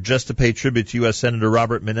dinner just to pay tribute to U.S. Senator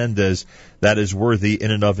Robert Menendez, that is worthy in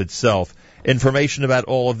and of itself. Information about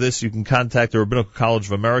all of this, you can contact the Rabbinical College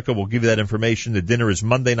of America. We'll give you that information. The dinner is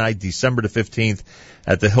Monday night, December the 15th,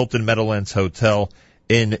 at the Hilton Meadowlands Hotel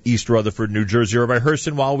in East Rutherford, New Jersey. Rabbi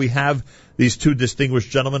Herson, while we have these two distinguished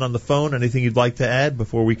gentlemen on the phone, anything you'd like to add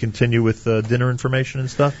before we continue with dinner information and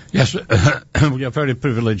stuff? Yes, we are very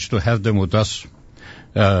privileged to have them with us.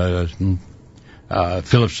 Philip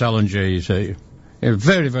Selinger is a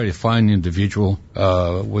very, very fine individual.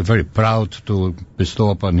 We're very proud to bestow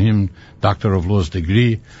upon him Doctor of Laws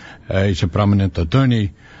degree. He's a prominent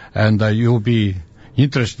attorney, and you'll be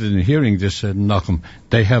interested in hearing this, Nachum.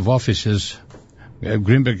 They have offices,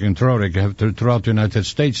 Greenberg and Traurig, throughout the United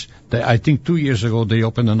States. I think 2 years ago they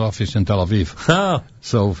opened an office in Tel Aviv. Oh.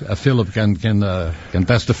 So Philip can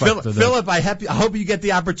testify to that. Philip, I hope you get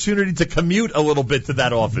the opportunity to commute a little bit to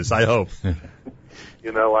that office. I hope.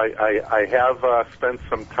 You know, I have spent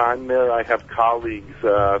some time there. I have colleagues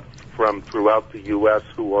from throughout the U.S.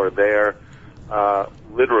 who are there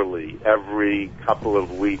literally every couple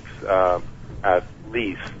of weeks at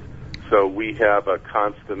least. So we have a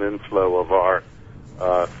constant inflow of our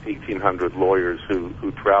 1,800 lawyers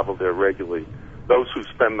who travel there regularly. Those who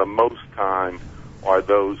spend the most time are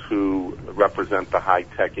those who represent the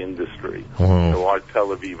high-tech industry. Mm-hmm. So our Tel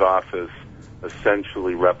Aviv office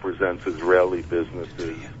essentially represents Israeli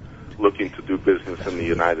businesses looking to do business in the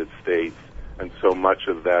United States, and so much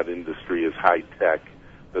of that industry is high-tech,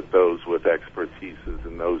 that those with expertises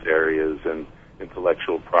in those areas and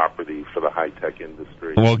intellectual property for the high-tech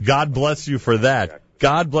industry. Well, God bless you for that.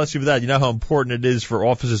 God bless you for that. You know how important it is for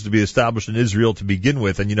offices to be established in Israel to begin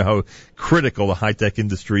with, and you know how critical the high-tech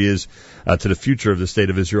industry is to the future of the state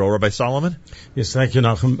of Israel. Rabbi Solomon? Yes, thank you,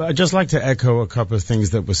 Nachum. I'd just like to echo a couple of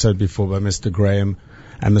things that were said before by Mr. Graham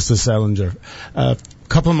and Mr. Selinger. A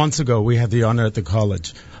couple of months ago, we had the honor at the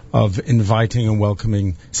college of inviting and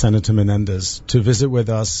welcoming Senator Menendez to visit with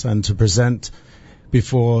us and to present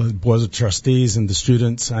before the Board of Trustees and the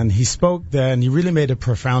students. And he spoke there, and he really made a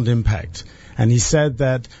profound impact. And he said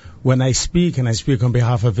that when I speak, and I speak on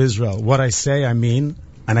behalf of Israel, what I say, I mean,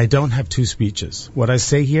 and I don't have two speeches. What I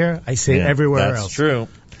say here, I say everywhere else. That's true.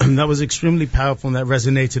 And that was extremely powerful, and that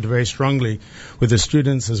resonated very strongly with the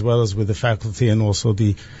students as well as with the faculty, and also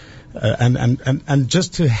the and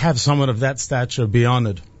just to have someone of that stature be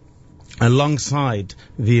honored alongside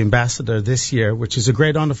the ambassador this year, which is a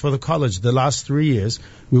great honor for the college. The last 3 years,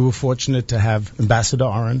 we were fortunate to have Ambassador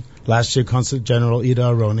Aaron, last year Consul General Ida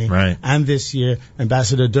Aroni, right, and this year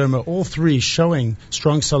Ambassador Dermer, all three showing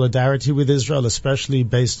strong solidarity with Israel, especially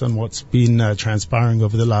based on what's been transpiring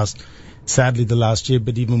over the last year,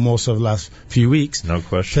 but even more so the last few weeks. No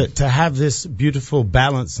question. To have this beautiful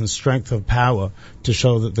balance and strength of power to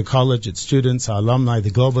show that the college, its students, our alumni,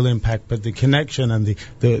 the global impact, but the connection and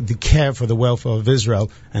the care for the welfare of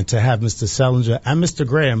Israel, and to have Mr. Selinger and Mr.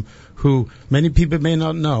 Graham, who many people may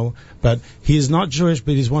not know, but he is not Jewish,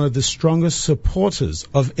 but he's one of the strongest supporters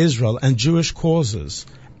of Israel and Jewish causes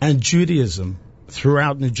and Judaism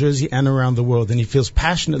throughout New Jersey and around the world, and he feels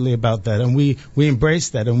passionately about that, and we embrace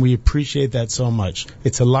that, and we appreciate that so much.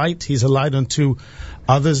 It's a light. He's a light unto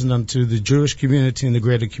others and unto the Jewish community and the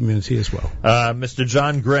greater community as well. Mr.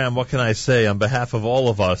 John Graham, what can I say? On behalf of all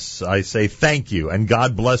of us, I say thank you, and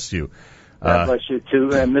God bless you. God bless you, too.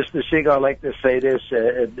 Mr. Siegel, I'd like to say this,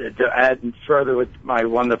 to add further with my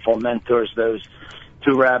wonderful mentors, those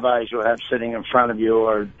two rabbis you have sitting in front of you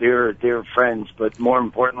are dear, dear friends, but more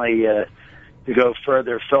importantly, to go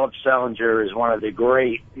further, Philip Selinger is one of the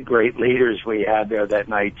great leaders we had there that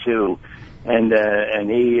night too, and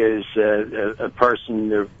he is a person.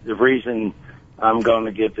 The reason I'm going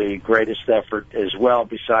to give the greatest effort as well,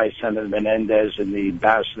 besides Senator Menendez and the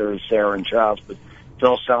ambassador Sarah and Charles, but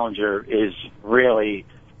Phil Selinger is really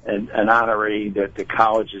an honoree that the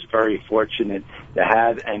college is very fortunate to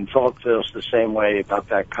have, and Philip feels the same way about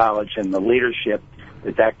that college and the leadership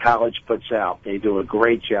that college puts out. They do a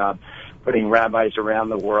great job putting rabbis around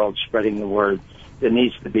the world, spreading the word that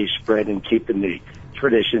needs to be spread, and keeping the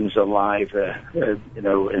traditions alive,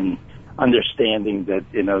 and understanding that,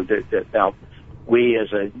 that we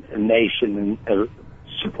as a nation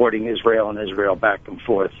supporting Israel and Israel back and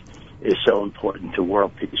forth is so important to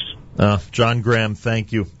world peace. John Graham,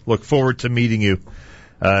 thank you. Look forward to meeting you.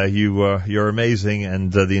 You're amazing,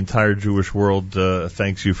 and the entire Jewish world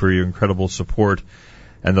thanks you for your incredible support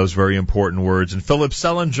and those very important words. And Philip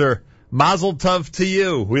Selinger, Mazel Tov to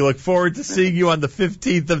you. We look forward to seeing you on the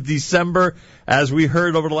 15th of December. As we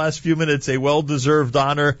heard over the last few minutes, a well-deserved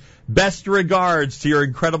honor. Best regards to your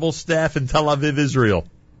incredible staff in Tel Aviv, Israel.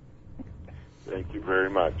 Thank you very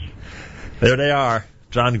much. There they are,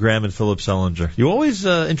 John Graham and Philip Selinger. You always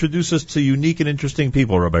introduce us to unique and interesting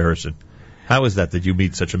people, Rabbi Herson. How is that you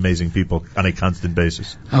meet such amazing people on a constant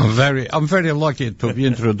basis? I'm very lucky to be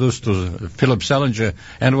introduced to Philip Selinger,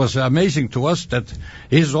 and it was amazing to us that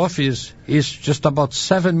his office is just about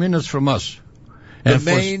 7 minutes from us. The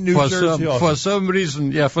main New Jersey office. For some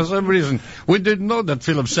reason, we didn't know that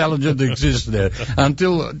Philip Selinger exists there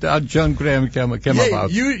until John Graham came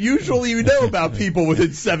about. Usually you know about people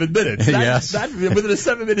within 7 minutes. Yes. Within a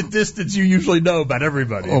 7-minute distance, you usually know about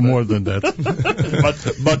everybody. Or more than that.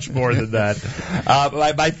 much more than that.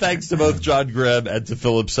 My thanks to both John Graham and to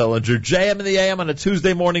Philip Selinger. JM in the AM on a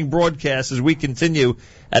Tuesday morning broadcast as we continue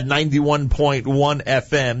at 91.1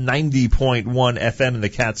 FM, 90.1 FM in the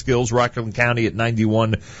Catskills, Rockland County at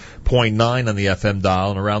 91.9 on the FM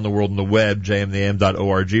dial, and around the world on the web,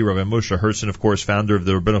 jmtheam.org. Rabbi Moshe Herson, of course, founder of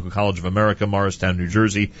the Rabbinical College of America, Morristown, New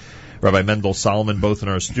Jersey. Rabbi Mendel, Solomon, both in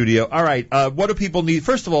our studio. All right, what do people need?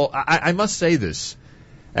 First of all, I must say this,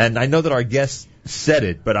 and I know that our guest said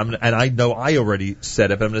it, and I know I already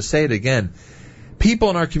said it, but I'm going to say it again. People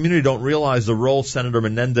in our community don't realize the role Senator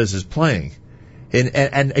Menendez is playing.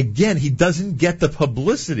 And again, he doesn't get the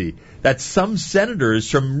publicity that some senators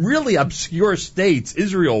from really obscure states,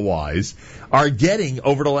 Israel-wise, are getting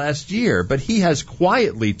over the last year. But he has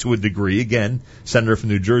quietly, to a degree, again, senator from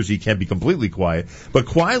New Jersey can't be completely quiet, but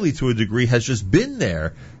quietly to a degree has just been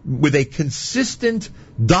there with a consistent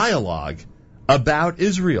dialogue about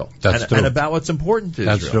Israel and about what's important to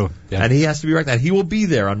Israel. That's true. Yeah. And he has to be recognized. He will be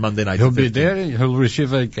there on Monday night. He'll be there. He'll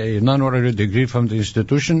receive an honorary degree from the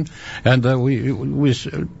institution, and we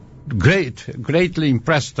greatly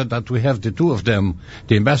impressed that we have the two of them,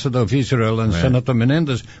 the ambassador of Israel and Senator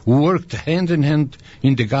Menendez, who worked hand in hand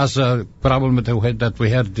in the Gaza problem that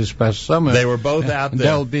we had this past summer. They were both out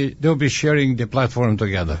there. They'll be sharing the platform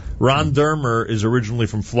together. Ron Dermer is originally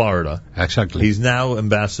from Florida. Exactly. He's now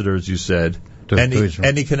ambassador, as you said.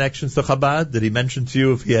 Any connections to Chabad? Did he mention to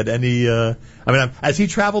you if he had any? As he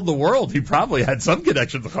traveled the world, he probably had some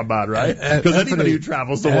connection to Chabad, right? Because anybody who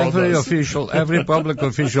travels the world knows. Every public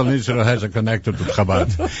official in Israel has a connection to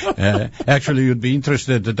Chabad. Actually, you'd be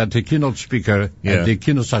interested that the keynote speaker at the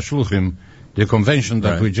Keynote Hashluchim, the convention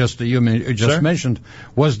that you just mentioned,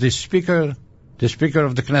 was the speaker of the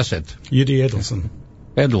Knesset, Yudi Edelson.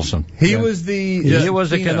 He was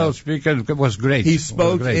the keynote speaker. It was great. He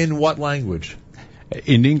spoke in what language?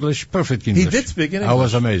 In English, perfect English. He did speak in English. I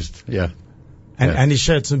was amazed. Yeah. And he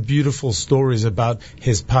shared some beautiful stories about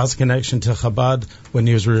his past connection to Chabad when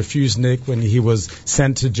he was a refusnik, when he was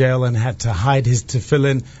sent to jail and had to hide his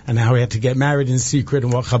tefillin, and how he had to get married in secret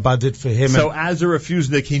and what Chabad did for him. So as a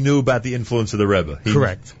refusnik, he knew about the influence of the Rebbe.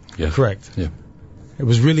 Correct. Yeah. It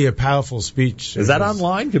was really a powerful speech. Is that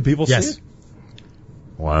online? Can people see it?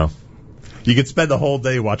 Wow. You could spend the whole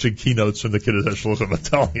day watching keynotes from the Kiddush HaShluchim, I'm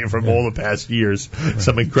telling you, from all the past years.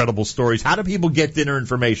 Some incredible stories. How do people get dinner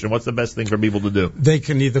information? What's the best thing for people to do? They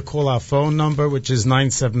can either call our phone number, which is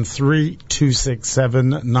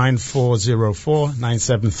 973-267-9404,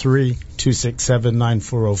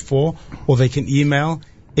 973-267-9404, or they can email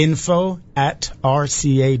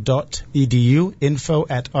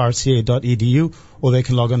info@rca.edu, or they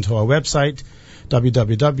can log on to our website,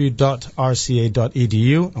 www.rca.edu,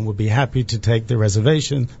 and we'll be happy to take their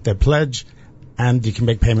reservation, their pledge, and you can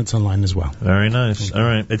make payments online as well. Very nice. All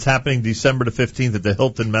right. It's happening December the 15th at the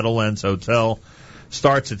Hilton Meadowlands Hotel.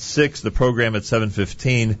 Starts at 6, the program at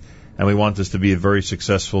 7:15, and we want this to be a very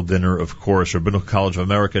successful dinner, of course. Rabbinical College of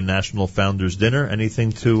America National Founders Dinner.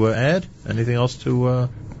 Anything to add? Anything else to...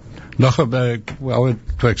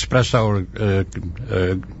 to express our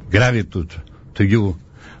gratitude to you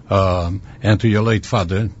and to your late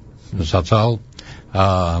father, Zatzal,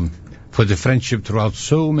 for the friendship throughout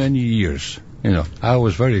so many years. I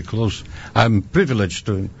was very close. I'm privileged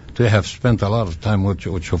to have spent a lot of time with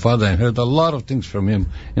your father and heard a lot of things from him,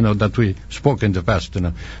 that we spoke in the past,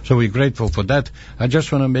 So we're grateful for that. I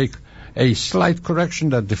just want to make a slight correction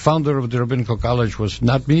that the founder of the Rabbinical College was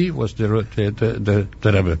not me, was the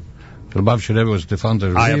Rebbe. The Lubavitcher Rebbe was the founder.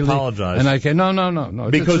 Really. I apologize. And I can no.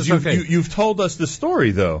 Because you've told us the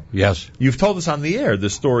story, though. Yes. You've told us on the air the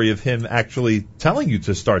story of him actually telling you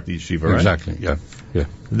to start the yeshiva, right? Exactly. Yeah.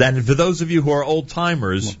 Then, for those of you who are old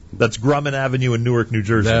timers, that's Grumman Avenue in Newark, New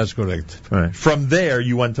Jersey. That's correct. Right. From there,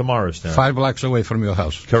 you went to Morristown. 5 blocks away from your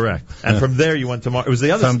house. Correct. And from there, you went to It was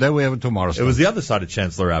the other. From there, we went to Morristown. It was the other side of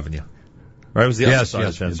Chancellor Avenue. Right, it was the other side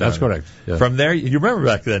of Chancellor. That's correct. Yeah. From there, you remember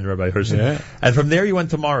back then, Rabbi Herson. Yeah. And from there, you went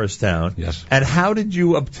to Morristown. Yes. And how did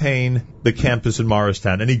you obtain the campus in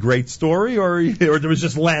Morristown? Any great story, or there was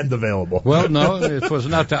just land available? Well, no, it was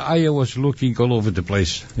not. I was looking all over the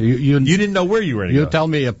place. You didn't know where you were going to go. You tell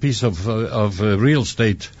me a piece of real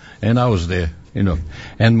estate, and I was there.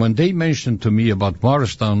 And when they mentioned to me about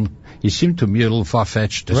Morristown, it seemed to me a little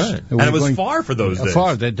far-fetched. Right. And it was far for those days.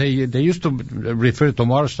 Far. They used to refer to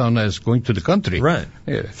Morristown as going to the country. Right.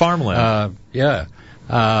 Farmland.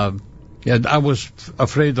 I was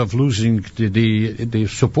afraid of losing the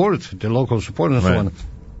support, the local support and so on.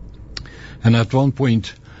 And at one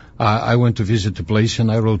point, I went to visit the place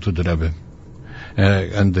and I wrote to the Rebbe.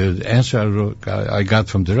 And the answer I got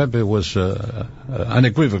from the Rebbe was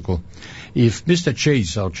unequivocal. If Mr.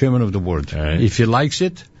 Chase, our chairman of the board, if he likes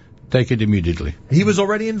it, take it immediately. He was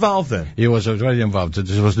already involved then? He was already involved.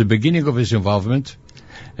 This was the beginning of his involvement.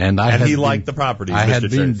 And he liked the property. I had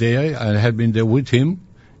been there with him.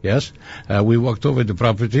 Yes. We walked over the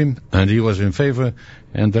property and he was in favor.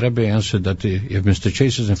 And the Rebbe answered that if Mr.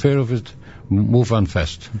 Chase is in favor of it, move on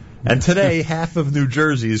fast. And today, half of New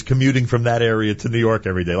Jersey is commuting from that area to New York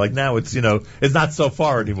every day. Like now, it's it's not so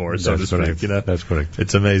far anymore, so to speak. That's correct.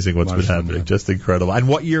 It's amazing what's been happening. Just incredible. And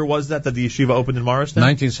what year was that the yeshiva opened in Morristown?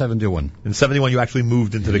 1971. In 71, you actually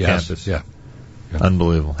moved into the campus. Yeah.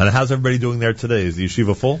 Unbelievable. And how's everybody doing there today? Is the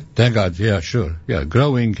yeshiva full? Thank God, yeah, sure. Yeah,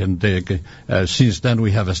 growing, and since then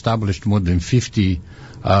we have established more than 50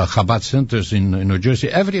 Chabad centers in New Jersey.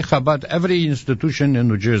 Every Chabad, every institution in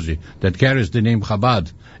New Jersey that carries the name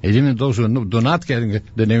Chabad, and even those who do not carry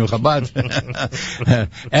the name Chabad,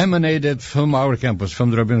 emanated from our campus,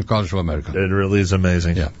 from the Rabbinical College of America. It really is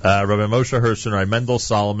amazing. Yeah. Rabbi Moshe Herson, right, Mendel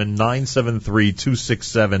Solomon,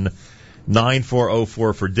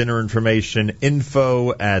 973-267-9404 for dinner information.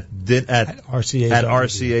 Info at rca.edu.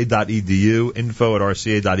 Info at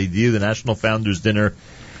rca.edu. The National Founders Dinner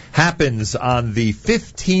happens on the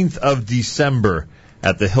 15th of December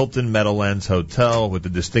at the Hilton Meadowlands Hotel with the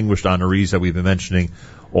distinguished honorees that we've been mentioning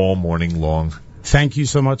all morning long. Thank you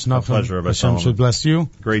so much, Nachum. Pleasure, Rabbi Hashem should bless you.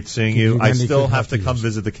 Great seeing you. I still have to come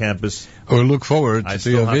visit the campus. We look forward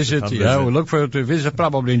to your visit. Yeah, we look forward to a visit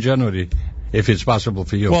probably in January, if it's possible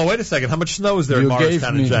for you. Well, wait a second. How much snow is there in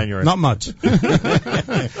Morristown in January? Not much.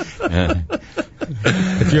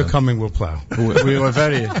 If you're coming, we'll plow. We were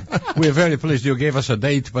very pleased. You gave us a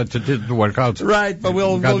date, but it didn't work out. Right, but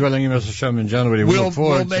God willing, Mr. Hashem, in January.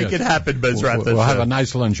 We'll make it happen, Bezrat. We'll have a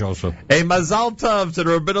nice lunch also. A Mazal Tov to the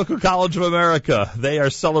Rabbinical College of America. They are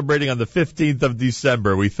celebrating on the 15th of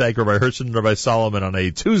December. We thank Rabbi Herson and Rabbi Solomon on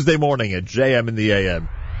a Tuesday morning at JM in the AM.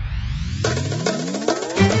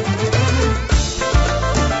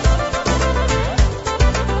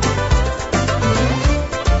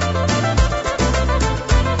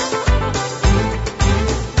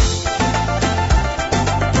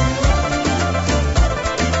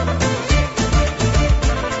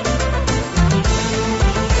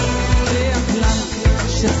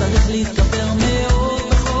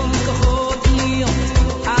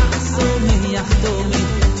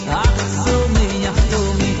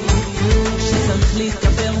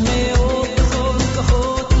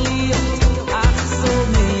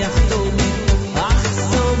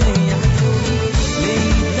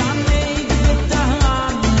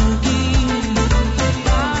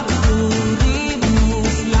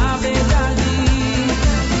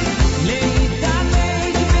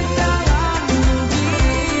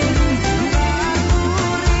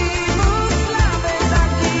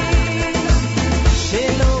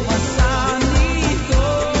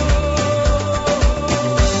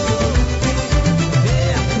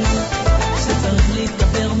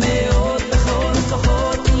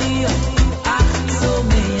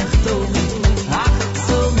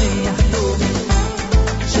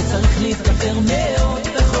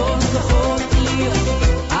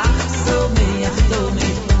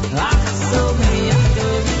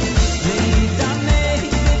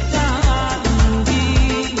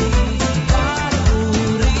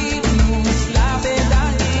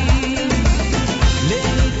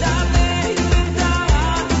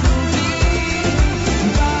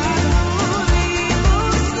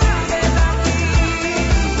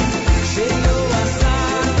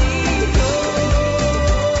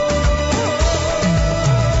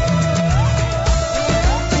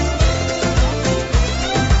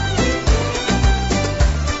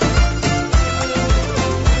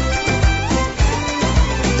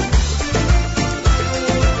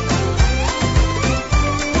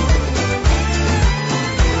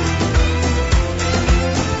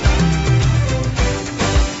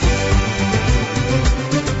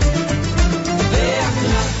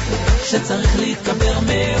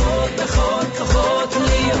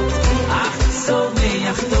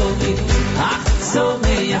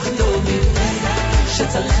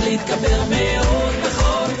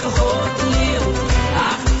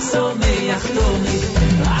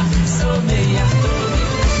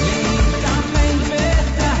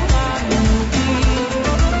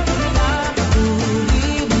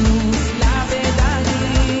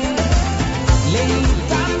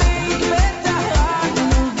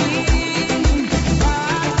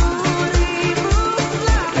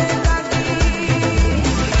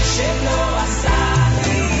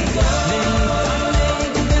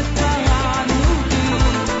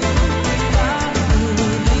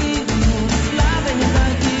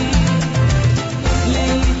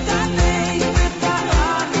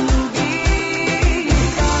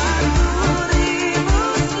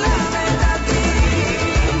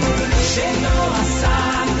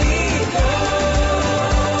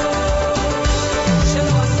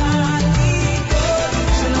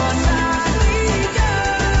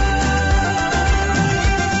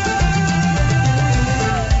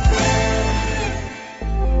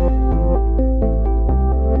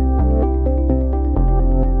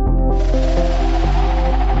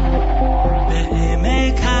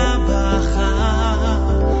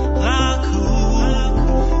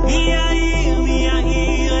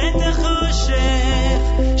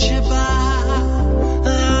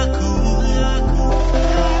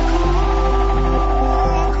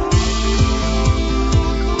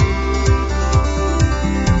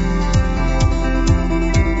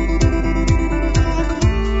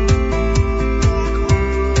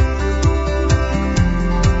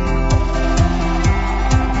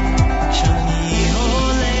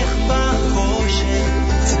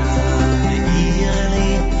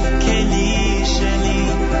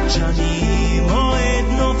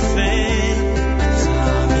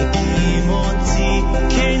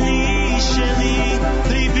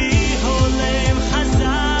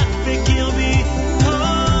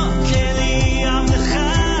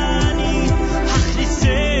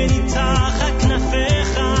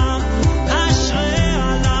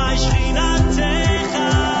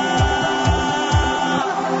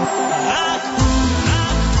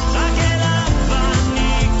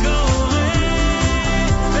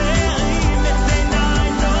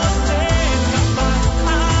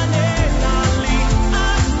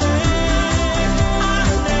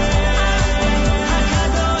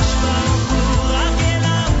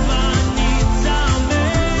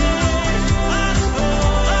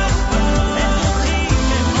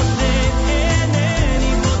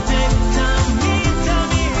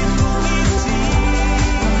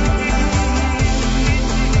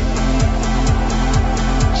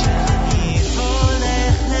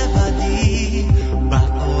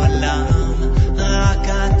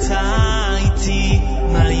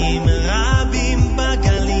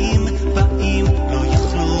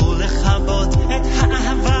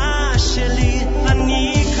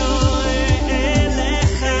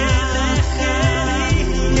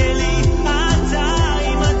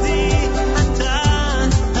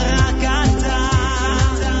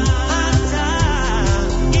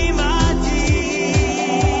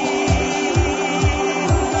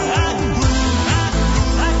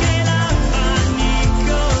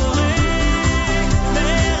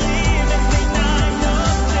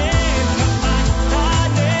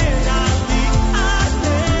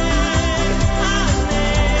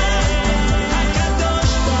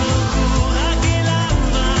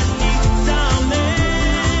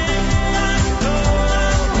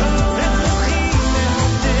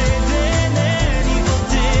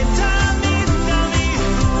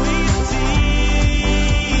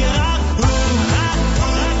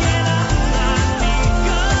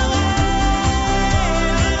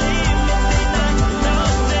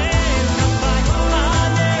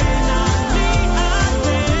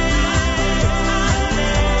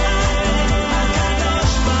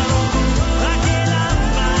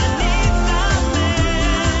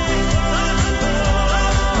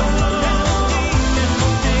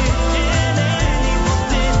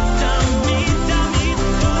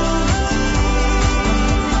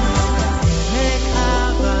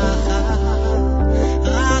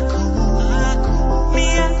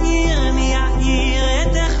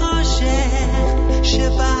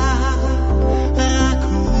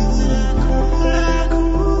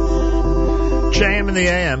 in the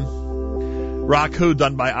AM. Rock Who,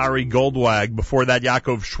 done by Ari Goldwag. Before that,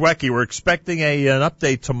 Yaakov Shweki. We're expecting an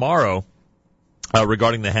update tomorrow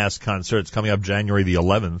regarding the Haas concert. It's coming up January the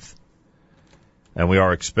 11th. And we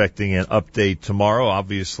are expecting an update tomorrow.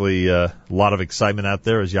 Obviously, a lot of excitement out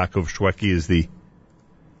there as Yaakov Shweki is the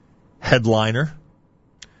headliner.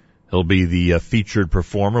 He'll be the featured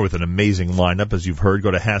performer with an amazing lineup. As you've heard,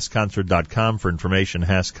 go to HaasConcert.com for information.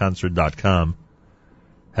 HaasConcert.com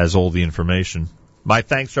has all the information. My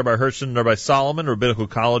thanks to Rabbi Herson and Rabbi Solomon. Rabbinical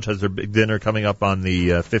College has their big dinner coming up on the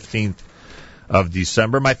 15th of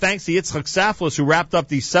December. My thanks to Yitzchok Saftlas, who wrapped up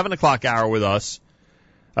the 7 o'clock hour with us.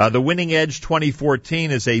 The Winning Edge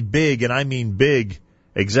 2014 is a big, and I mean big,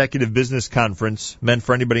 executive business conference meant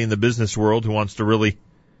for anybody in the business world who wants to really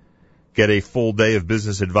get a full day of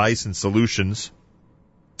business advice and solutions.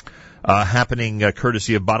 Happening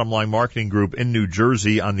courtesy of Bottom Line Marketing Group in New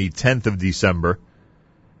Jersey on the 10th of December.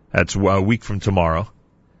 That's a week from tomorrow.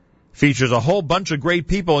 Features a whole bunch of great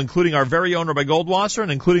people, including our very own Rabbi Goldwasser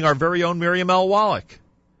and including our very own Miriam L. Wallach.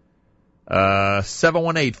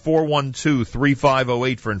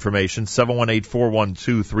 718-412-3508 for information,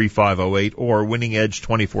 718-412-3508, or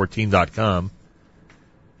winningedge2014.com.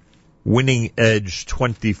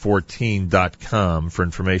 winningedge2014.com for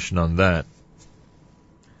information on that.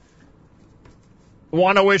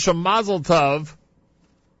 Want to wish a mazel tov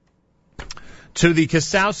to the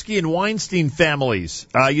Kasowski and Weinstein families.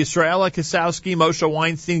 Yisraela Kasowski, Moshe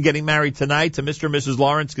Weinstein getting married tonight, to Mr. and Mrs.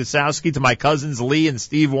 Lawrence Kasowski, to my cousins Lee and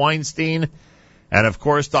Steve Weinstein, and of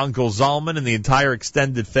course to Uncle Zalman and the entire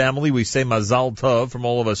extended family. We say mazal tov from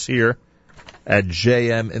all of us here at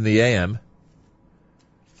JM in the AM.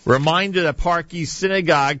 Reminder that Park East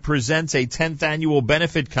Synagogue presents a 10th annual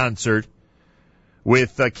benefit concert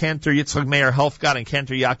with Cantor Yitzchak Meir Helfgott and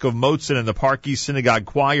Cantor Yaakov Motzen and the Park East Synagogue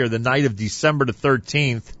Choir the night of December the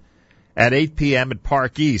 13th at 8 p.m. at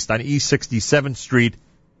Park East on East 67th Street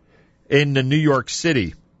in New York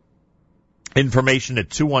City. Information at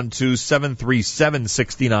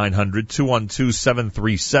 212-737-6900,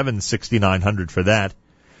 212-737-6900 for that.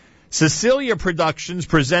 Cecilia Productions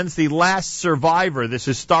presents The Last Survivor, this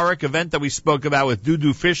historic event that we spoke about with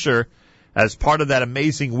Dudu Fisher as part of that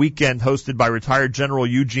amazing weekend hosted by retired General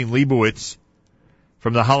Eugene Leibowitz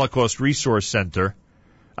from the Holocaust Resource Center.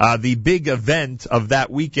 The big event of that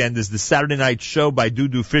weekend is the Saturday night show by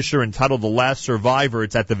Dudu Fisher entitled The Last Survivor.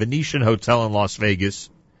 It's at the Venetian Hotel in Las Vegas.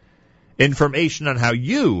 Information on how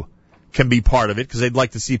you can be part of it, because they'd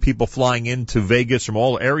like to see people flying into Vegas from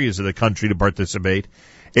all areas of the country to participate.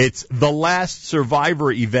 It's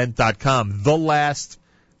thelastsurvivorevent.com,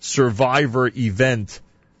 thelastsurvivorevent.com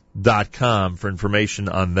for information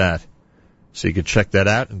on that. So you can check that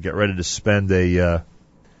out and get ready to spend a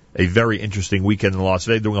very interesting weekend in Las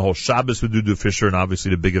Vegas, doing a whole Shabbos with Dudu Fisher and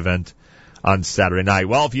obviously the big event on Saturday night.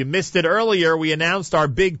 Well, if you missed it earlier, we announced our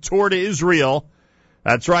big tour to Israel.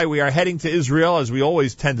 That's right, we are heading to Israel, as we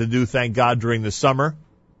always tend to do, thank God, during the summer.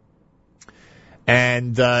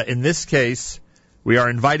 And in this case, we are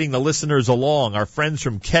inviting the listeners along. Our friends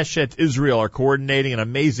from Keshet Israel are coordinating an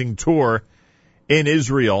amazing tour in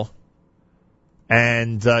Israel.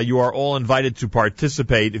 And you are all invited to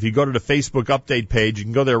participate. If you go to the Facebook update page, you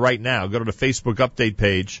can go there right now. Go to the Facebook update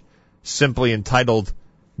page, simply entitled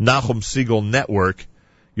Nachum Segal Network.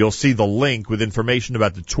 You'll see the link with information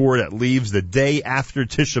about the tour that leaves the day after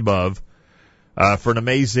Tisha B'Av for an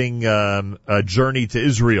amazing journey to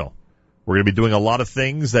Israel. We're going to be doing a lot of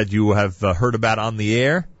things that you have heard about on the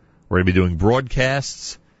air. We're going to be doing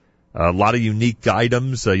broadcasts, a lot of unique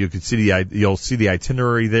items. You'll see the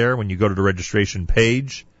itinerary there when you go to the registration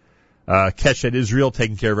page. Keshet Israel,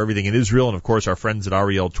 taking care of everything in Israel, and of course our friends at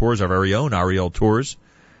Ariel Tours, our very own Ariel Tours,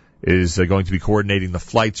 is going to be coordinating the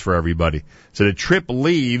flights for everybody. So the trip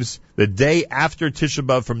leaves the day after Tisha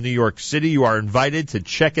B'Av from New York City. You are invited to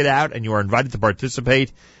check it out, and you are invited to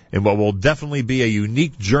participate in what will definitely be a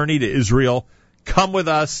unique journey to Israel. Come with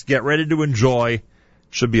us. Get ready to enjoy.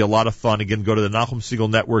 Should be a lot of fun. Again, go to the Nachum Segal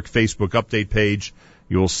Network Facebook update page.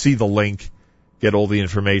 You will see the link. Get all the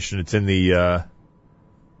information. It's in the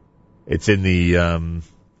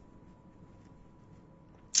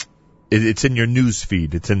it's in your news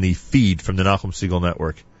feed. It's in the feed from the Nachum Segal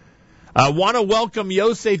Network. I want to welcome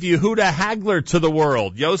Yosef Yehuda Hagler to the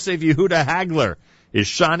world. Yosef Yehuda Hagler is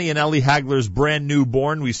Shani and Ellie Hagler's brand new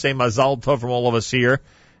born. We say Mazal Tov from all of us here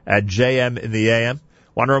at JM in the AM.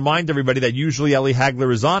 Want to remind everybody that usually Ellie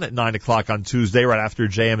Hagler is on at 9 o'clock on Tuesday, right after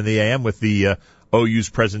JM in the AM, with the OU's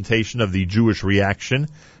presentation of the Jewish reaction.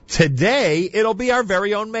 Today, it'll be our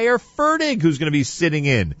very own Mayor Fertig who's going to be sitting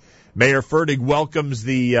in. Mayor Fertig welcomes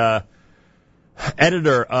the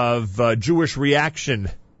editor of Jewish Reaction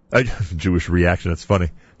Jewish Reaction, that's funny.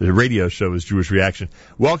 The radio show is Jewish Reaction.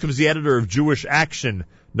 Welcomes the editor of Jewish Action,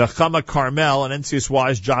 Nechama Carmel, and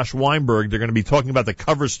NCSY's Josh Weinberg. They're going to be talking about the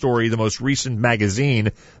cover story of the most recent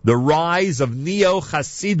magazine, The Rise of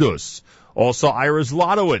Neo-Hasidus. Also, Ira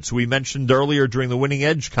Zlotowitz, who we mentioned earlier during the Winning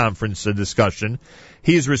Edge conference discussion.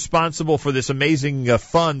 He is responsible for this amazing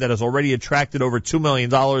fund that has already attracted over $2 million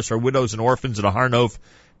for widows and orphans in a Har Nof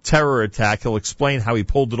terror attack. He'll explain how he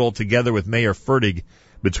pulled it all together with Mayor Fertig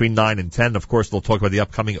between 9 and 10. Of course, they'll talk about the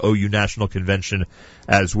upcoming OU National Convention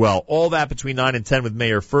as well. All that between 9 and 10 with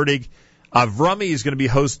Mayor Fertig. Avrami is going to be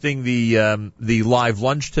hosting the live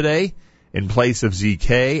lunch today in place of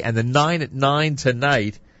ZK, and the 9 at 9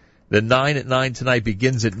 tonight. The 9 at 9 tonight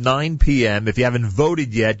begins at 9 p.m. If you haven't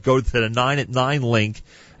voted yet, go to the 9 at 9 link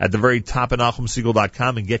at the very top of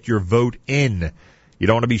NachumSegal.com and get your vote in. You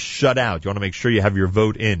don't want to be shut out. You want to make sure you have your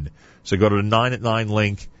vote in. So go to the 9 at 9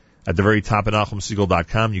 link at the very top of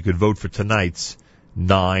NachumSegal.com. You could vote for tonight's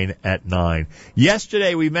 9 at 9.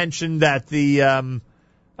 Yesterday we mentioned that the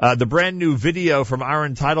brand new video from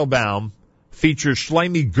Aaron Teitelbaum features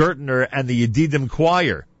Shlomi Gertner and the Yedidim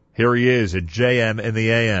Choir. Here he is at JM in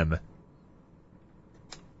the AM.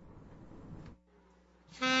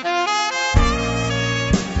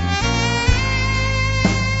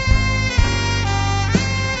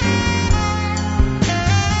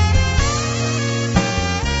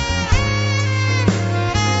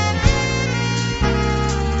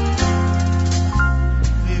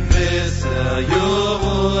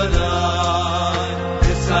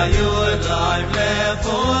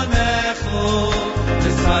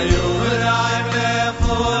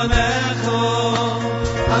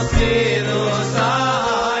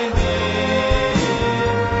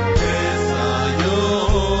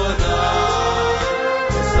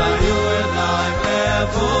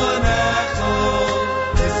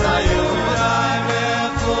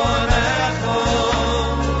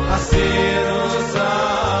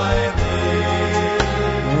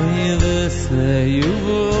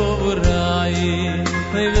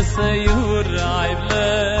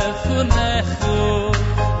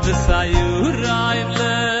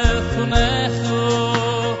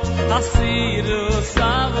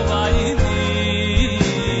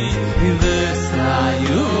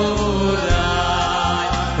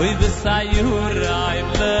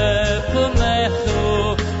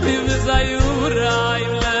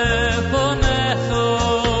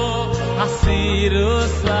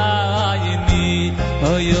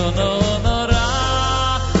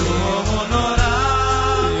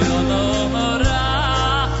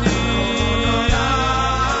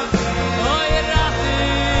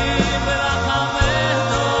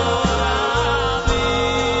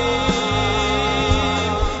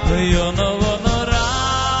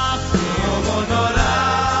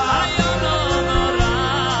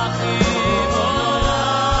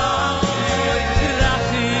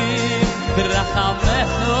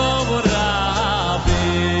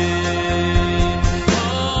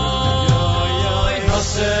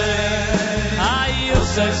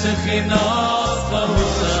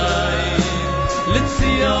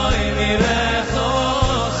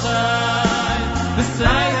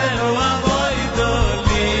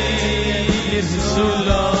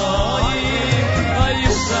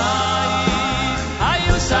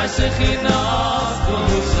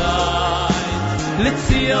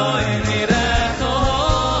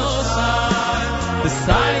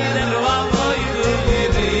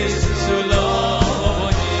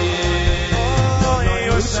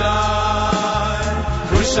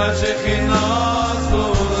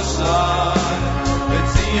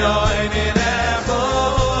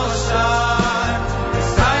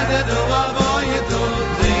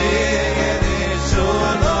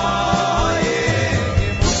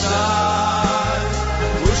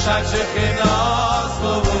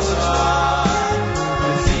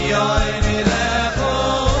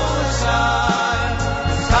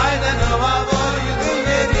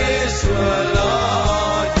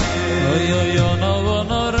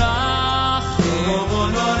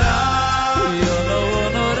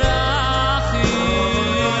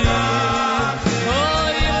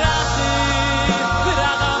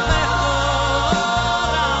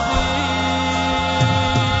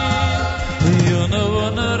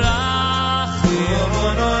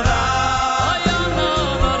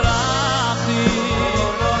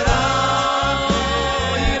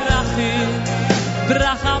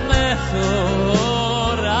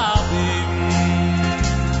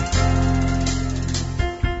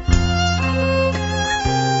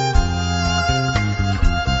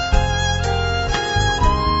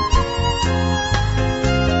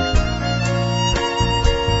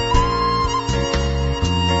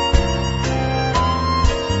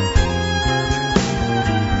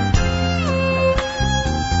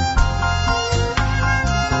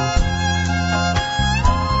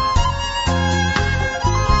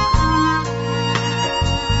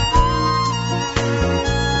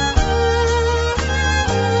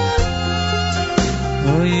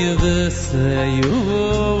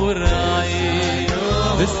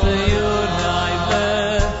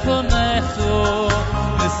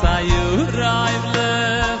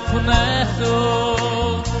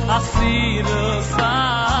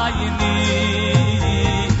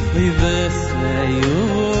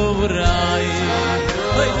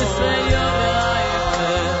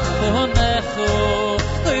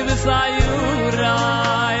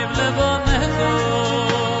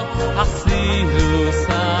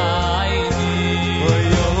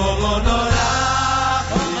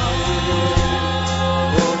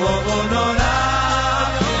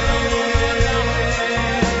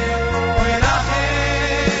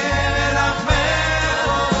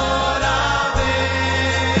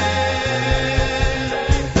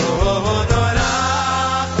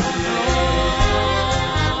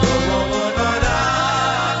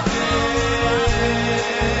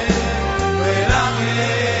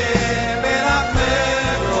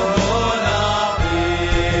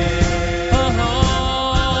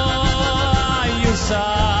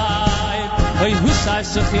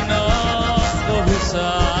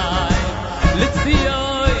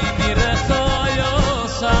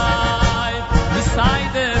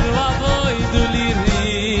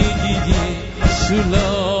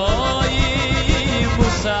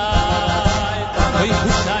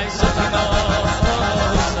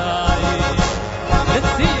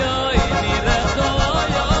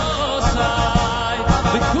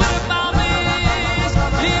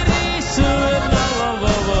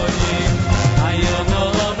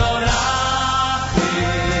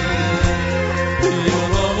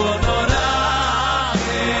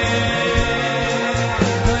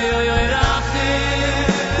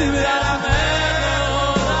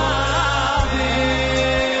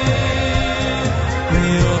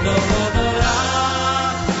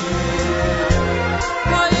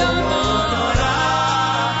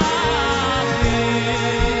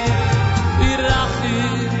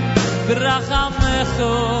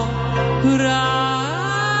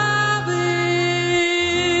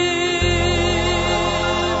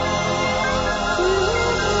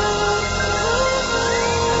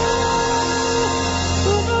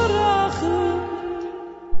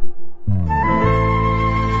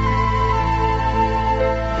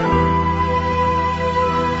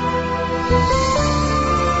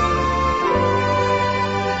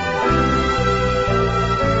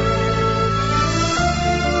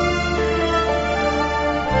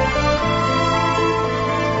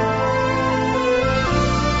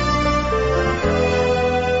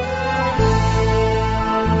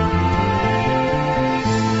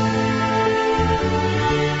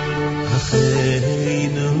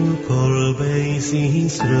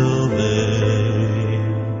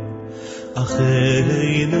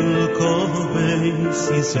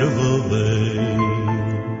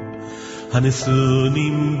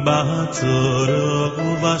 Hanesunim batzor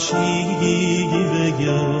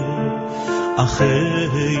uvashiyveya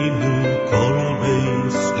Acheinu kol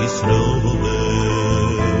beis Yisroel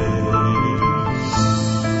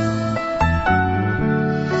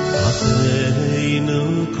Acheinu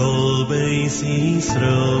kol beis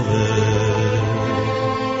Yisroel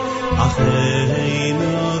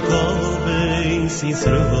Acheinu kol beis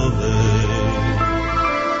Yisroel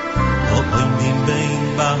Oim bein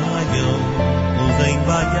bayom uvein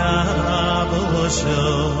bayavosho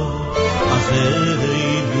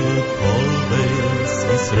Acheinu kol beis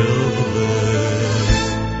Yisroel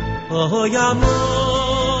O yamotoi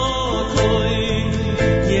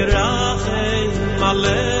yirachem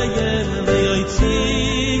aleim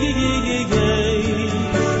v'yotzigei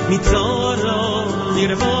mitzoro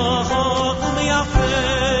nirvocho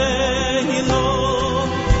v'yafeilo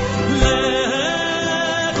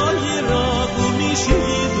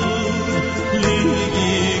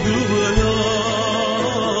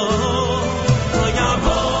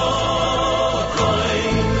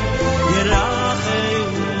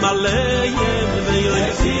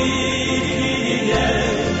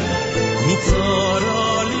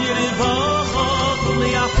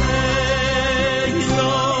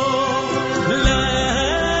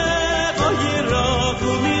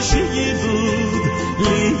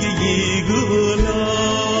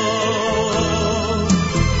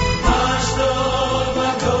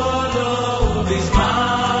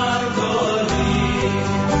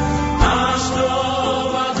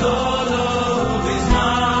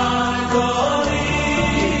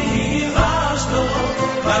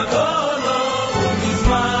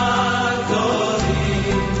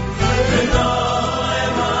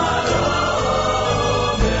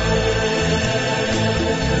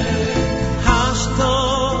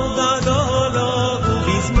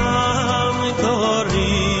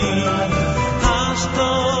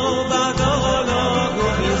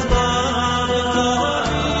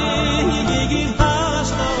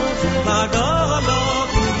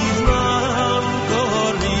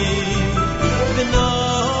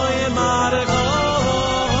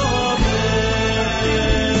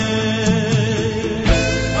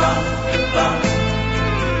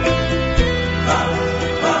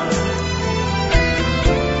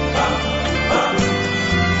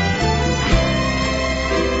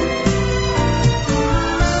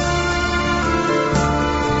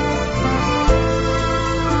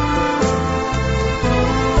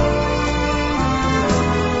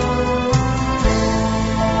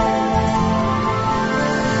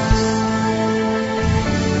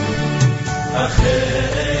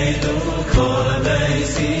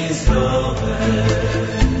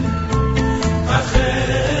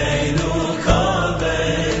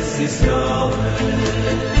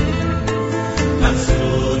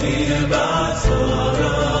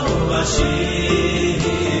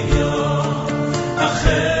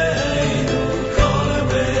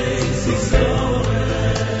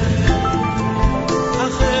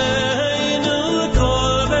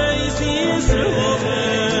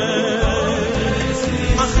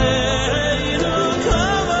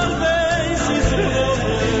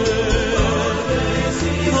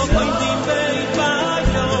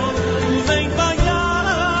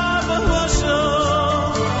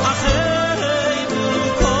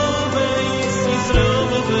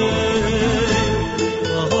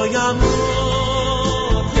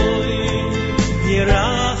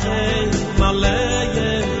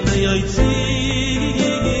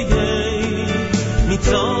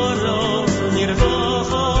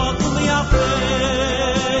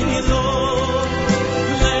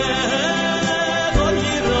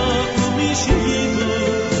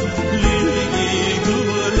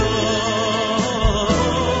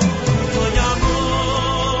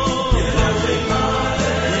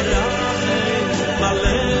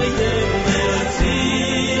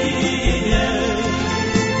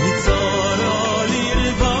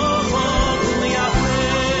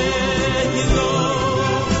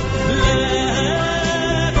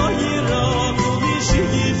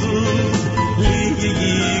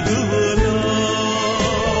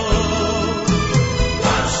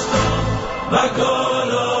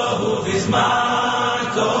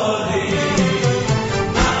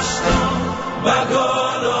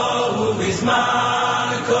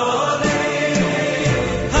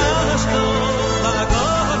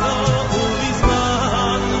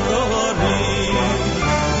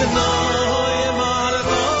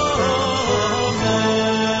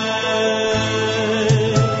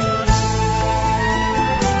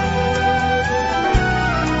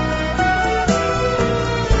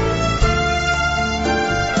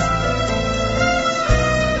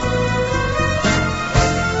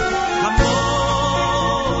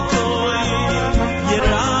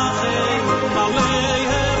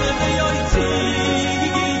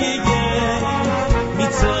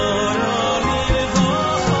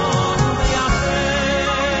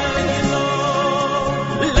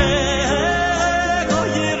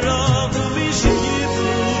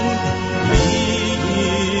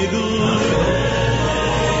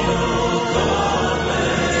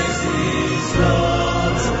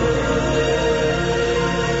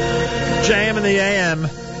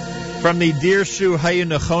From the Dirshu Hayu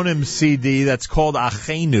Nechonim CD that's called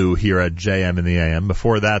Achenu here at JM in the AM.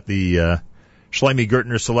 Before that, the Shlomi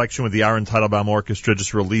Gertner selection with the Aaron Teitelbaum Orchestra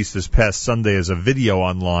just released this past Sunday as a video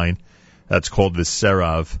online. That's called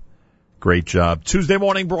Viserav. Great job. Tuesday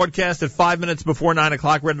morning broadcast at 5 minutes before 9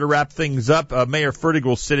 o'clock. Ready to wrap things up. Mayor Fertig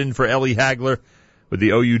will sit in for Eli Hagler with the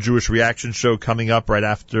OU Jewish Reaction Show coming up right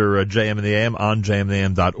after JM in the AM on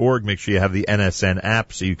jmintheam.org. Make sure you have the NSN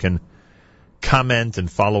app so you can comment and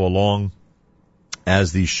follow along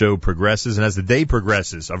as the show progresses and as the day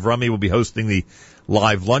progresses. Avrami will be hosting the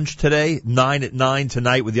live lunch today, 9 at 9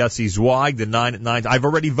 tonight with Yossi Zweig, the 9 at 9. I've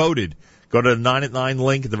already voted. Go to the 9 at 9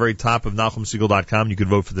 link at the very top of NachumSegal.com. You can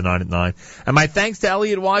vote for the 9 at 9. And my thanks to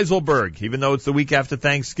Elliot Weiselberg. Even though it's the week after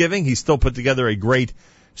Thanksgiving, he still put together a great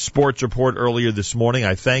sports report earlier this morning.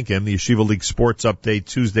 I thank him. The Yeshiva League Sports Update,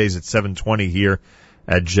 Tuesdays at 7:20 here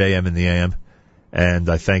at JM in the AM. And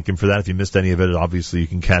I thank him for that. If you missed any of it, obviously you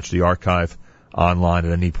can catch the archive online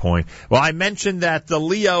at any point. Well, I mentioned that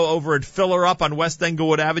Leo over at Filler Up on West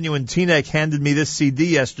Englewood Avenue in Teaneck handed me this CD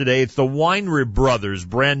yesterday. It's the Weinrib Brothers,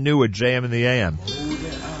 brand new at JM in the AM.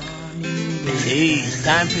 Hey, it's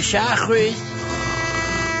time for Shachris.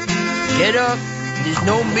 Get up. There's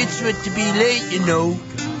no mitzvah to be late, you know.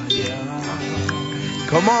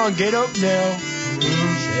 Come on, get up now.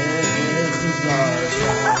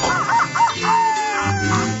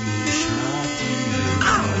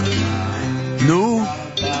 No.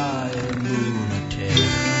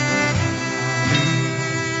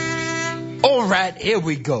 All right, here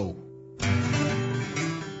we go.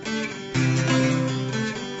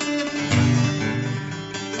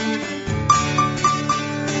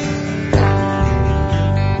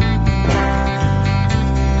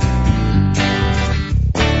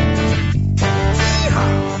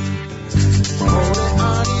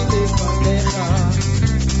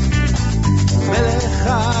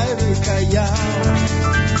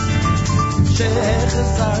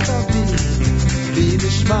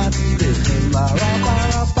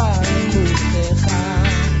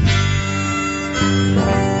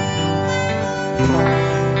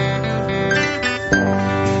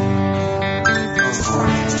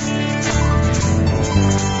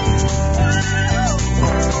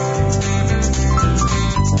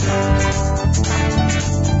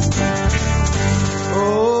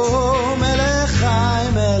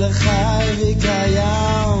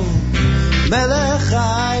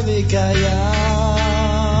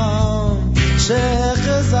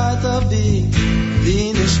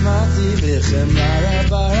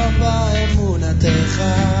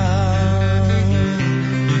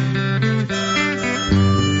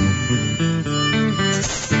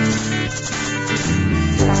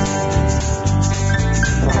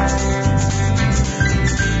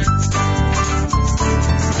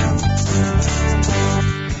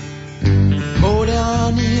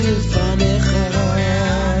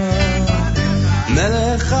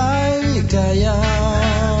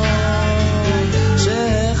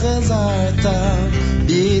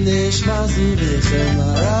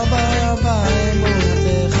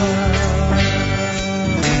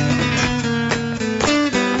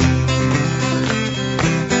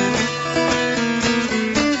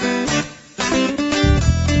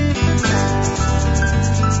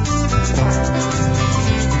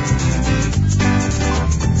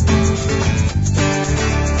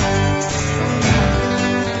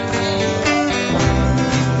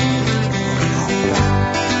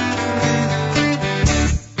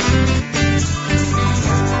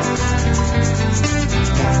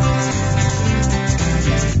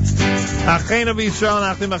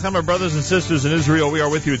 Our brothers and sisters in Israel, we are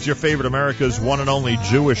with you. It's your favorite America's one and only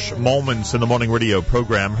Jewish Moments in the Morning radio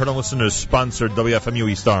program. Heard on listeners sponsored WFMU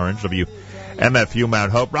East Orange, WMFU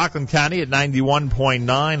Mount Hope, Rockland County at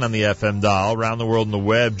 91.9 on the FM dial, around the world on the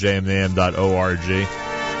web, jmam.org.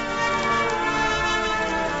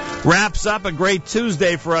 Wraps up a great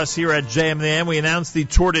Tuesday for us here at JMAM. We announced the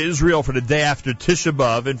tour to Israel for the day after Tisha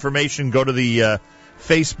B'Av. Information, go to the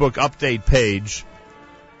Facebook update page,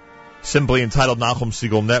 simply entitled Nachum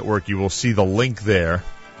Segal Network. You will see the link there.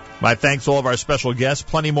 My thanks to all of our special guests.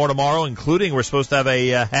 Plenty more tomorrow, including we're supposed to have a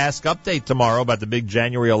HASC update tomorrow about the big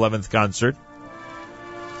January 11th concert.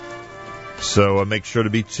 So make sure to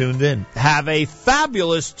be tuned in. Have a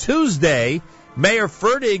fabulous Tuesday. Mayor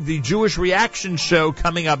Fertig, the Jewish Reaction Show,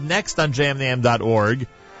 coming up next on jmnam.org.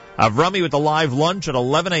 Avrami with the live lunch at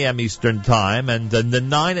 11 a.m. Eastern Time, and the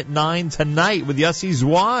 9 at 9 tonight with Yossi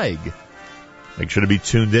Zweig. Make sure to be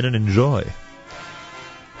tuned in and enjoy.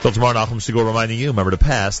 Till tomorrow, Nachum Segal reminding you, remember the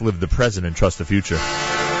past, live the present, and trust the future.